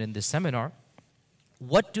didn't mention in this seminar,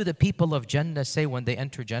 what do the people of Jannah say when they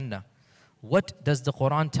enter Jannah? What does the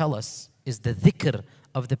Quran tell us is the dhikr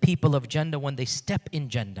of the people of Jannah when they step in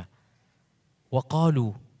Jannah?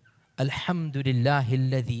 وَقَالُوا الْحَمْدُ لِلَّهِ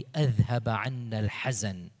الَّذِي أَذْهَبَ عَنَّا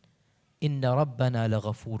الْحَزَنَ إِنَّ رَبَّنَا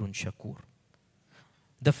لَغَفُورٌ شَكُورٌ.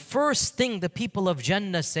 The first thing the people of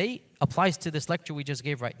Jannah say applies to this lecture we just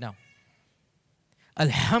gave right now.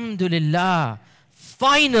 Alhamdulillah,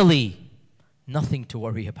 finally, nothing to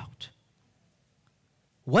worry about.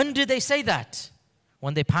 When do they say that?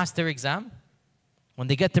 When they pass their exam? When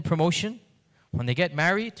they get the promotion? When they get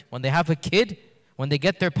married? When they have a kid? When they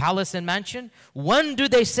get their palace and mansion? When do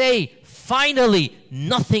they say, finally,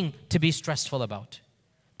 nothing to be stressful about?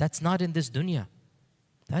 That's not in this dunya.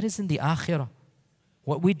 That is in the akhirah.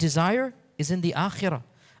 What we desire is in the akhirah.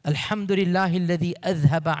 Alhamdulillahi alladhi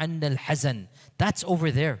adhaba anna al-hazan. That's over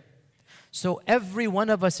there. So every one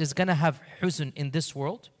of us is going to have huzn in this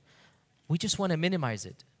world. We just want to minimize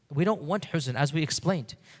it. We don't want huzn, as we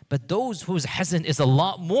explained. But those whose hazn is a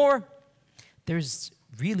lot more, there's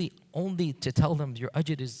really only to tell them your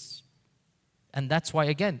ajr is. And that's why,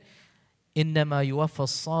 again, إِنَّمَا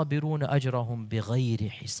يُوَفَّى الصَّابِرُونَ أَجْرَهُمْ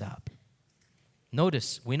بِغَيْرِ حِسَابٍ.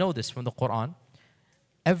 Notice, we know this from the Quran.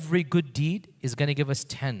 Every good deed is going to give us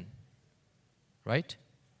 10. Right?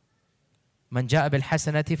 مَنْ جَاءَ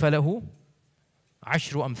بِالْحَسَنَةِ فَلَهُ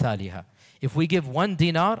عَشْرُ أَمْثَالِهَا. If we give 1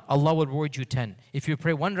 dinar, Allah will reward you 10. If you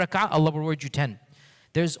pray 1 rak'ah, Allah will reward you 10.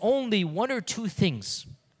 There's only 1 or 2 things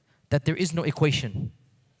that there is no equation.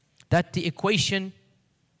 That the equation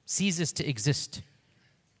ceases to exist.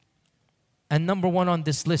 And number 1 on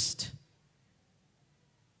this list,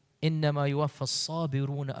 إِنَّمَا يُوَفَّى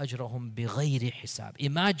الصَّابِرُونَ أَجْرَهُمْ بِغَيْرِ حِسَابٍ.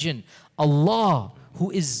 Imagine Allah, who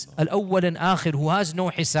is al-awwal and akhir, who has no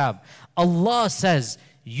hisab. Allah says,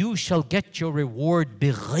 you shall get your reward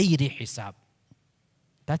بِغَيْرِ حِسَابٍ.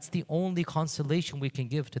 That's the only consolation we can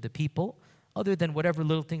give to the people, other than whatever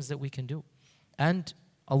little things that we can do. And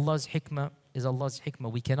Allah's hikmah is Allah's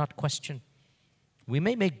hikmah. We cannot question. We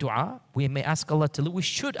may make dua. We may ask Allah to lift. We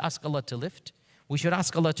should ask Allah to lift. We should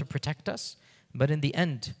ask Allah to protect us. But in the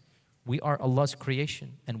end, we are Allah's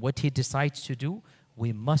creation. And what He decides to do,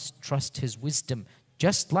 we must trust His wisdom.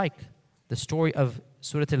 Just like the story of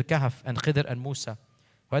Surah Al-Kahf and Khidr and Musa.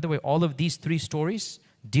 By the way, all of these 3 stories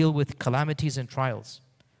deal with calamities and trials.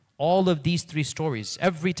 All of these 3 stories,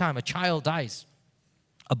 every time a child dies,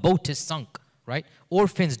 a boat is sunk, right?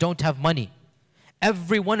 Orphans don't have money.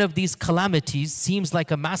 Every one of these calamities seems like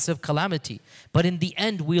a massive calamity. But in the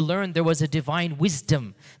end, we learn there was a divine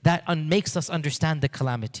wisdom that makes us understand the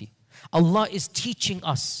calamity. Allah is teaching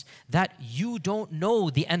us that you don't know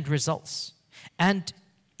the end results. And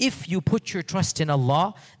if you put your trust in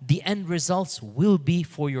Allah, the end results will be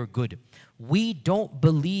for your good. We don't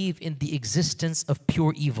believe in the existence of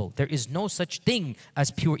pure evil. There is no such thing as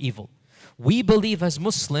pure evil. We believe as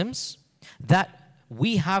Muslims that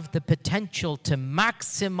we have the potential to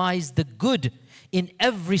maximize the good in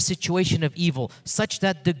every situation of evil, such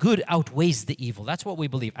that the good outweighs the evil. That's what we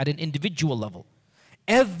believe at an individual level.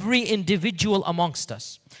 Every individual amongst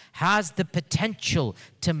us has the potential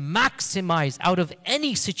to maximize out of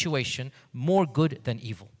any situation more good than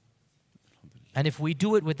evil. And if we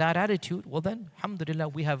do it with that attitude, well then, alhamdulillah,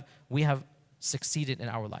 we have succeeded in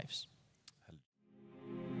our lives.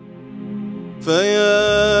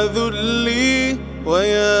 فيا ذلي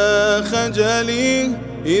ويا خجلي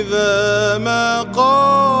إذا ما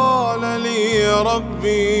قال لي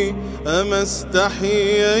ربي أما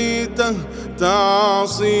استحييته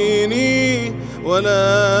تعصيني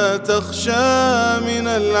ولا تخشى من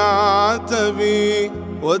العتب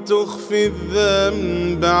وتخفي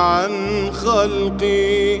الذنب عن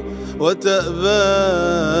خلقي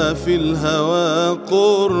وتأبى في الهوى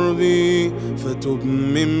قربي فتب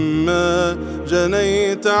مما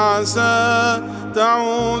جنيت عسى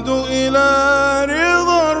تعود إلى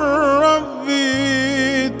رضا الرب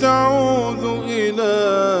تعود إلى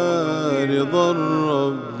رضا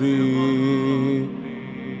الرب